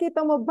 Kaya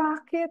makikita mo,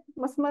 bakit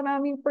mas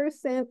maraming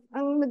percent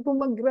ang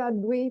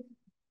nagpumag-graduate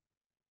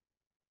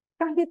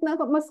kahit na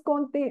mas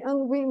konti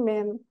ang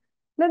women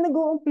na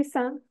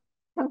nag-uumpisa.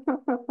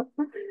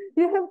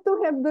 You have to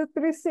have that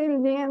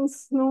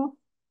resilience, no?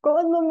 Kung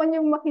ano man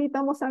yung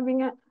makita mo,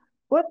 sabi nga,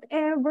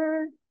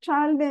 whatever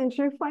challenge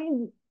you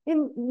find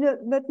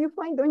that you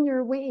find on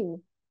your way,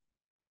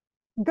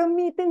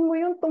 gamitin mo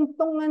yung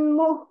tungtungan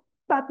mo,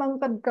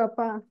 tatangkad ka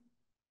pa.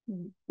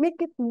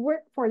 Make it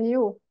work for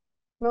you,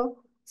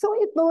 no? So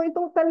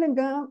itong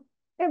talaga,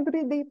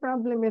 everyday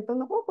problem ito.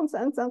 Naku, kung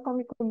saan-saan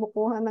kami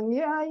kumukuha ng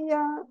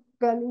yaya,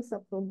 galing sa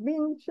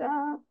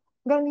probinsya,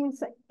 galing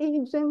sa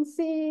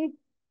agency.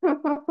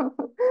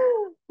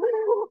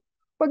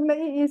 Pag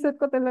naiisip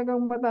ko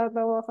talagang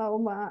matatawa ka,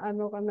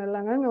 umaano ka na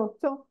lang, ano.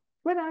 So,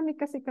 marami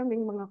kasi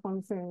kaming mga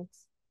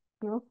concerns,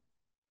 no?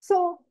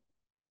 So,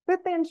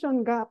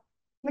 retention gap,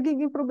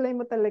 nagiging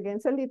problema talaga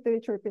yan. Sa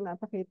literature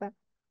pinapakita.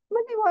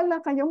 Maniwala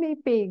kayo, may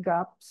pay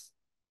gaps.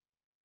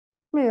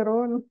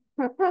 Meron.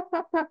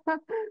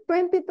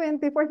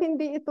 2024,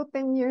 hindi ito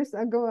 10 years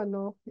ago,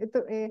 ano?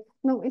 Ito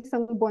nung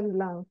isang buwan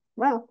lang.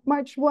 Wow,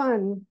 March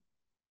 1.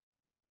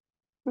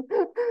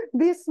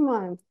 This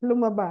month,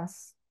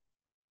 lumabas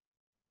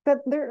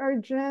that there are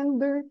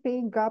gender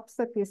pay gaps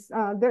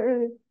there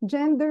are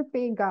gender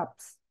pay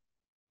gaps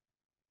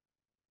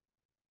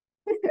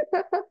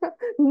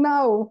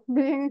now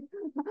being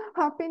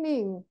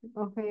happening,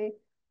 okay?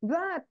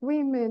 That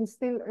women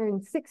still earn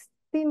 16%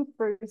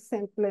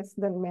 less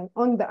than men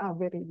on the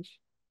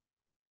average.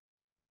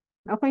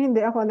 Ako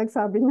hindi ako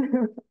nagsabi na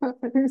yung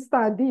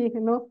study, you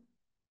know.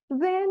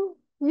 Then,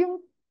 yung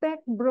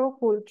tech bro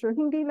culture,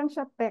 hindi lang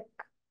siya tech.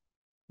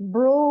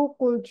 Bro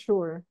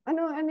culture.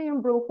 Ano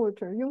yung bro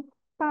culture? Yung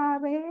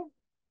pare.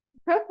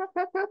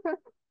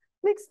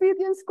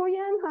 Na-experience ko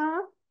yan,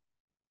 ha?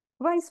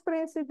 Vice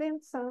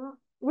President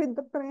with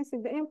the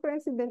President. Yung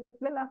President,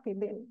 lalaki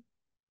din.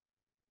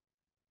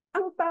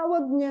 Ang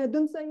tawag niya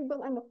dun sa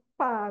ibang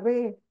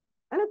pare.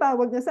 Ano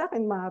tawag niya sa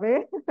akin,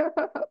 mare?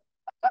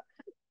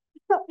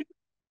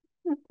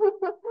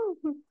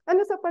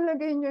 Ano sa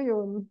palagay niyo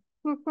yun?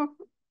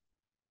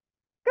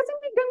 Kasi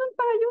hindi ganun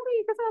tayo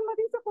eh. Kasama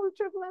rin sa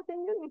culture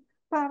natin yun eh.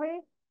 Pare.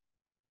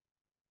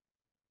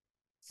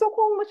 So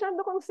kung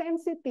masyado kang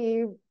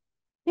sensitive,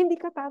 hindi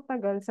ka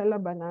tatagal sa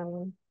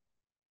labanan.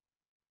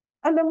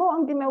 Alam mo,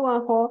 ang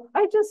ginawa ko,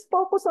 I just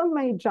focus on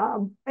my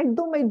job. I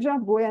do my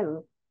job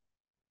well.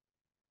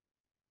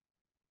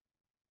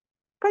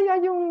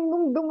 Kaya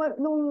nung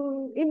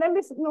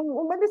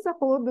umalis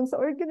ako dun sa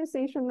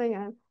organization na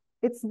yan,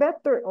 it's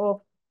better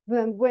off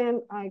than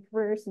when I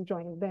first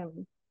joined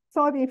them.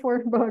 Sorry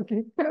for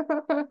baggy.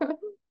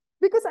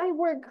 Because I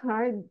work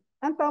hard.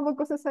 Ang tawag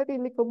ko sa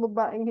sarili ko,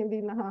 babaeng hindi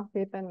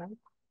nakakita ng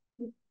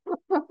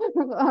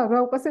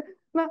araw. Kasi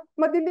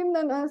madilim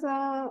na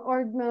nasa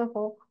org na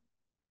ako.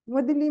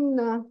 Madilim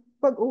na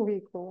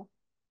pag-uwi ko.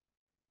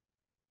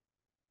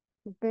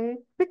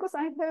 Okay? Because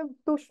I have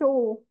to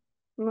show.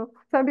 No?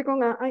 Sabi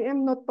ko nga, I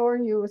am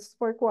notorious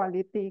for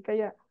quality.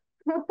 Kaya,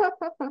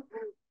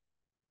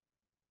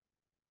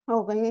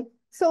 okay?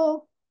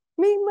 So,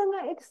 may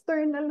mga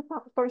external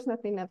factors na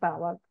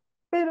tinatawag.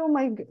 Pero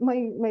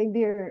my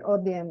dear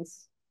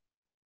audience,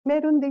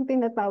 meron ding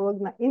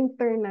tinatawag na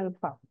internal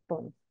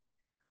factors.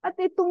 At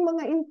itong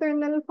mga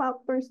internal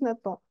factors na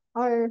to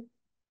are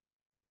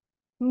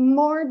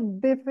more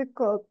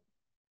difficult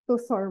to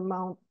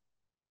surmount,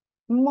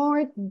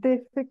 more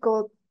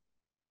difficult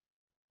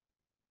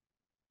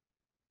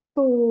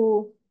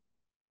to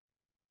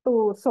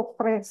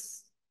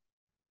suppress.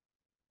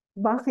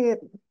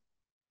 Bakit?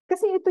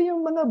 Kasi ito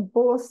yung mga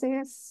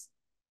boses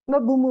na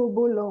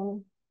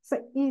bumubulong sa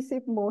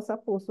isip mo, sa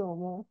puso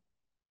mo.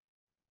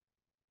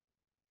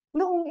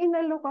 Noong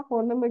inalok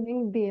ako na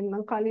maging dean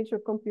ng College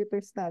of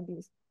Computer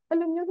Studies,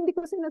 Alam niyo, hindi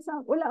ko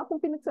sinasabi, wala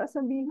akong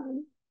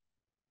pinagsasabihan.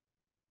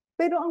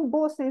 Pero ang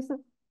boses,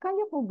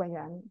 kaya ko ba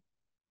yan?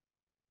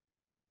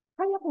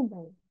 Kaya ko ba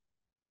yan?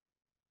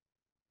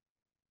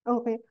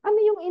 Okay. Ano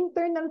yung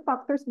internal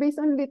factors based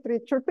on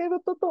literature?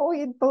 Pero totoo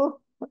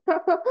ito.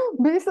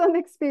 Based on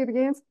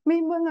experience,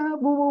 may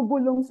mga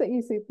bumubulong sa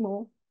isip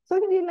mo.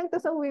 So, hindi lang to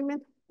sa women,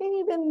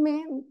 even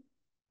men.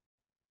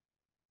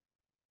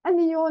 Ano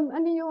yun?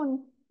 Ano yun?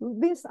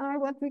 These are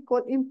what we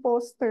call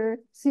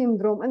imposter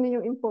syndrome. Ano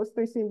yung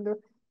imposter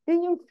syndrome?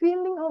 Yun yung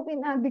feeling of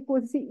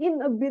inadequacy,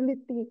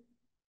 inability,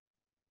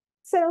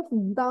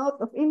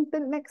 self-doubt of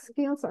intellect,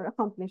 skills, or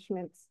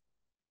accomplishments.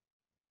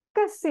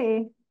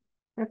 Kasi,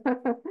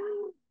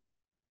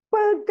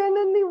 pagka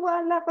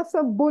naniwala ka sa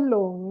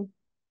bulong,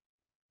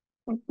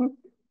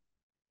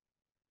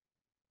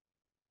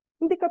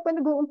 hindi ka pa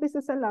nag-uumpisa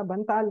sa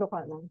laban, talo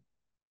ka na.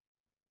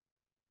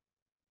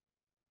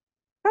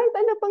 Kahit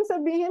ano pang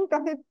sabihin,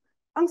 kahit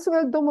ang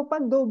sweldo mo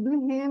pa,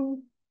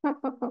 doblehin.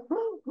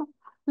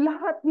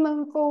 Lahat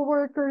ng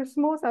co-workers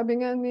mo,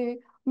 sabi nga ni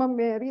Ma'am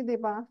Mary, di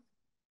ba?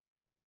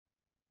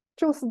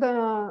 Choose the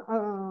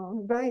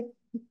right.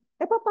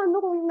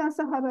 Paano kung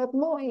nasa harap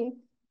mo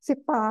si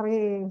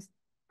pare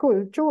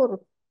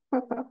culture?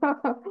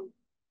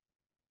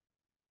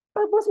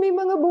 Tapos may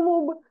mga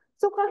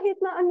So kahit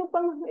na ano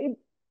pang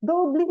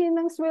doblehin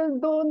ng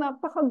sweldo,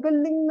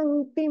 napakagaling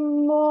ng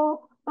team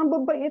mo, ang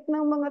babait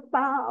ng mga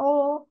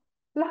tao,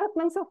 lahat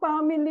ng sa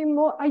family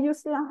mo,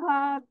 ayos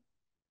lahat.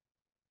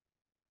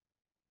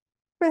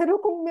 Pero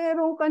kung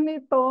meron ka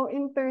nito,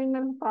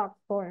 internal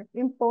factor,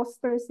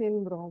 imposter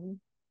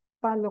syndrome,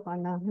 palo ka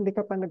na, hindi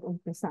ka pa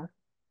nag-umpisa.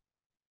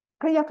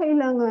 Kaya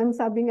kailangan,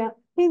 sabi nga,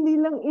 hindi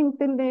lang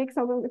intellect,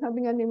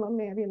 sabi nga ni Ma'am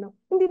Mary, no?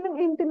 Hindi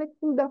lang intellect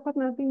yung dapat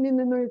natin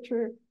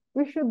nurture.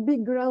 We should be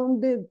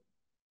grounded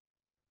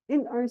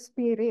in our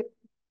spirit,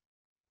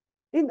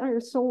 in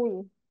our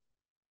soul,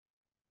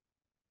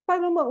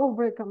 para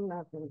ma-overcome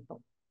natin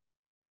to.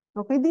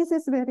 Okay, this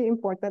is very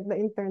important, the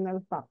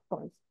internal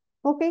factors.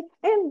 Okay,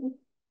 and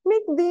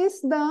make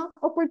this the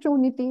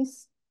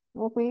opportunities.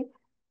 Okay,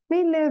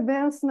 may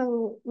levels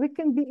ng we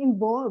can be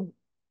involved.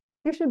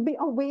 You should be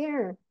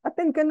aware.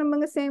 Attend ka ng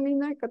mga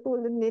seminar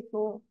katulad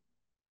nito.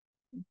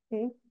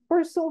 Okay,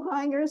 pursue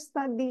higher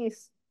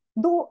studies.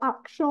 Do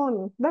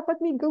action. Dapat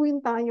may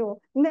gawin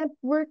tayo.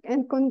 Network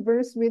and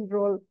converse with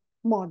role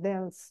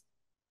models.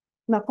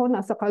 Nako,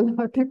 nasa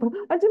kalahati pa.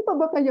 Andiyan pa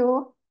ba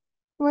kayo?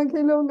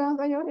 Mag-hello nga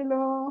kayo.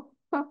 Hello.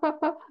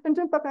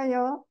 Andiyan pa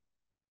kayo?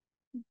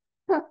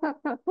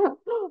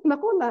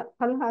 Naku,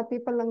 kalahati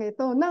pa lang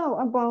ito. Now,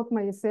 about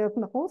myself.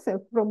 Naku,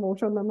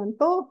 self-promotion naman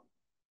to.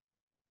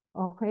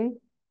 Okay.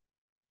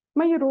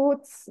 My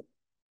roots.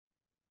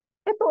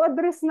 Ito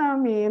address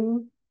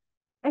namin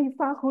ay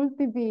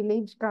Faculty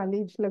Village,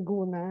 College,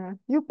 Laguna.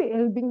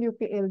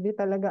 UPLB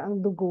talaga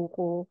ang dugo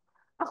ko.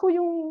 Ako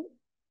yung,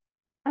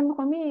 ano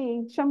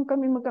kami, siyam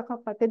kami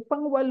magkakapatid.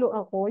 Pangwalo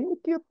ako. Yung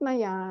cute na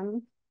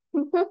yan.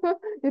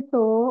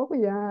 Ito,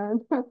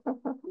 yan.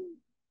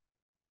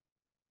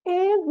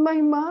 And my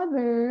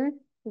mother,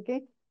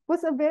 okay,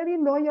 was a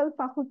very loyal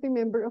faculty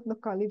member of the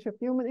College of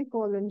Human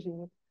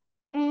Ecology.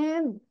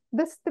 And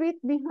the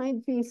street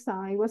behind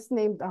Fisay was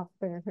named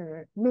after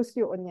her,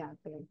 Lucio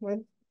Oñate,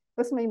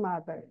 was my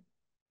mother.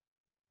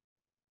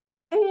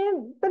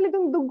 And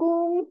talagang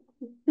dugong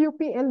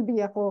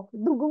UPLB ako.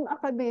 Dugong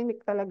academic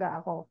talaga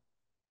ako.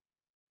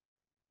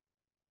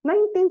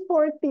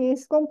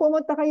 1940s, kung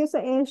pumunta kayo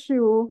sa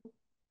SU,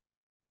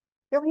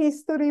 yung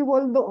history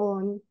wall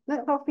doon,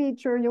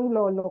 naka-feature yung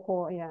lolo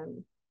ko.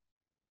 Ayan.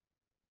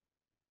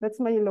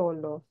 That's my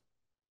lolo.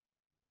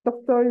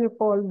 Dr.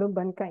 Leopoldo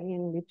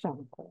Bancain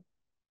Lichanco.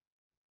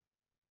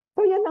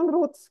 So, yan ang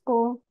roots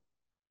ko.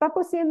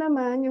 Tapos yan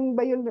naman, yung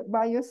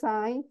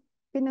biosci,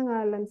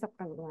 pinangalan sa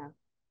kanya.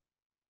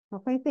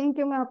 Okay, thank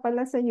you nga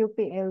pala sa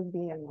UPLB.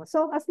 Ano.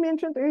 So, as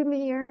mentioned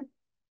earlier,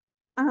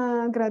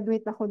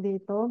 graduate ako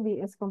dito,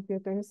 BS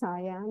Computer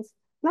Science.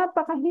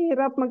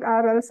 Napakahirap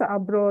mag-aral sa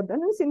abroad.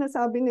 Anong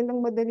sinasabi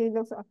nilang madali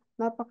lang sa...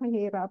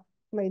 Napakahirap,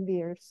 my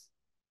dears.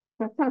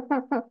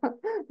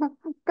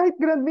 Kahit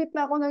graduate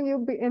na ako ng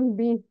UPLB,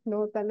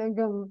 no,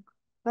 talagang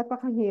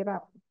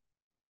napakahirap.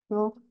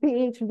 No?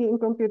 PhD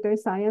in Computer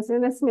Science.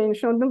 And as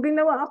mentioned, nung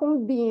ginawa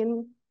akong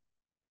dean,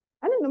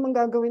 ano naman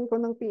gagawin ko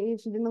ng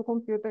PhD ng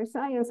Computer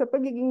Science sa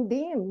pagiging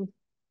dean?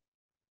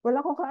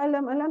 Wala akong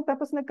kaalam-alam.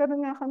 Tapos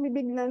nagkaroon nga kami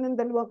bigla ng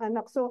 2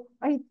 anak. So,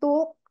 I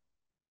took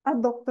a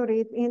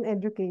doctorate in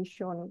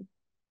education.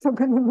 So,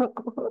 ganun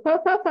ako.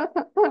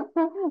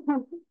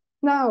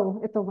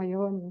 Now, ito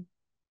ngayon.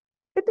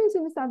 Ito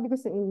yung sinasabi ko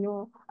sa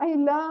inyo. I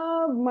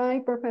love my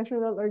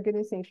professional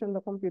organization,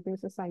 the Computing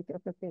Society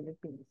of the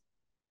Philippines.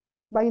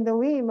 By the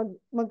way,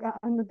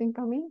 ano din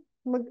kami?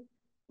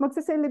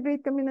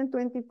 Magse-celebrate kami ng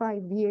 25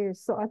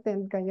 years. So,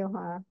 attend kayo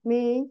ha.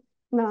 May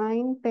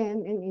 9,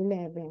 10, and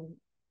 11.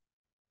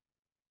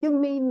 Yung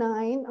May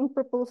 9, ang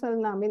proposal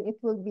namin, it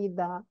will be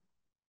the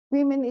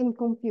Women in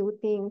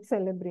Computing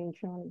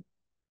celebration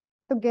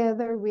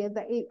together with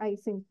the AI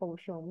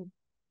Symposium.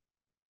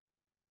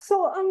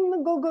 So, ang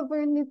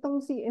nag-govern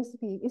nitong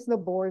CSP is the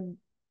board.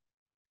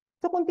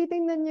 So, kung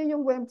titingnan niyo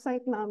yung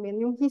website namin,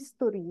 yung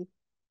history,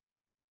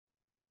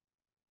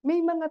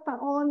 may mga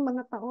taon,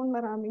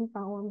 maraming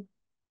taon.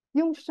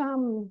 Yung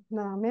siyam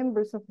na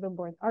members of the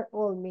board are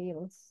all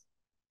males.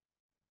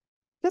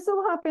 Just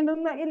so happen,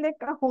 nung na-elect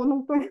ako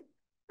nung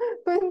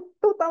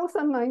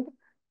 2009,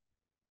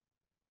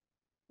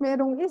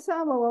 merong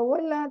isa,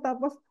 mawawala,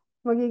 tapos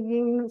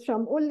magiging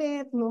siyam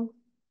ulit, no?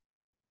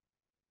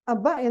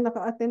 Aba,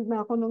 naka-attend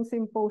na ako ng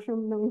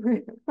symposium ng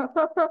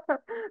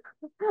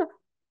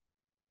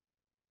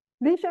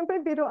Di,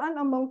 syempre,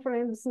 biruan among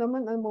friends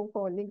naman, among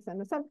colleagues.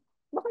 Ano, sabi,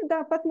 baka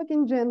dapat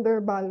maging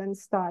gender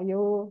balance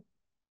tayo.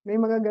 May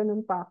mga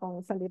ganun pa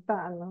akong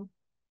salita, ano.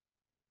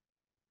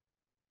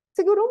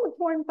 Siguro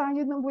mag-form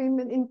tayo ng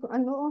women in,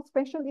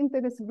 special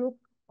interest group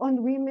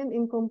on women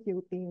in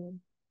computing.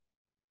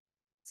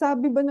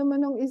 Sabi ba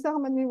naman ng isa,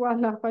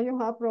 maniwala kayo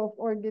ha, Prof,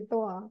 or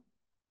dito ha.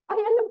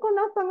 Ay, alam ko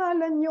na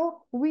pangalan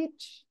nyo,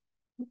 witch.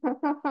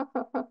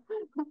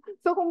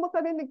 So kung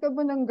makarinig ka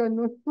ba ng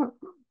ganun,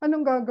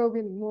 anong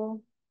gagawin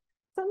mo?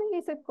 So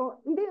naisip ko,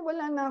 hindi,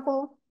 wala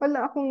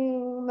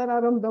akong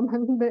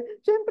nararamdaman. Hindi.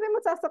 Siyempre,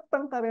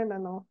 masasaktan ka rin,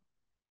 ano?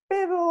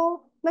 Pero,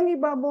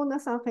 nangibabaw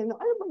na sa akin, no,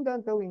 ano bang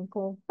gagawin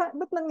ko?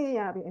 Ba't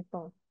nangyayari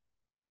ito?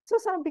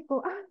 So sabi ko,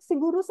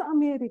 siguro sa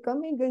Amerika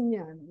may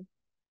ganyan.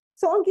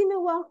 So ang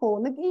ginawa ko,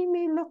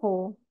 nag-email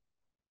ako,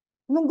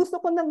 nung gusto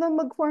ko na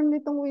mag-form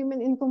nitong Women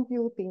in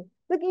Computing,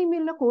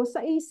 nag-email ako sa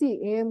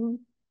ACM.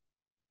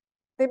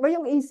 Diba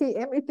yung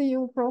ACM, ito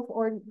yung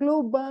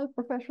Global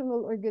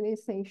Professional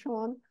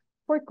Organization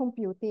for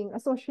Computing,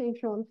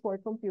 Association for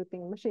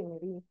Computing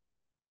Machinery.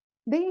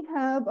 They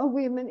have a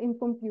Women in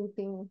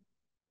Computing.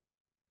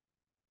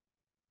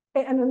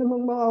 Ano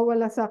namang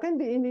mawawala sa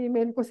akin, di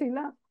in-email ko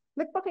sila.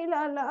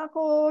 Nagpakilala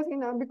ako,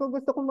 sinabi ko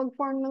gusto ko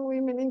mag-form ng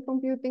Women in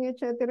Computing,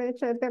 etc.,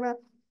 etc.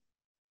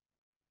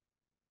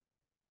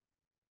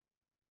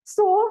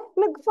 So,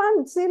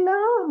 nag-fund sila.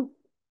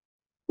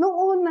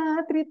 Noong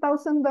una,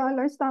 $3,000,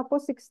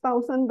 tapos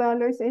 $6,000,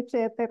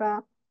 etc.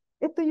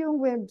 Ito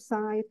yung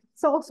website.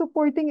 So,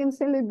 supporting and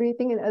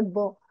celebrating and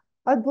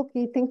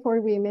advocating for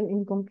women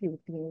in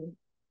computing.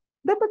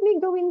 Dapat may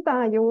gawin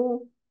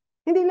tayo.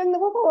 Hindi lang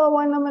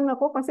kawawa naman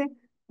ako kasi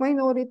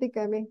minority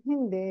kami.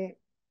 Hindi.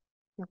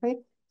 Okay?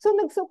 So,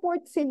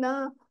 nag-support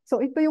sila.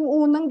 So, ito yung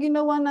unang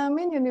ginawa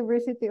namin,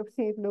 University of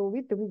St.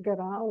 Louis,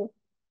 Tuwigaraw.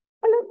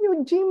 Alam nyo,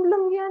 gym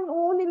lang yan.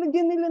 Oo,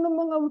 nilagyan nila ng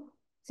mga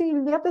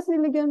silya, tapos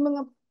nilagyan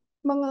mga,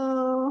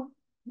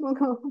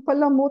 mga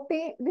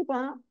palamuti, di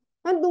ba?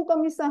 Andun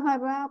kami sa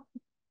harap.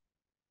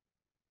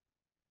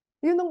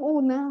 Yun ang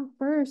una,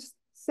 first.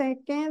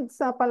 Second,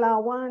 sa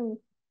Palawan.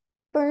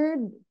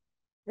 Third,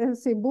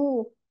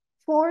 Cebu.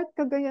 Fourth,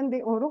 Cagayan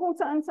de Oro, kung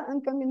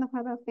saan-saan kami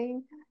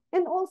nakarating.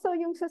 And also,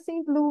 yung sa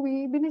St.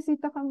 Louis,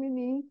 binisita kami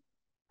ni,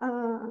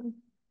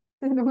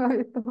 sino nga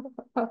ito?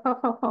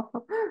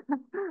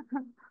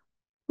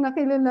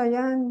 Nakilala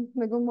yan,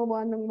 na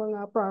gumawa ng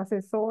mga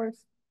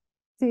processors.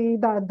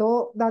 Si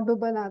Dado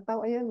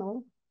Banataw, ayan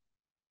o,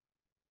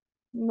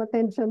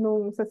 umattend siya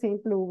nung sa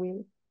St.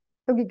 Louis.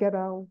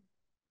 Tugigaraw.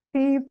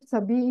 TIP,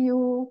 sa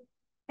BU.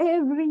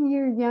 Every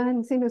year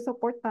yan,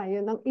 sinusuport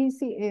tayo ng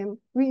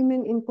ACM,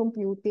 Women in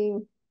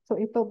Computing. So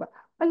ito ba?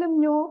 Alam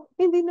nyo,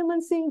 hindi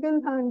naman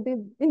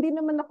single-handed. Hindi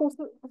naman ako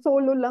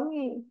solo lang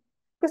eh.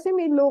 Kasi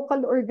may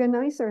local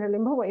organizer.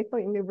 Halimbawa,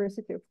 ito,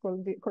 University of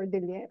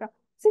Cordillera.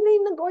 Sila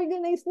yung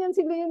nag-organize niyan.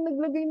 Sila yung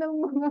naglagay ng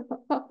mga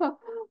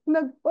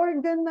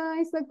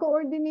nag-organize,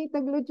 nag-coordinate,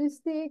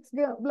 nag-logistics,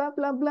 blah,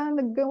 blah, blah,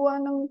 naggawa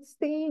ng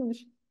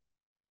stage.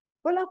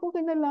 Wala akong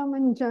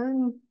kinalaman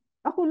dyan.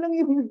 Ako lang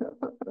yung,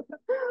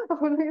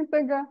 ako lang yung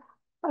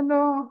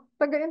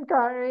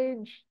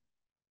taga-encourage.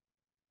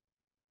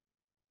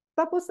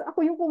 Tapos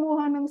ako yung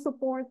kumuha ng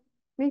support.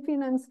 May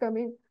finance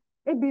kami.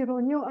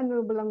 Biro nyo,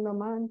 ano ba lang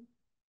naman?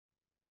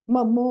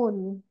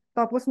 Mamon.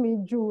 Tapos may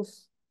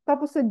juice.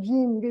 Tapos sa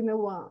gym,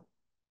 ginawa.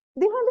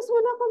 Di halos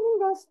wala kaming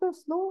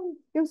gastos doon.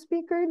 Yung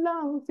speaker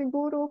lang,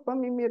 siguro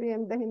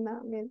pamimeriendahin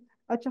namin.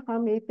 At saka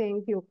may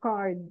thank you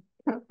card.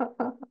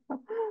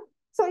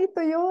 So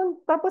ito yun.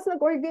 Tapos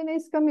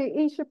nag-organize kami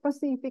Asia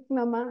Pacific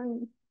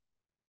naman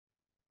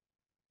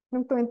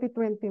noong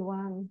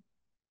 2021.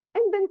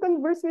 And then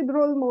converse with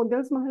role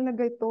models,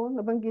 mahalaga ito,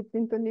 nabanggit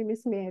din to ni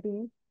Miss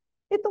Mary.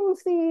 Itong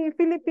si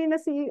Filipina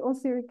CEO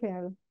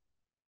Circle.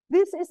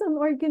 This is an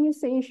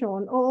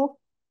organization of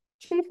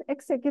chief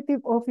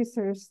executive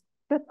officers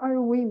that are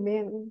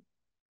women.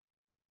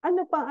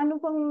 Ano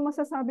pang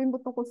masasabi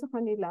mo tungkol sa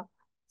kanila?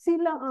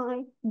 Sila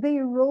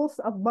they rose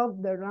above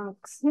the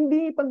ranks.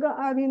 Hindi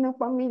pag-aari ng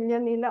pamilya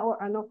nila o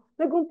ano.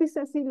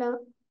 Nag-umpisa sila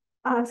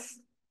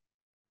as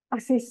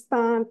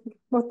assistant,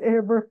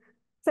 whatever,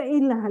 sa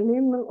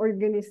ilalim ng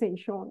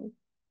organization.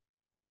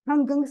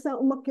 Hanggang sa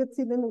umakyat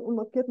sila ng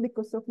umakyat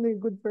because of their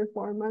good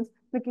performance,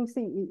 naging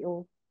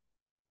CEO.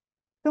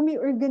 So may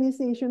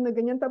organization na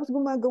ganyan. Tapos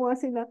gumagawa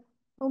sila,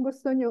 kung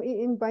gusto nyo,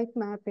 i-invite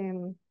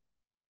natin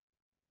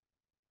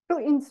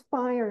to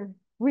inspire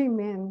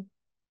women.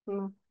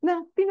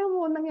 Na tinan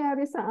mo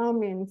nangyari sa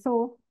amin.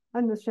 So,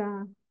 ano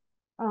siya,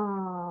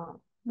 ah,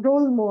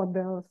 role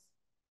models.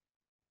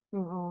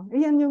 Oo.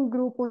 Iyan yung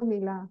grupo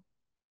nila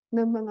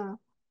ng mga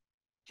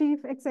chief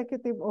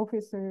executive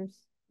officers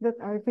that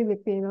are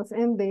Filipinos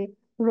and they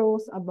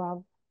rose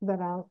above the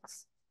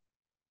ranks.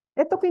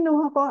 Ito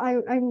kinuha ko,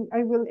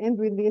 I will end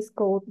with this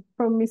quote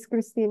from Miss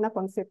Cristina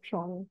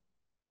Concepcion.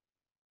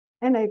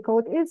 And I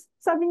quote,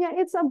 sabi niya,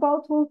 it's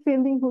about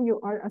fulfilling who you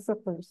are as a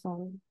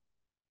person.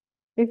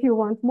 If you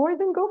want more,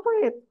 then go for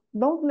it.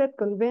 Don't let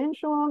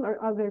convention or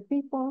other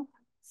people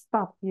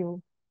stop you.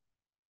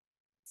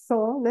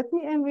 So let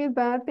me end with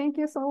that.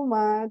 Thank you so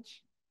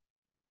much.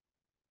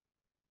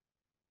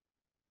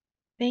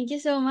 Thank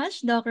you so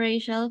much, Doc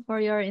Rachel, for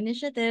your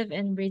initiative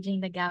in bridging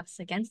the gaps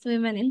against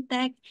women in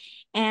tech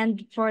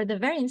and for the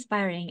very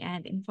inspiring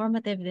and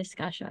informative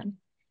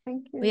discussion.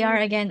 Thank We are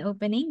you. again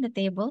opening the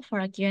table for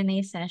a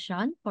Q&A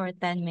session for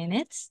 10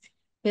 minutes.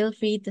 Feel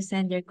free to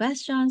send your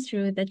questions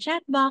through the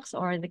chat box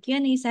or the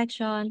Q&A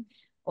section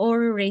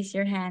or raise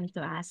your hand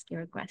to ask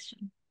your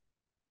question.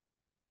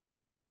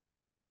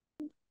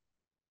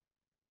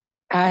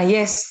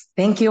 Yes,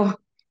 thank you.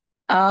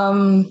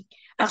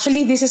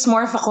 Actually, this is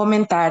more of a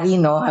commentary,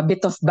 no? A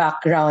bit of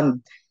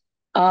background.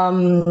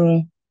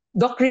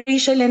 Doc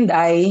Rachel and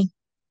I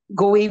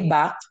go way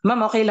back.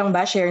 Ma'am, okay lang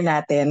ba? Share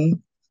natin.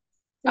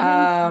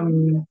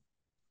 Sige.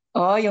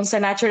 Yung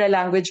sa natural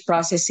language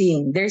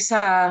processing. There's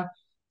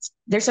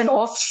an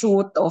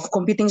offshoot of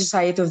Computing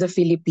Society of the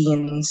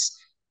Philippines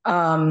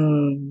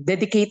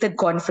dedicated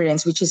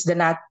conference, which is the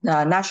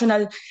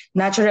National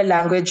Natural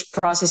Language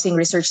Processing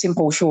Research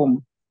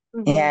Symposium.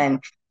 Ayan.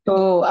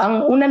 So,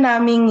 ang una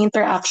naming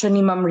interaction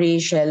ni Ma'am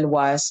Rachel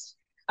was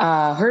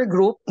her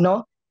group,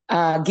 no,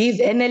 gave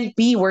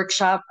NLP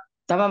workshop,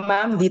 tama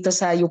ma'am, dito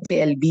sa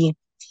UPLB.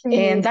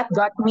 And that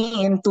got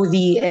me into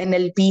the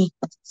NLP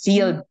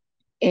field.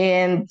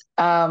 And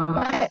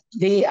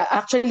they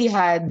actually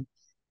had,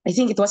 I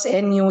think it was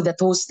NU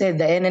that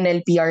hosted the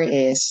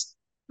NNLPRS.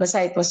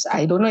 Basta it was,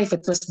 I don't know if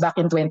it was back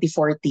in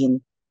 2014.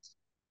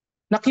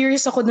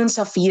 Na-curious ako dun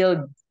sa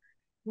field.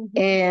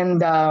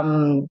 And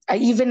I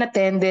even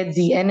attended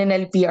the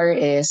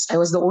NNLPRS. I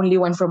was the only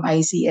one from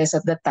ICS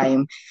at that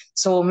time.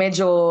 So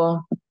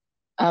medyo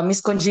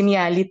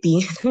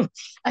miscongeniality.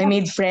 I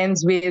made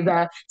friends with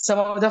some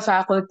of the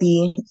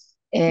faculty.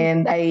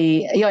 And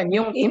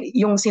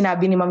yung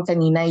sinabi ni Ma'am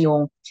kanina,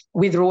 yung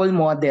with role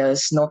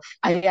models, no,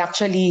 I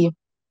actually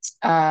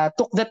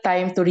took the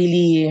time to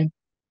really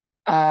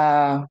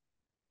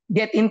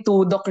get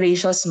into Doc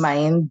Rachel's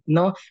mind,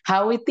 no,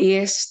 how it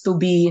is to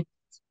be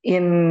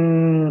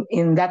in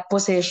that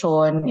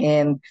position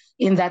and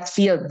in that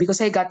field, because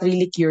I got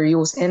really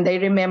curious. And I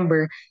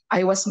remember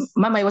I was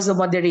the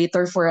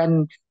moderator for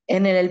an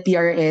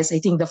NLPRS, I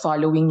think the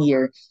following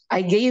year.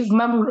 I gave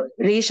Ma'am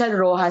Rachel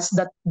Rojas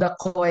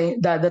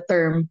the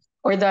term,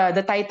 or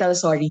the title,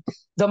 sorry,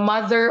 the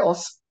mother of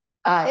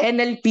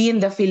NLP in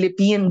the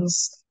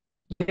Philippines.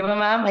 Di ba,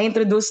 ma'am? I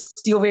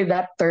introduced you with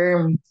that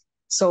term.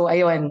 So,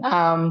 ayun.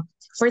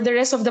 For the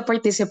rest of the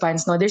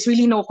participants, no, there's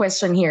really no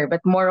question here,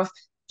 but more of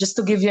just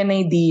to give you an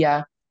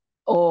idea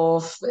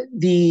of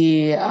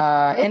the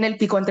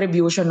NLP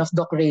contribution of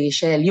Doc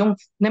Rachel. Yung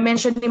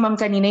na-mention ni ma'am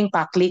kanina yung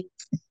PACLIC.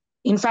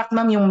 In fact,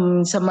 ma'am,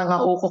 yung sa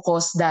mga OCO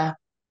COSDA,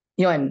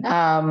 yun,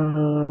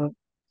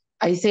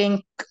 I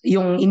think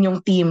yung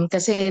inyong team,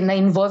 kasi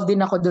na-involved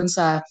din ako dun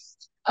sa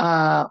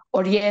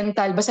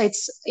Oriental, basta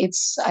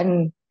it's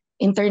an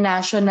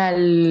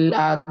international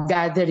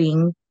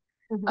gathering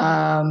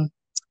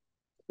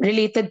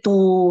related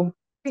to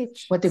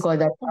what do you call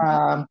that?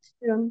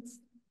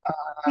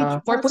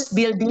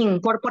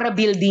 Corpora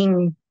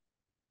building.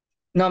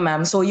 No,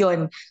 ma'am. So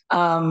yun,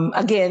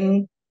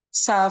 again,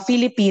 sa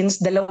Philippines,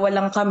 dalawa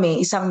lang kami,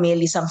 isang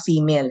male, isang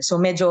female. So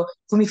medyo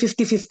kumi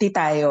 50-50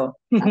 tayo.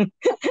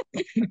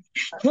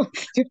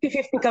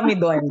 50-50 kami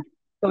doon.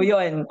 So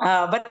yun.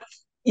 But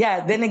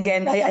yeah, then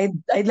again,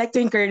 I'd like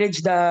to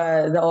encourage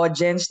the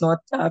audience, no,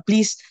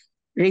 please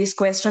raise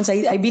questions.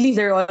 I believe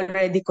there are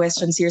already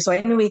questions here. So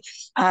anyway,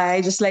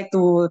 I just like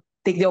to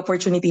take the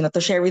opportunity, no,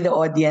 to share with the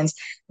audience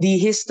the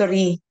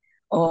history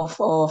of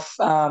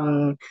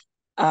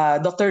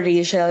Dr.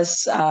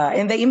 Rachel's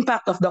and the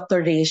impact of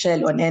Dr.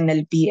 Rachel on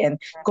NLP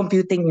and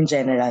computing in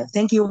general.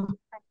 Thank you.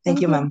 Thank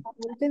you, ma'am.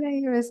 Can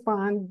I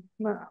respond,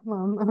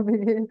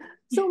 ma'am?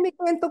 So may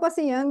kwento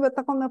kasi yan, ba't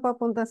ako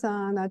napapunta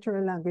sa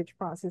natural language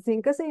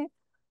processing? Kasi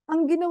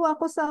ang ginawa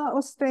ko sa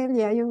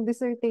Australia, yung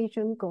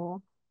dissertation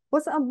ko,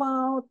 was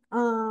about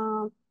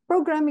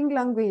programming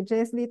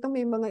languages. Dito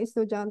may mga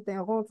estudyante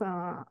ako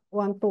sa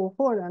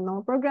 124,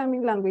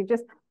 programming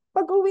languages.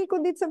 Pag uwi ko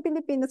dito sa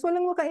Pilipinas,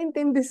 walang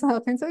makaintindi sa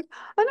akin. So,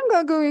 anong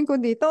gagawin ko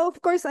dito? Of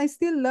course, I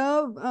still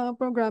love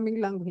programming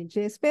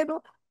languages.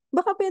 Pero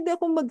baka pwede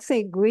akong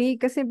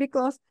mag-segue kasi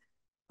because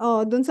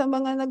dun sa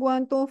mga nag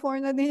 1, 2,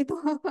 4 na dito,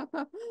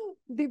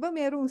 di ba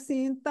merong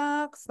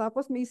syntax,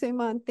 tapos may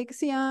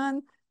semantics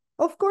yan.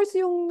 Of course,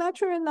 yung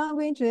natural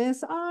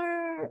languages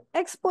are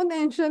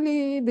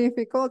exponentially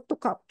difficult to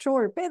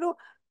capture. Pero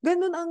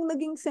ganun ang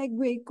naging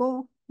segue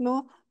ko,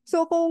 no?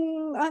 So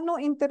kung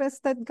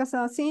interested ka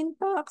sa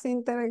syntax,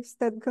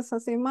 interested ka sa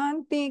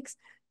semantics,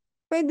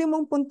 pwede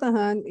mong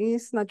puntahan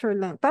is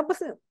natural lang. Tapos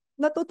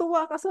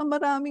natutuwa ka sa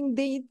maraming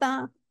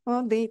data.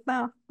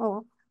 Data.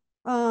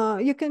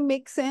 You can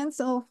make sense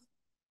of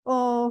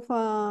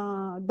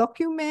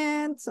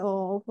documents,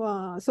 of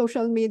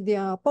social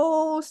media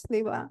posts,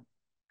 di ba?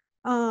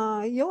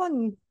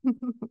 Yun.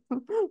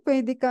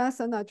 Pwede ka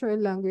sa natural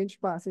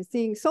language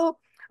processing. So,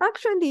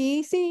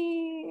 actually, si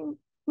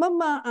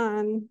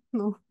Mamaan,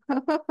 no?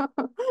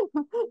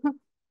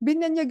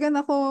 Binanyagan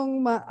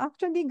akong,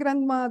 actually,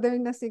 grandmother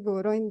na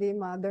siguro, hindi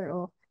mother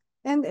of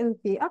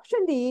NLP.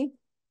 Actually,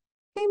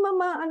 kay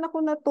Mamaan ako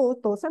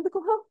natuto. Sabi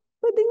ko, ha,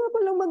 pwede nga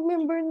palang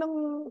mag-member ng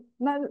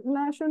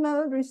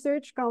National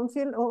Research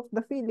Council of the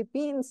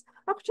Philippines.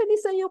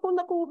 Actually, sa'yo ko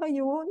nakuha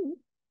yun.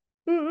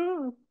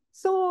 Mm-mm.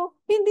 So,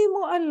 hindi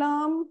mo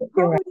alam how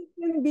You're right. it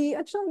can be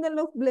a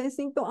channel of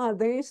blessing to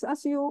others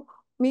as you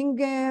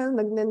mingle,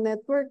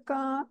 nagne-network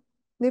ka.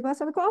 Di ba?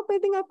 Sabi ko,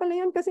 pwede nga pala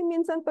yun kasi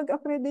minsan pag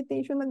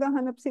accreditation,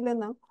 naghahanap sila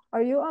ng,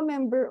 are you a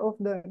member of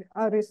the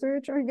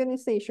research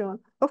organization?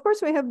 Of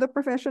course, we have the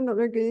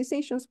professional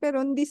organizations, pero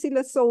hindi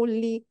sila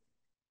solely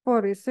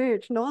for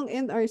research, no?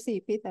 Ang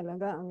NRCP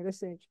talaga ang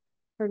research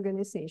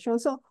organization.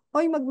 So,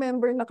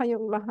 mag-member na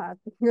kayong lahat.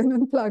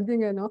 Ganun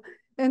laging,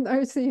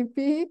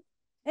 NRCP.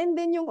 And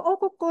then yung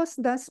OCOCOS,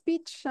 the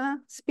speech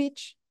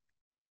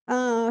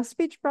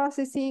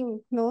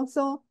processing, no?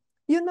 So,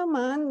 yun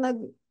naman,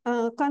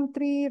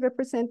 country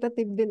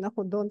representative din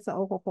ako doon sa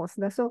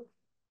OCOCOS. So,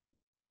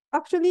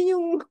 actually,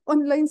 yung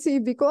online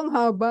CV ko, ang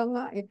haba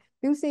nga eh.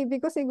 Yung CV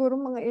ko siguro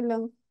mga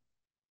ilang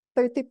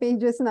 30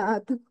 pages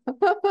na ato.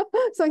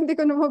 So, hindi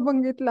ko na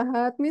mabanggit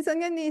lahat. Minsan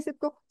nga naisip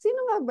ko,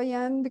 sino nga ba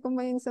yan? Hindi ko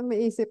sa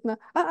maisip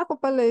na, ako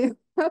pala yun.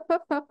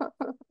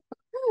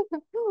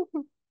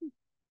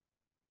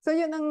 So,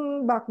 yun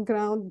ang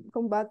background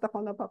kung ba't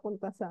ako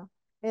napapunta sa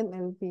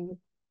NLP.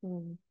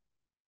 Hmm.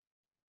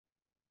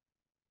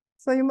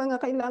 So, yung mga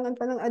kailangan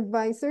pa ng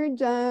advisor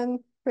dyan,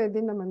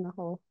 pwede naman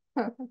ako.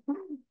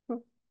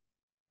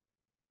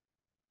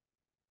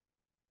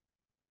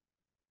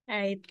 All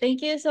right.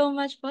 Thank you so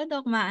much po,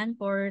 Doc Maan,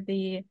 for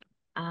the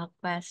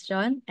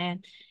question.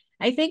 And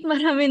I think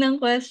marami ng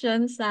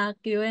questions sa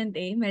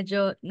Q&A.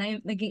 Medyo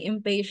naging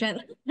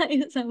impatient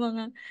tayo sa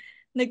mga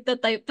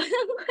nagtatype pa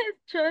ng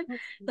question.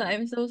 So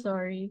I'm so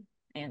sorry.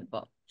 Ayan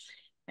po.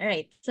 All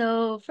right.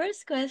 So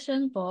first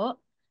question po.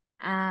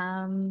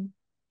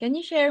 Can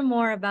you share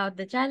more about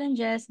the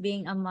challenges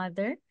being a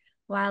mother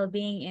while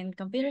being in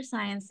computer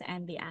science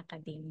and the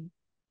academy?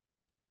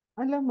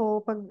 Alam mo,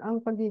 ang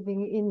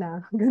pagiging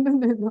ina, ganun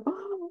din, no?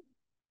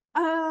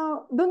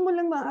 Doon mo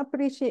lang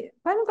ma-appreciate.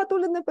 Parang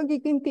katulad ng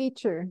pagiging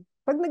teacher.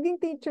 Pag naging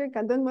teacher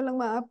ka, doon mo lang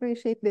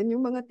ma-appreciate din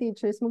yung mga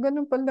teachers mo.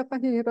 Ganun pala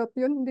kahirap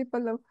yun. Hindi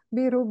pala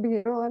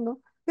biro-biro, ano.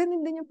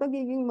 Ganun din yung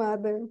pagiging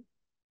mother.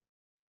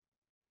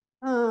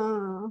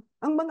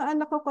 Ang mga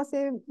anak ko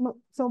kasi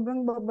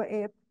sobrang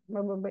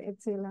mababait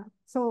sila.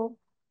 So,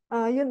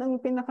 yun ang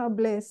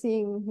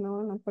pinaka-blessing,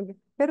 no,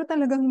 pero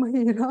talagang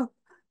mahirap.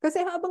 Kasi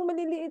habang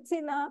maliliit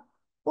sila,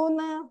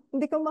 una,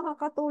 hindi ka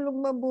makakatulog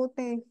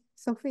mabuti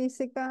sa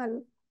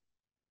physical.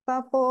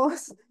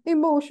 Tapos,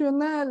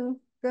 emotional.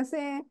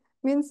 Kasi,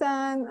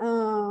 minsan,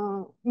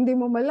 hindi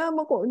mo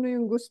malaman kung ano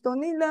yung gusto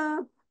nila.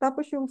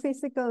 Tapos, yung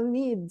physical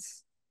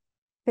needs.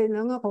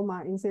 Kailangan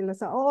kumain sila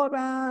sa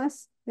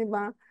oras, di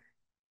ba?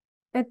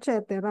 Etc.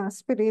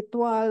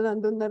 Spiritual,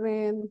 nandun na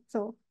rin.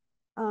 So,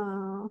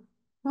 ah,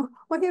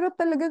 mahirap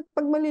talaga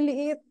pag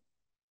maliliit.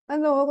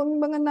 Kung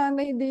mga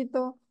nanay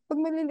dito, pag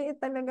maliliit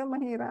talaga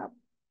mahirap.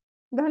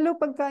 Lalo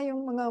pagka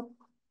yung mga,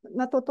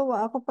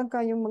 natutuwa ako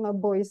pagka yung mga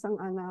boys ang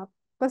anak.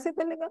 Kasi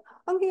talaga,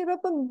 ang hirap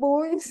pag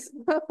boys.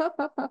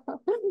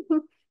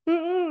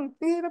 Ang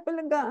hirap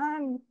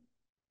alagaan.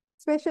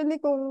 Especially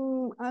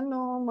kung,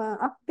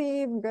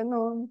 ma-active,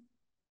 ganon.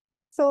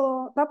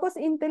 So, tapos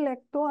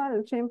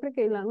intellectual. Siyempre,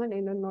 kailangan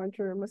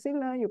i-nurture mo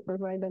sila, you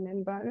provide an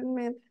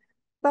environment.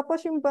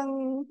 Tapos yung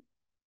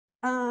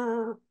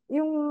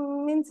yung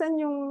minsan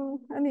yung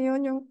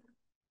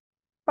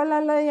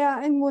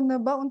palalayain mo na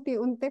ba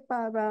unti-unti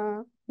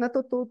para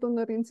natututo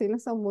na rin sila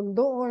sa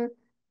mundo or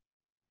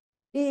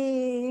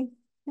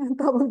ang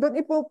tawag doon,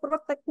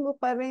 ipoprotect mo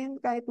pa rin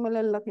kahit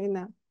malalaki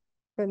na.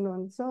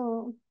 Ganun.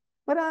 So,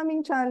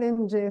 maraming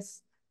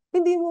challenges.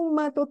 Hindi mo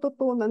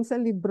matututunan sa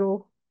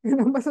libro.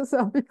 Yun ang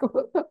masasabi ko.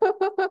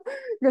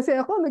 Kasi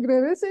ako,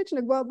 nagre-research,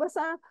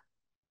 nagbabasa.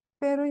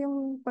 Pero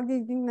yung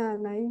pagiging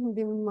nanay,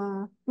 hindi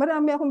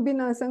marami akong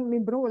binasang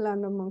libro, wala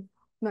namang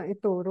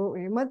naituro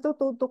eh.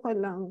 Matututo ka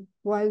lang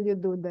while you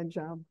do the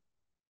job.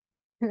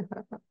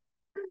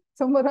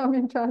 So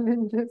maraming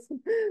challenges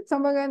sa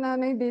mga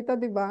nanay dito,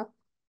 di ba?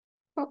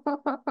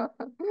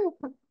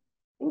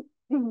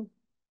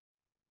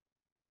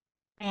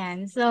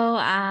 Ayan. So,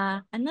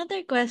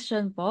 another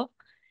question po.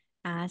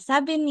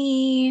 Sabi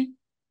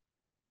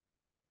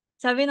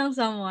ng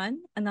someone,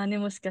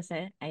 anonymous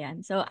kasi,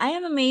 ayan. So, I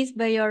am amazed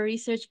by your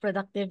research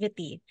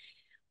productivity.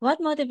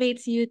 What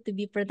motivates you to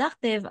be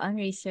productive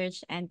on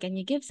research and can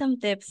you give some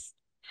tips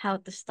how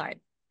to start?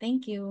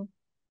 Thank you.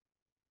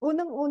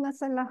 Unang-una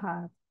sa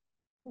lahat,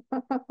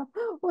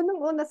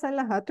 unang-una sa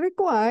lahat,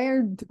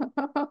 required.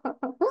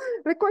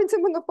 Required sa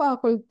mga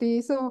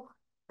faculty. So,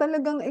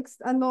 talagang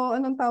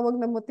anong tawag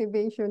na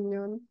motivation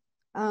yun?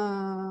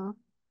 Ah,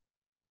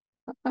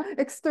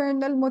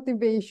 external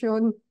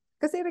motivation.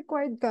 Kasi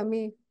required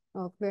kami.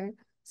 Okay.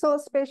 So,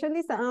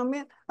 especially sa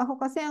amin, ako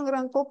kasi ang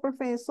rank ko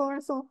professor.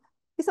 So,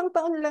 isang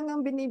taon lang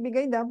ang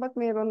binibigay, dapat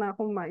meron na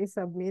akong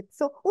ma-submit.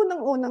 So,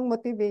 unang-unang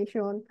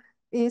motivation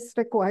is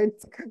required.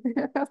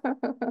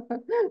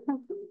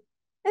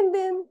 And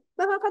then,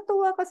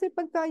 nakakatuwa kasi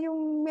pagka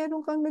yung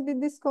meron kang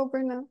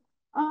nadi-discover na,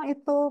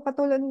 ito,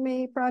 katulad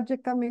may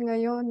project kami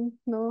ngayon,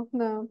 no,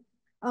 na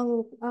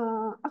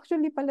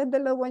actually pala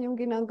dalawa yung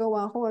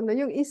ginagawa ko. Ano,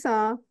 yung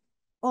isa,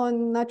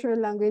 on natural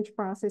language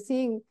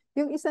processing.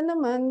 Yung isa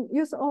naman,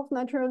 use of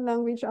natural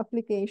language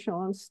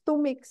applications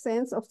to make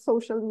sense of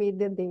social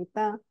media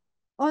data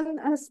on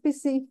a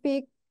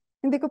specific,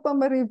 hindi ko pa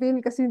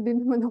ma-reveal kasi hindi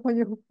naman ako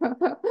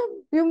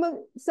yung,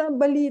 sa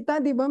balita,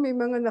 di ba, may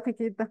mga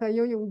nakikita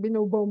kayo, yung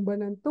binobomba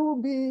ng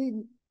tubig,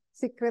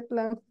 secret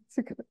lang,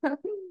 secret lang.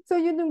 So,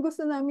 yun yung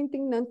gusto namin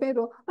tingnan,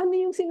 pero ano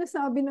yung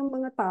sinasabi ng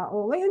mga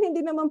tao? Ngayon,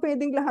 hindi naman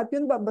pwedeng lahat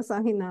yun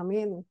babasahin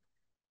namin.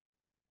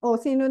 O,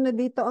 sino na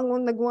dito ang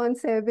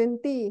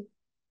nag-170?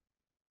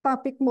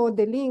 Topic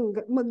modeling.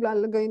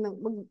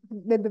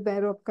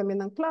 Magde-develop kami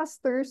ng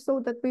clusters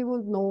so that we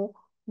will know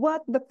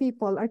what the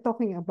people are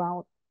talking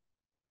about.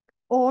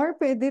 Or,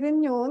 pwede rin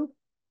yun,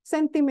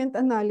 sentiment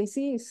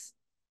analysis.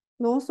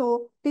 No?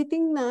 So,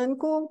 titingnan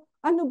kung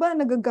ano ba,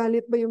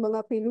 nagagalit ba yung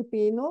mga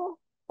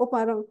Pilipino? O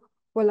parang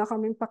wala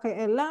kaming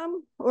pakialam?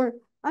 Or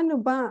ano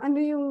ba,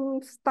 ano yung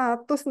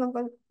status ng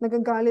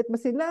nagagalit ba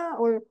sila?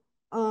 Or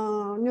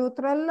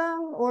neutral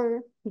lang?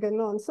 Or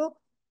ganon. So,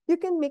 you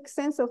can make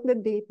sense of the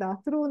data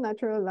through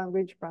natural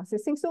language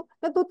processing. So,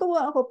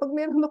 natutuwa ako pag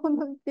meron ako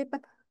nakikita.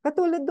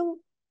 Katulad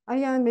nung,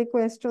 ayan, may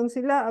question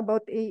sila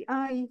about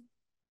AI.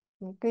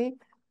 Okay?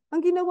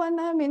 Ang ginawa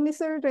namin ni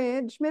Sir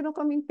Reg, meron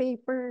kaming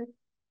paper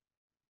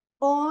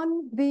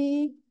on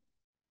the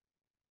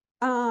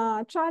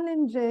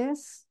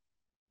challenges,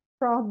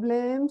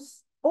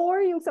 problems,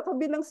 or yung sa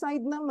kabilang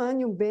side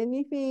naman, yung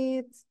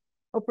benefits,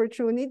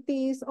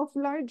 opportunities of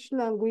large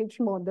language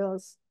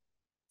models.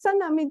 Saan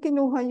namin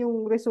kinuha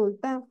yung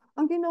resulta?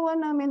 Ang ginawa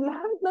namin,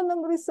 lahat na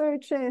ng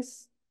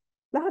researches,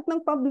 lahat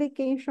ng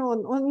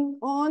publication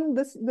on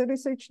the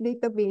research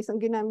database,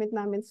 ang ginamit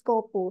namin,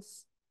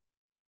 Scopus.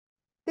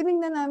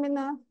 Tinignan namin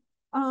na,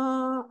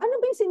 ano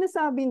ba yung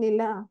sinasabi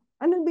nila?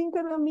 Ano ba yung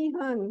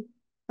karamihan?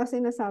 Kasi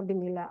nasabi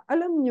nila,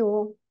 alam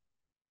nyo,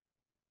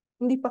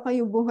 hindi pa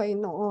kayo buhay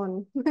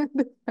noon.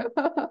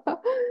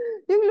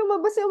 Yung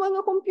lumabas yung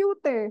mga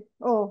computer.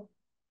 Oh,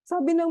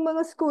 sabi ng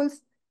mga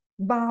schools,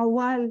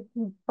 bawal.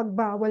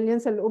 Pagbawal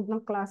yan sa loob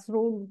ng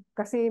classroom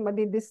kasi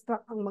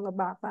madidistract ang mga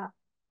bata.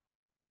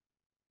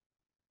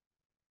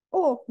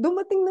 Oh,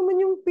 dumating naman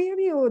yung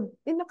period.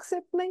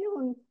 Inaccept na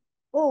yun.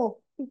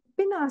 Oh,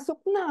 pinasok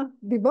na.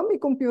 Di ba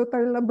may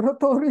computer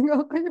laboratory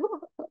nga kayo?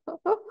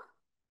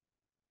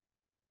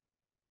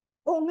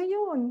 Oh,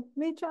 ngayon,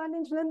 may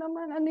challenge na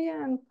naman. Ano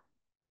yan?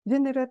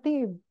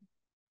 Generative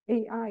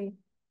AI.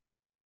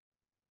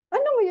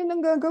 Ano ngayon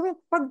ang gagawin?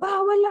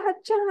 Pagbawal lahat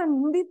yan.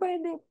 Hindi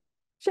pwede.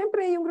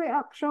 Siyempre, yung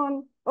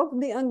reaction of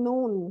the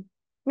unknown.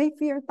 May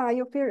fear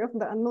tayo, fear of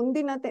the unknown.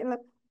 Hindi natin,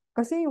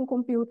 kasi yung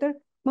computer,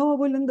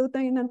 mawawalan daw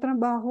tayo ng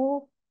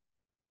trabaho.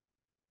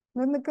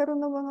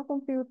 Nagkaroon ng mga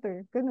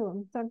computer.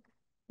 Ganun.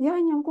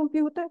 Yan, yung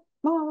computer,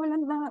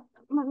 mawawalan lahat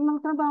ng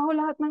trabaho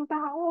lahat ng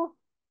tao.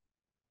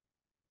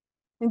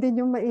 Hindi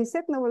nyo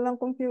maisip na walang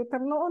computer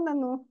noon,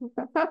 ano?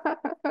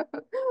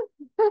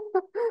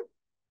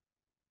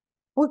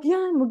 Huwag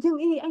yan, huwag yung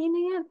AI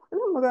na yan.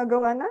 Ano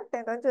magagawa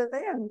natin? Nandiyan na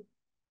yan.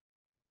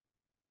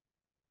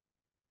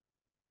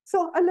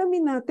 So,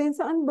 alamin natin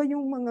saan ba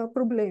yung mga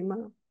problema,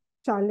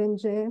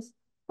 challenges.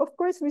 Of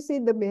course, we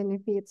see the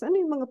benefits. Ano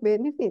yung mga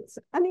benefits?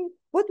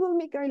 What will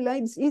make our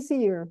lives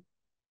easier?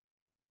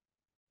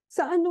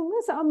 Sa ano nga,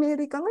 sa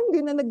Amerika nga,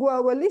 hindi na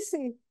nagwawalis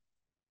eh.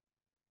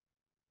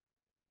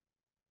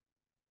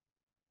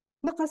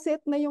 Nakaset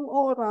na yung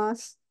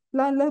oras,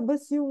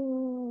 lalabas yung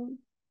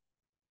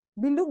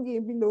bilog eh,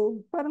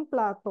 bilog. Parang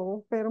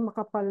plato, pero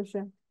makapal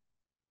siya.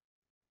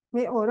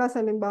 May oras,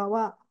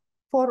 halimbawa,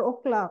 4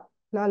 o'clock,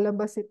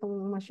 lalabas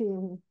itong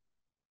machine.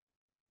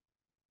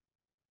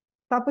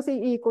 Tapos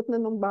iikot na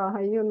ng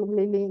bahay yun,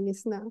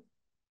 maglilinis na.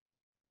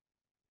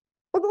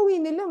 Pag uwi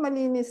nila,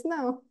 malinis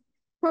na.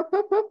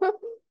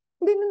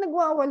 Hindi na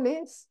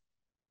nagwawalis.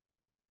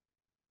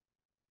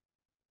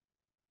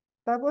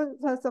 Tapos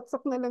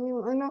sasaksak na lang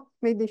yung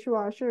may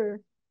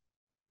dishwasher.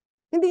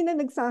 Hindi na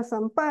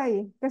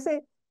nagsasampay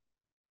kasi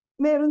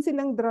meron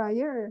silang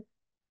dryer.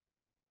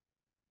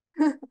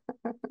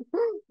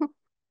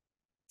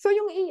 So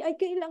yung AI,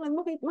 kailangan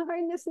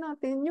ma-harness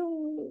natin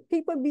yung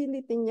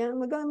capability niya,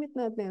 magamit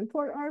natin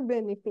for our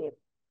benefit.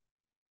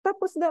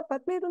 Tapos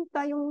dapat meron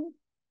tayong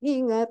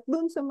ingat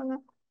dun sa mga,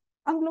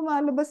 ang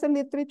lumalabas sa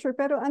literature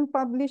pero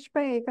unpublished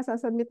pa eh,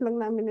 kasasubmit lang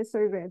namin ni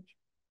Sir Reg.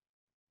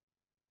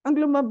 Ang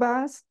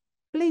lumabas,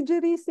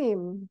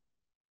 plagiarism.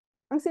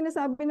 Ang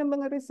sinasabi ng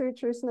mga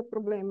researchers na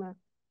problema,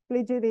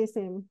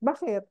 plagiarism.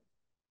 Bakit?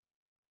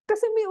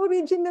 Kasi may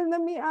original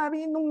na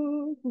may-ari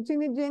nung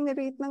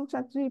gine-generate ng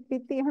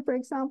ChatGPT, for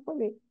example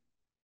eh.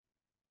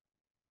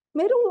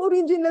 Merong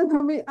original na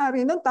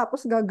may-ari nun,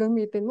 tapos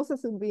gagamitin mo,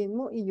 sasabihin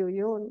mo, iyo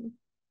yun.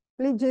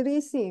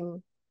 Plagiarism.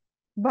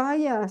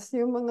 Bias,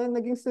 yung mga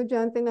naging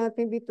estudyante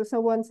natin dito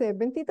sa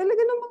 170,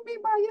 talaga namang may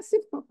bias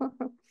yun.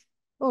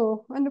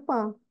 Oh, ano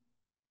pa?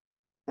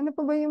 Ano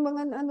pa ba yung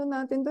mga ano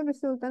natin doon,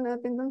 resulta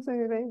natin doon sa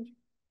Reg?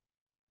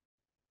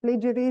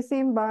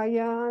 Plagiarism,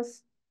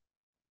 bias,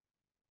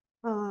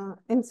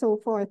 and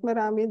so forth.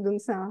 Marami doon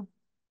sa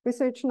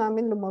research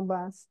namin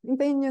lumabas.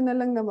 Hintayin nyo na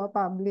lang na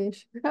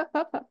ma-publish.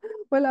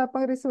 Wala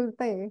pang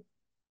resulta eh.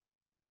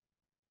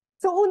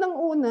 So,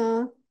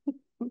 unang-una,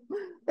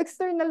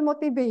 external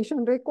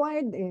motivation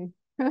required eh.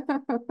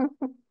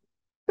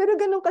 Pero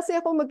ganun kasi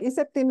ako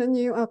mag-isip, tinan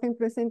niyo yung aking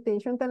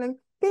presentation, talagang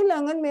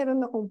kailangan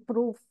meron akong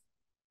proof.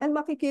 And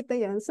makikita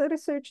yan sa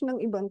research ng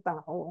ibang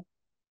tao.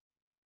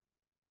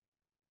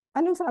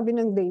 Anong sabi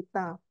ng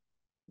data?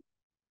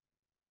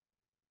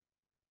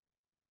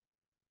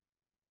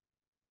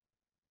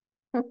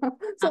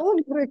 So, Ah,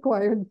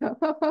 required.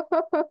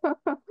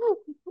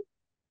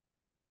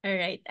 all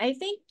right. I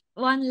think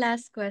one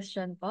last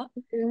question po.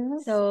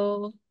 Yes.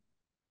 So,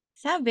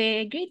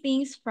 sabi,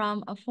 greetings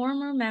from a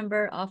former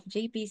member of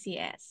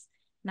JPCS.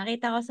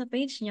 Nakita ko sa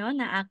page nyo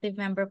na active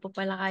member po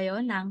pala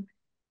kayo ng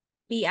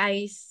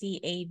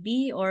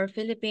PICAB or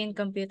Philippine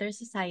Computer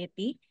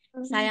Society.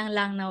 Sayang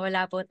lang na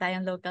wala po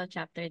tayong local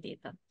chapter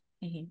dito.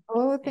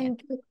 Oh, Ayan.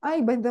 thank you.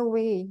 Ay, by the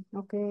way,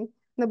 okay.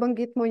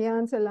 Nabanggit mo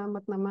yan,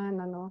 salamat naman,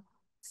 ano.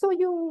 So,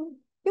 yung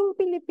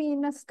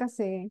Pilipinas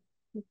kasi,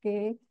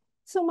 okay,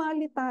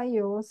 sumali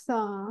tayo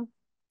sa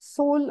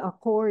Seoul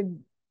Accord.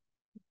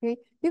 Okay?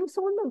 Yung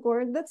Seoul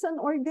Accord, that's an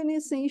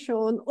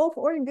organization of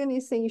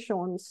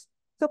organizations.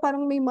 So,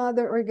 parang may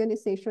mother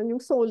organization,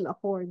 yung Seoul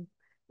Accord.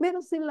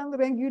 Meron silang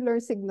regular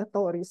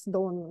signatories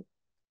doon.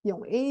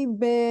 Yung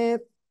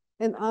ABET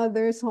and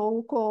others,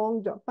 Hong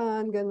Kong,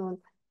 Japan, ganun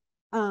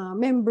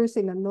member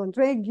sila noon,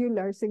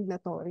 regular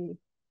signatory.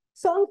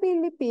 So ang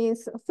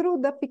Philippines, through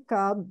the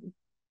PICAB,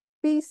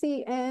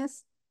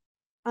 PCS,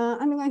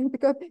 ano nga yung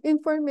PICAB?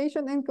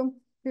 Information and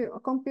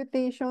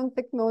Computation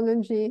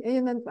Technology,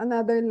 ayun,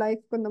 another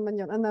life ko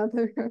naman yun,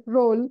 another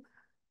role,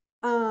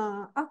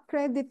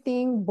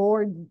 accrediting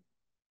board.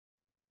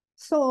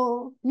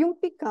 So, yung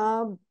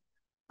PICAB,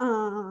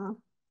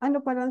 ano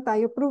pa lang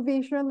tayo,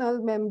 provisional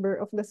member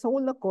of the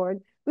Seoul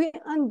Accord, we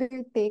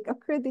undertake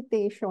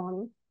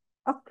accreditation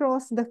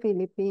across the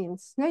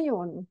Philippines.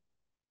 Ngayon,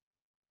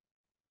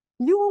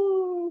 yung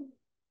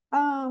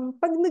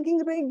pag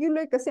naging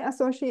regular kasi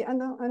associate,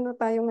 ano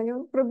tayo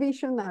ngayon,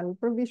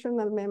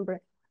 provisional member.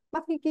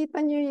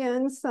 Makikita nyo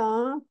yan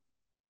sa,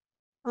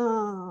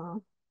 ah,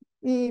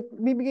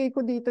 ibibigay ko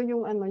dito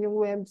yung, yung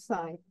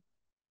website.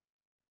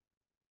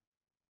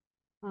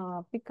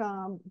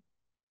 Pickup.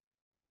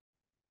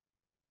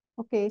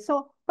 Okay,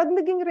 so pag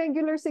naging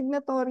regular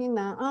signatory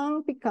na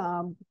ang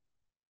PICAB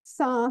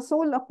sa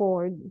Seoul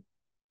Accord,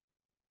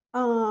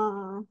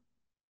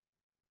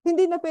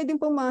 hindi na pwedeng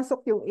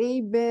pumasok yung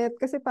ABET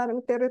kasi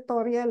parang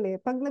territorial eh.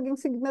 Pag naging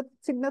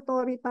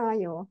signatory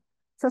tayo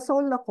sa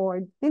Seoul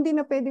Accord, hindi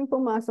na pwedeng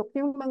pumasok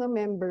yung mga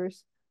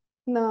members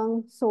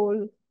ng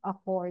Seoul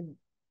Accord.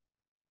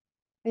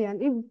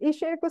 Ayan,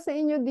 i-share ko sa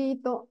inyo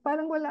dito.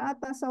 Parang wala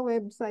ata sa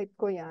website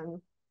ko yan.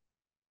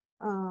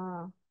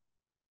 Ah,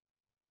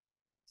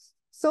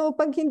 So,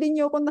 pag hindi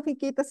niyo ako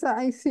nakikita sa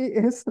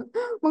ICS,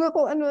 mga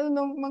kung ano,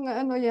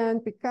 mga ano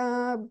yan,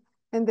 PICAB,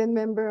 and then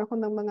member ako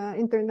ng mga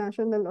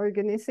international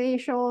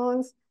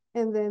organizations,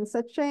 and then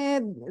sa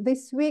CHED,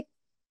 this week,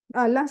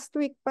 last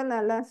week,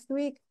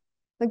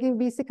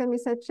 naging busy kami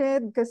sa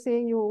CHED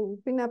kasi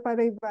yung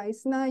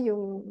pinapa-revise na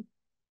yung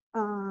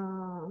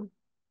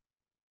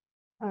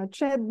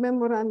CHED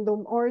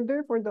Memorandum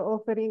Order for the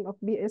offering of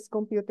BS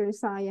Computer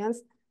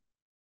Science.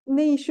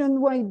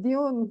 Nationwide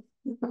yun.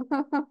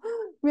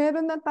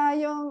 Meron na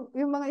tayong,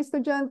 yung mga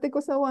estudyante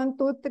ko sa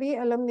 1, 2, 3,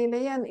 alam nila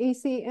yan,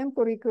 ACM,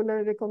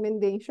 Curricular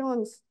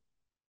Recommendations.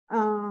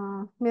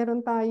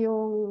 Meron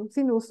tayong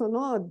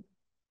sinusunod.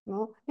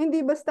 No? Hindi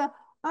basta,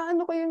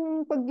 ano ko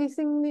yung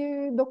paggising ni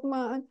Doc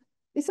Maan,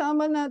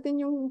 isama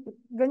natin yung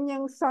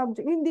ganyang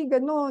subject. Hindi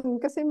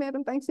ganon, kasi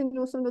meron tayong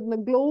sinusunod na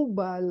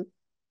global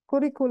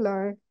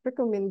curricular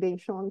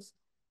recommendations.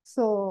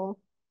 So,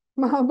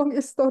 mahabang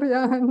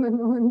istoryahan na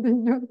naman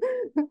din yun.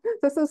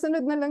 Sa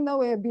susunod na lang na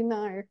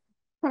webinar.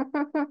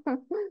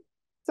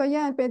 So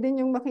yan, pwede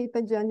niyong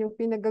makita dyan yung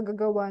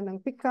pinagagagawa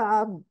ng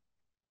PICAB.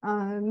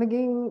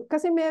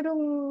 Kasi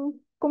merong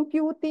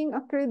Computing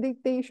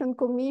Accreditation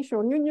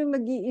Commission, yun yung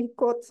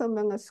nag-iikot sa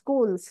mga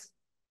schools.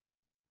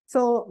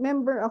 So,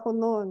 member ako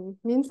noon.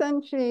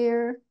 Minsan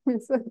chair,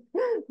 minsan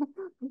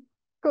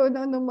kung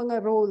ano mga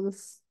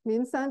roles.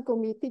 Minsan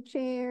committee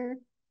chair.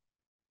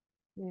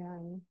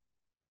 Yan.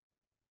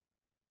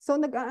 So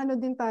nag-aano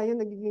din tayo,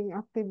 nagiging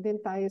active din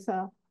tayo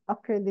sa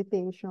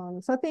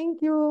accreditation. So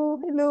thank you.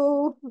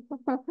 Hello,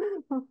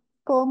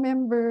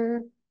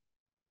 co-member.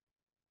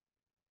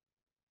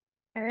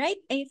 All right,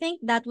 I think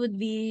that would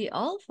be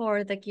all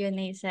for the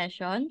Q&A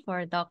session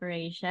for Dr.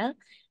 Rachel.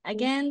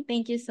 Again,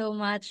 thank you so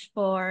much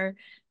for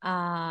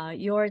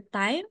your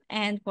time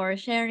and for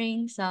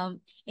sharing some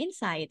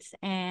insights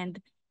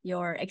and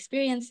your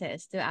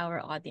experiences to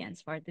our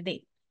audience for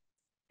today.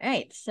 All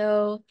right,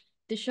 so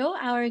to show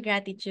our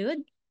gratitude,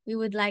 we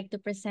would like to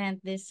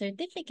present this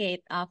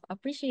certificate of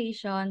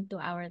appreciation to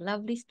our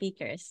lovely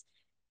speakers.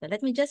 So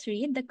let me just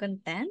read the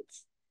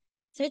contents.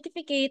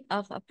 Certificate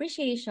of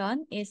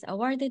Appreciation is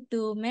awarded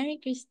to Mary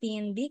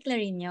Kristene D.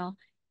 Clariño,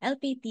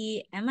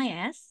 LPT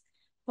MIS,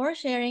 for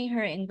sharing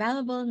her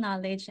invaluable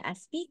knowledge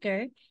as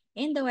speaker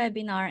in the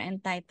webinar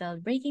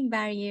entitled Breaking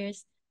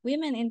Barriers,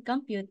 Women in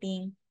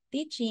Computing,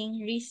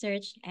 Teaching,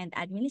 Research, and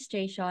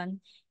Administration,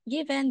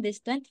 given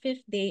this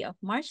 25th day of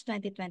March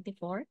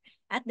 2024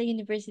 at the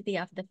University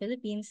of the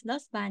Philippines,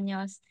 Los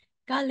Baños,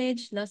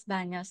 College, Los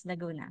Baños,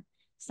 Laguna.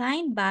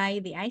 Signed by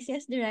the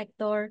ICS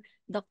Director,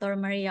 Dr.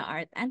 Maria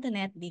Art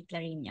Antoinette D.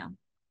 Clariño.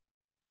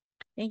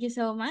 Thank you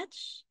so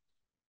much.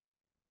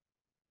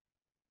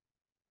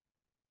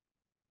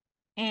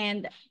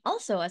 And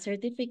also a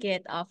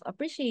certificate of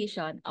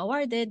appreciation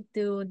awarded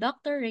to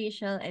Dr.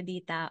 Rachel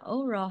Edita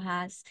O.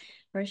 Rojas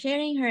for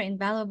sharing her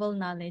invaluable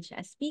knowledge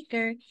as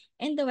speaker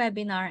in the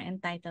webinar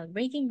entitled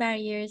Breaking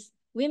Barriers,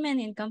 Women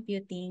in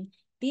Computing,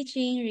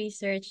 Teaching,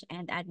 Research,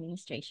 and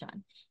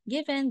Administration,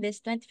 given this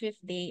 25th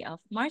day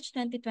of March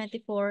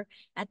 2024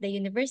 at the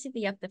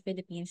University of the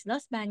Philippines,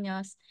 Los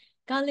Baños,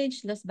 College,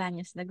 Los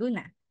Baños,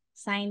 Laguna.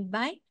 Signed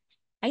by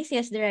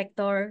ICS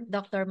Director,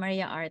 Dr.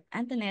 Maria Art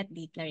Antoinette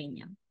D.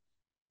 Clariño.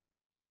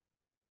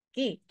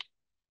 Okay,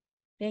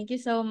 thank you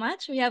so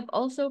much. We have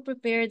also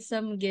prepared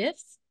some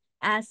gifts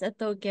as a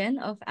token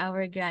of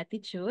our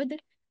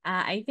gratitude.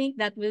 I think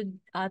that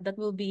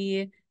will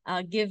be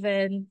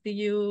given to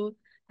you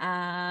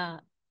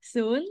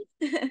soon.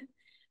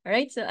 All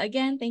right. So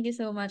again, thank you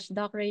so much,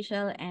 Doc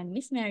Rachel and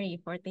Miss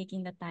Mary, for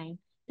taking the time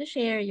to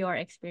share your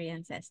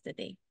experiences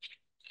today.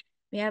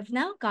 We have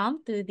now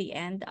come to the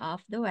end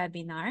of the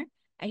webinar.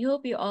 I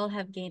hope you all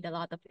have gained a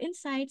lot of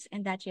insights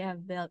and that you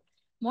have built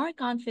more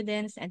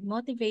confidence and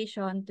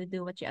motivation to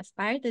do what you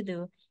aspire to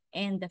do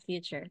in the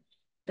future.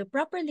 To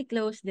properly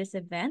close this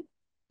event,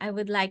 I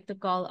would like to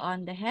call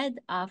on the head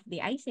of the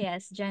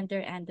ICS Gender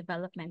and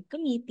Development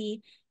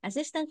Committee,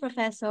 Assistant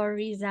Professor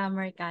Riza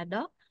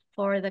Mercado,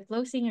 for the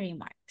closing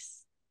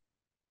remarks.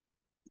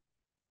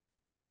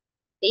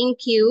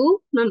 Thank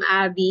you, Ma'am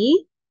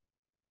Abby.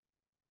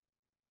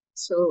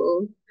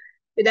 So,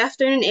 good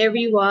afternoon,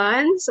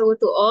 everyone. So,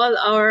 to all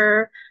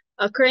our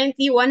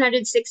currently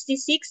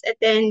 166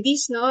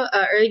 attendees,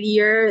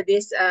 earlier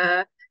this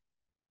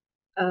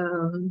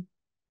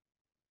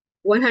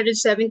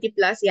 170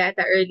 plus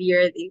yata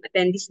earlier the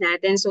attendees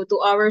natin. So, to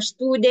our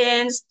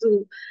students,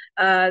 to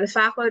the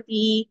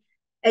faculty,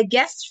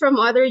 guests from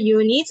other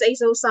units. I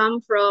saw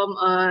some from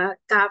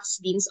CAF's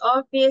Dean's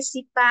Office,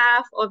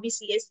 CPAF,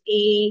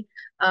 OBCSA,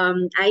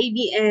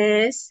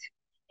 IBS,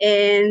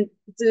 and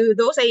to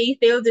those I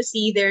failed to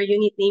see their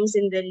unit names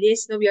in the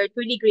list, we are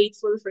truly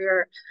grateful for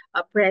your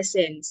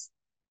presence.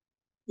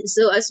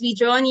 So as we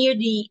draw near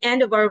the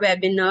end of our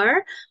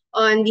webinar,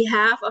 on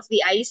behalf of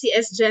the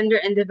ICS Gender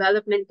and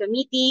Development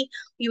Committee,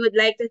 we would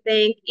like to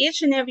thank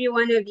each and every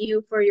one of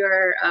you for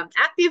your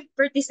active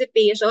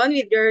participation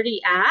with your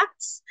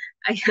reacts,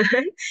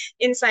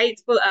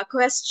 insightful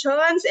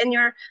questions, and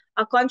your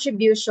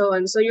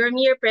contribution. So your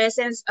mere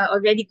presence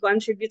already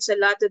contributes a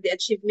lot to the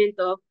achievement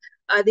of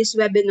this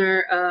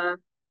webinar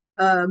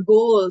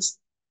goals,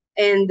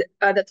 and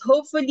that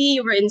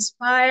hopefully you were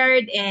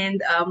inspired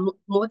and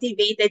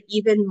motivated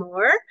even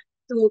more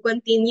to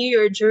continue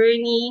your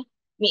journey,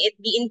 may it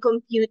be in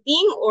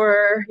computing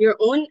or your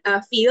own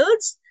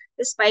fields,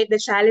 despite the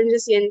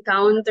challenges you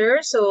encounter.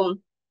 So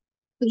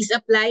this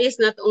applies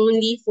not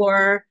only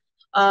for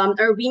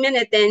our women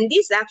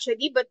attendees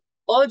actually, but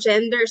all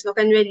genders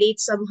can relate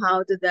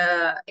somehow to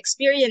the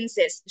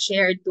experiences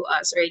shared to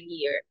us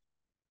earlier.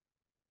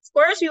 Of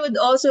course, we would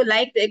also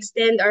like to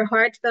extend our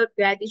heartfelt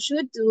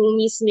gratitude to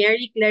Miss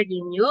Mary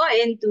Clariño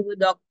and to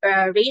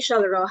Dr.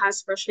 Rachel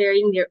Rojas for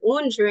sharing their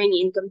own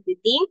journey in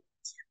computing.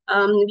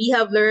 We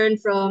have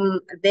learned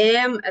from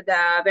them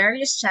the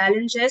various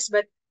challenges,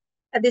 but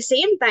at the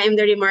same time,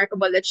 the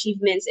remarkable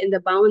achievements and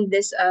the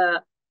boundless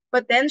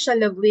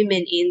potential of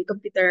women in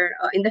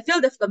in the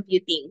field of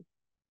computing.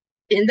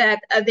 And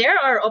that there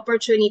are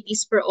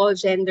opportunities for all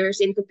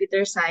genders in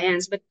computer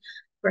science, but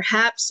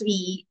perhaps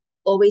we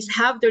always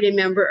have to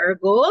remember our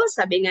goals.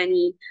 Sabi nga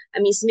ni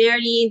Miss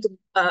Mary, to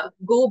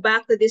go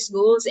back to these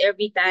goals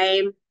every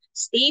time.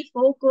 Stay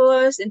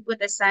focused and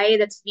put aside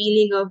that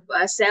feeling of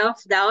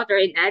self-doubt or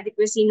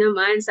inadequacy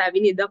naman,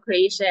 sabi ni Doc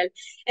Rachel.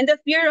 And the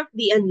fear of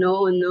the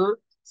unknown, no?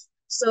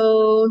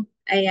 So,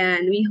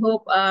 ayan, we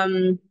hope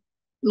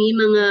may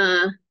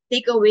mga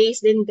takeaways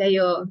din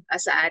kayo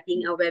sa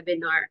ating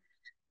webinar.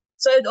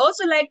 So I'd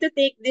also like to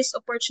take this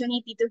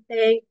opportunity to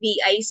thank the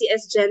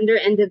ICS Gender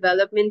and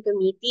Development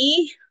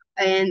Committee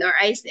and our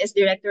ICS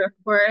director, of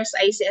course,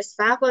 ICS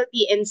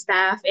faculty and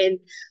staff, and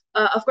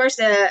of course,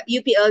 the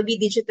UPLB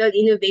Digital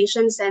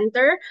Innovation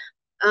Center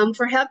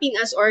for helping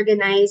us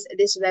organize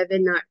this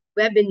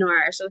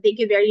webinar. So thank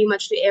you very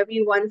much to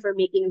everyone for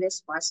making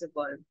this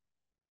possible.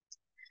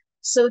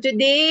 So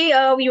today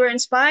we were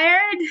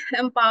inspired,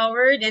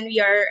 empowered, and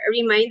we are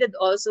reminded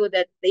also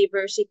that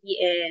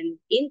diversity and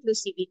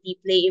inclusivity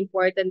play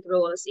important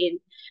roles in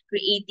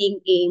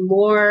creating a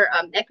more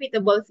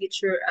equitable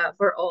future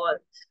for all.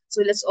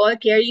 So let's all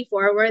carry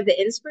forward the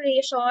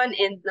inspiration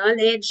and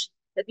knowledge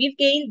that we've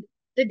gained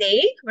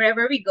today,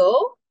 wherever we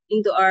go,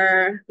 into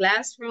our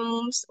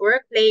classrooms,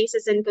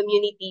 workplaces, and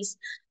communities.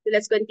 So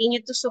let's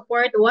continue to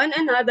support one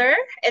another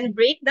and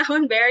break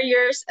down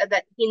barriers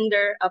that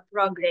hinder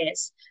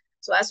progress.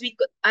 So as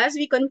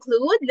we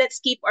conclude, let's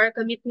keep our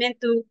commitment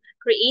to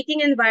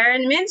creating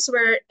environments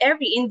where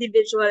every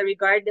individual,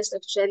 regardless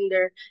of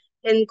gender,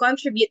 can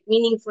contribute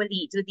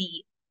meaningfully to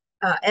the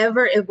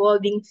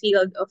ever-evolving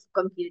field of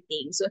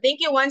computing. So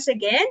thank you once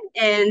again,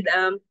 and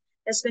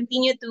let's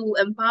continue to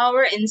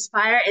empower,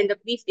 inspire, and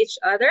uplift each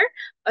other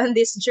on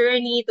this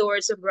journey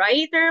towards a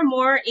brighter,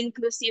 more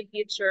inclusive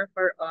future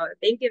for all.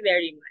 Thank you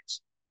very much.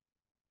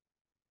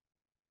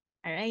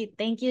 All right.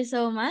 Thank you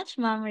so much,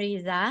 Ma'am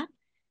Riza.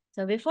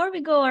 So before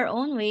we go our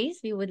own ways,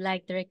 we would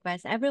like to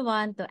request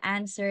everyone to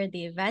answer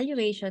the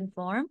evaluation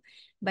form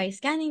by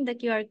scanning the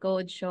QR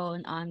code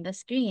shown on the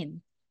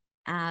screen.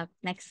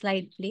 Next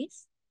slide,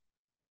 please.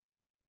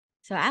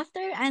 So after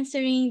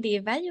answering the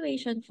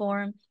evaluation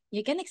form,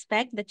 you can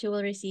expect that you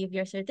will receive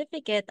your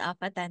certificate of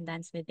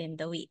attendance within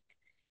the week.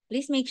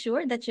 Please make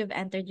sure that you've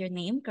entered your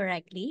name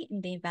correctly in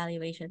the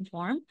evaluation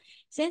form,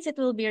 since it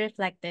will be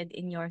reflected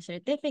in your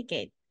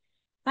certificate.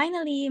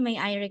 Finally, may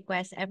I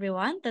request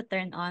everyone to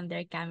turn on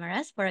their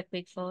cameras for a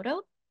quick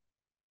photo?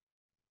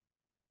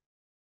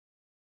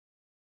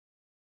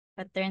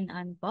 Pa-turn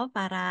on po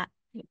para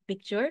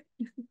picture.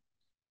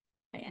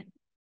 Ayan.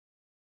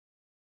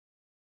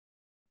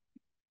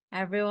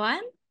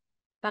 Everyone,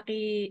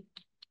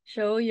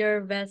 show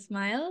your best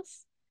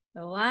smiles.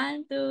 So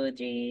 1, 2,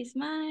 3,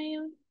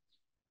 smile.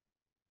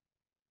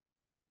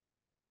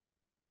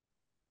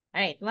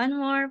 All right, one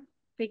more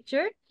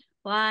picture.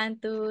 1,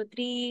 2,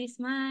 3,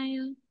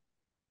 smile.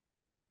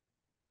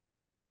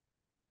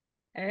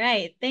 All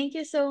right. Thank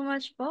you so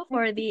much po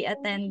for the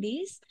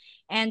attendees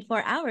and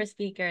for our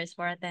speakers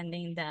for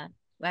attending the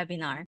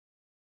webinar.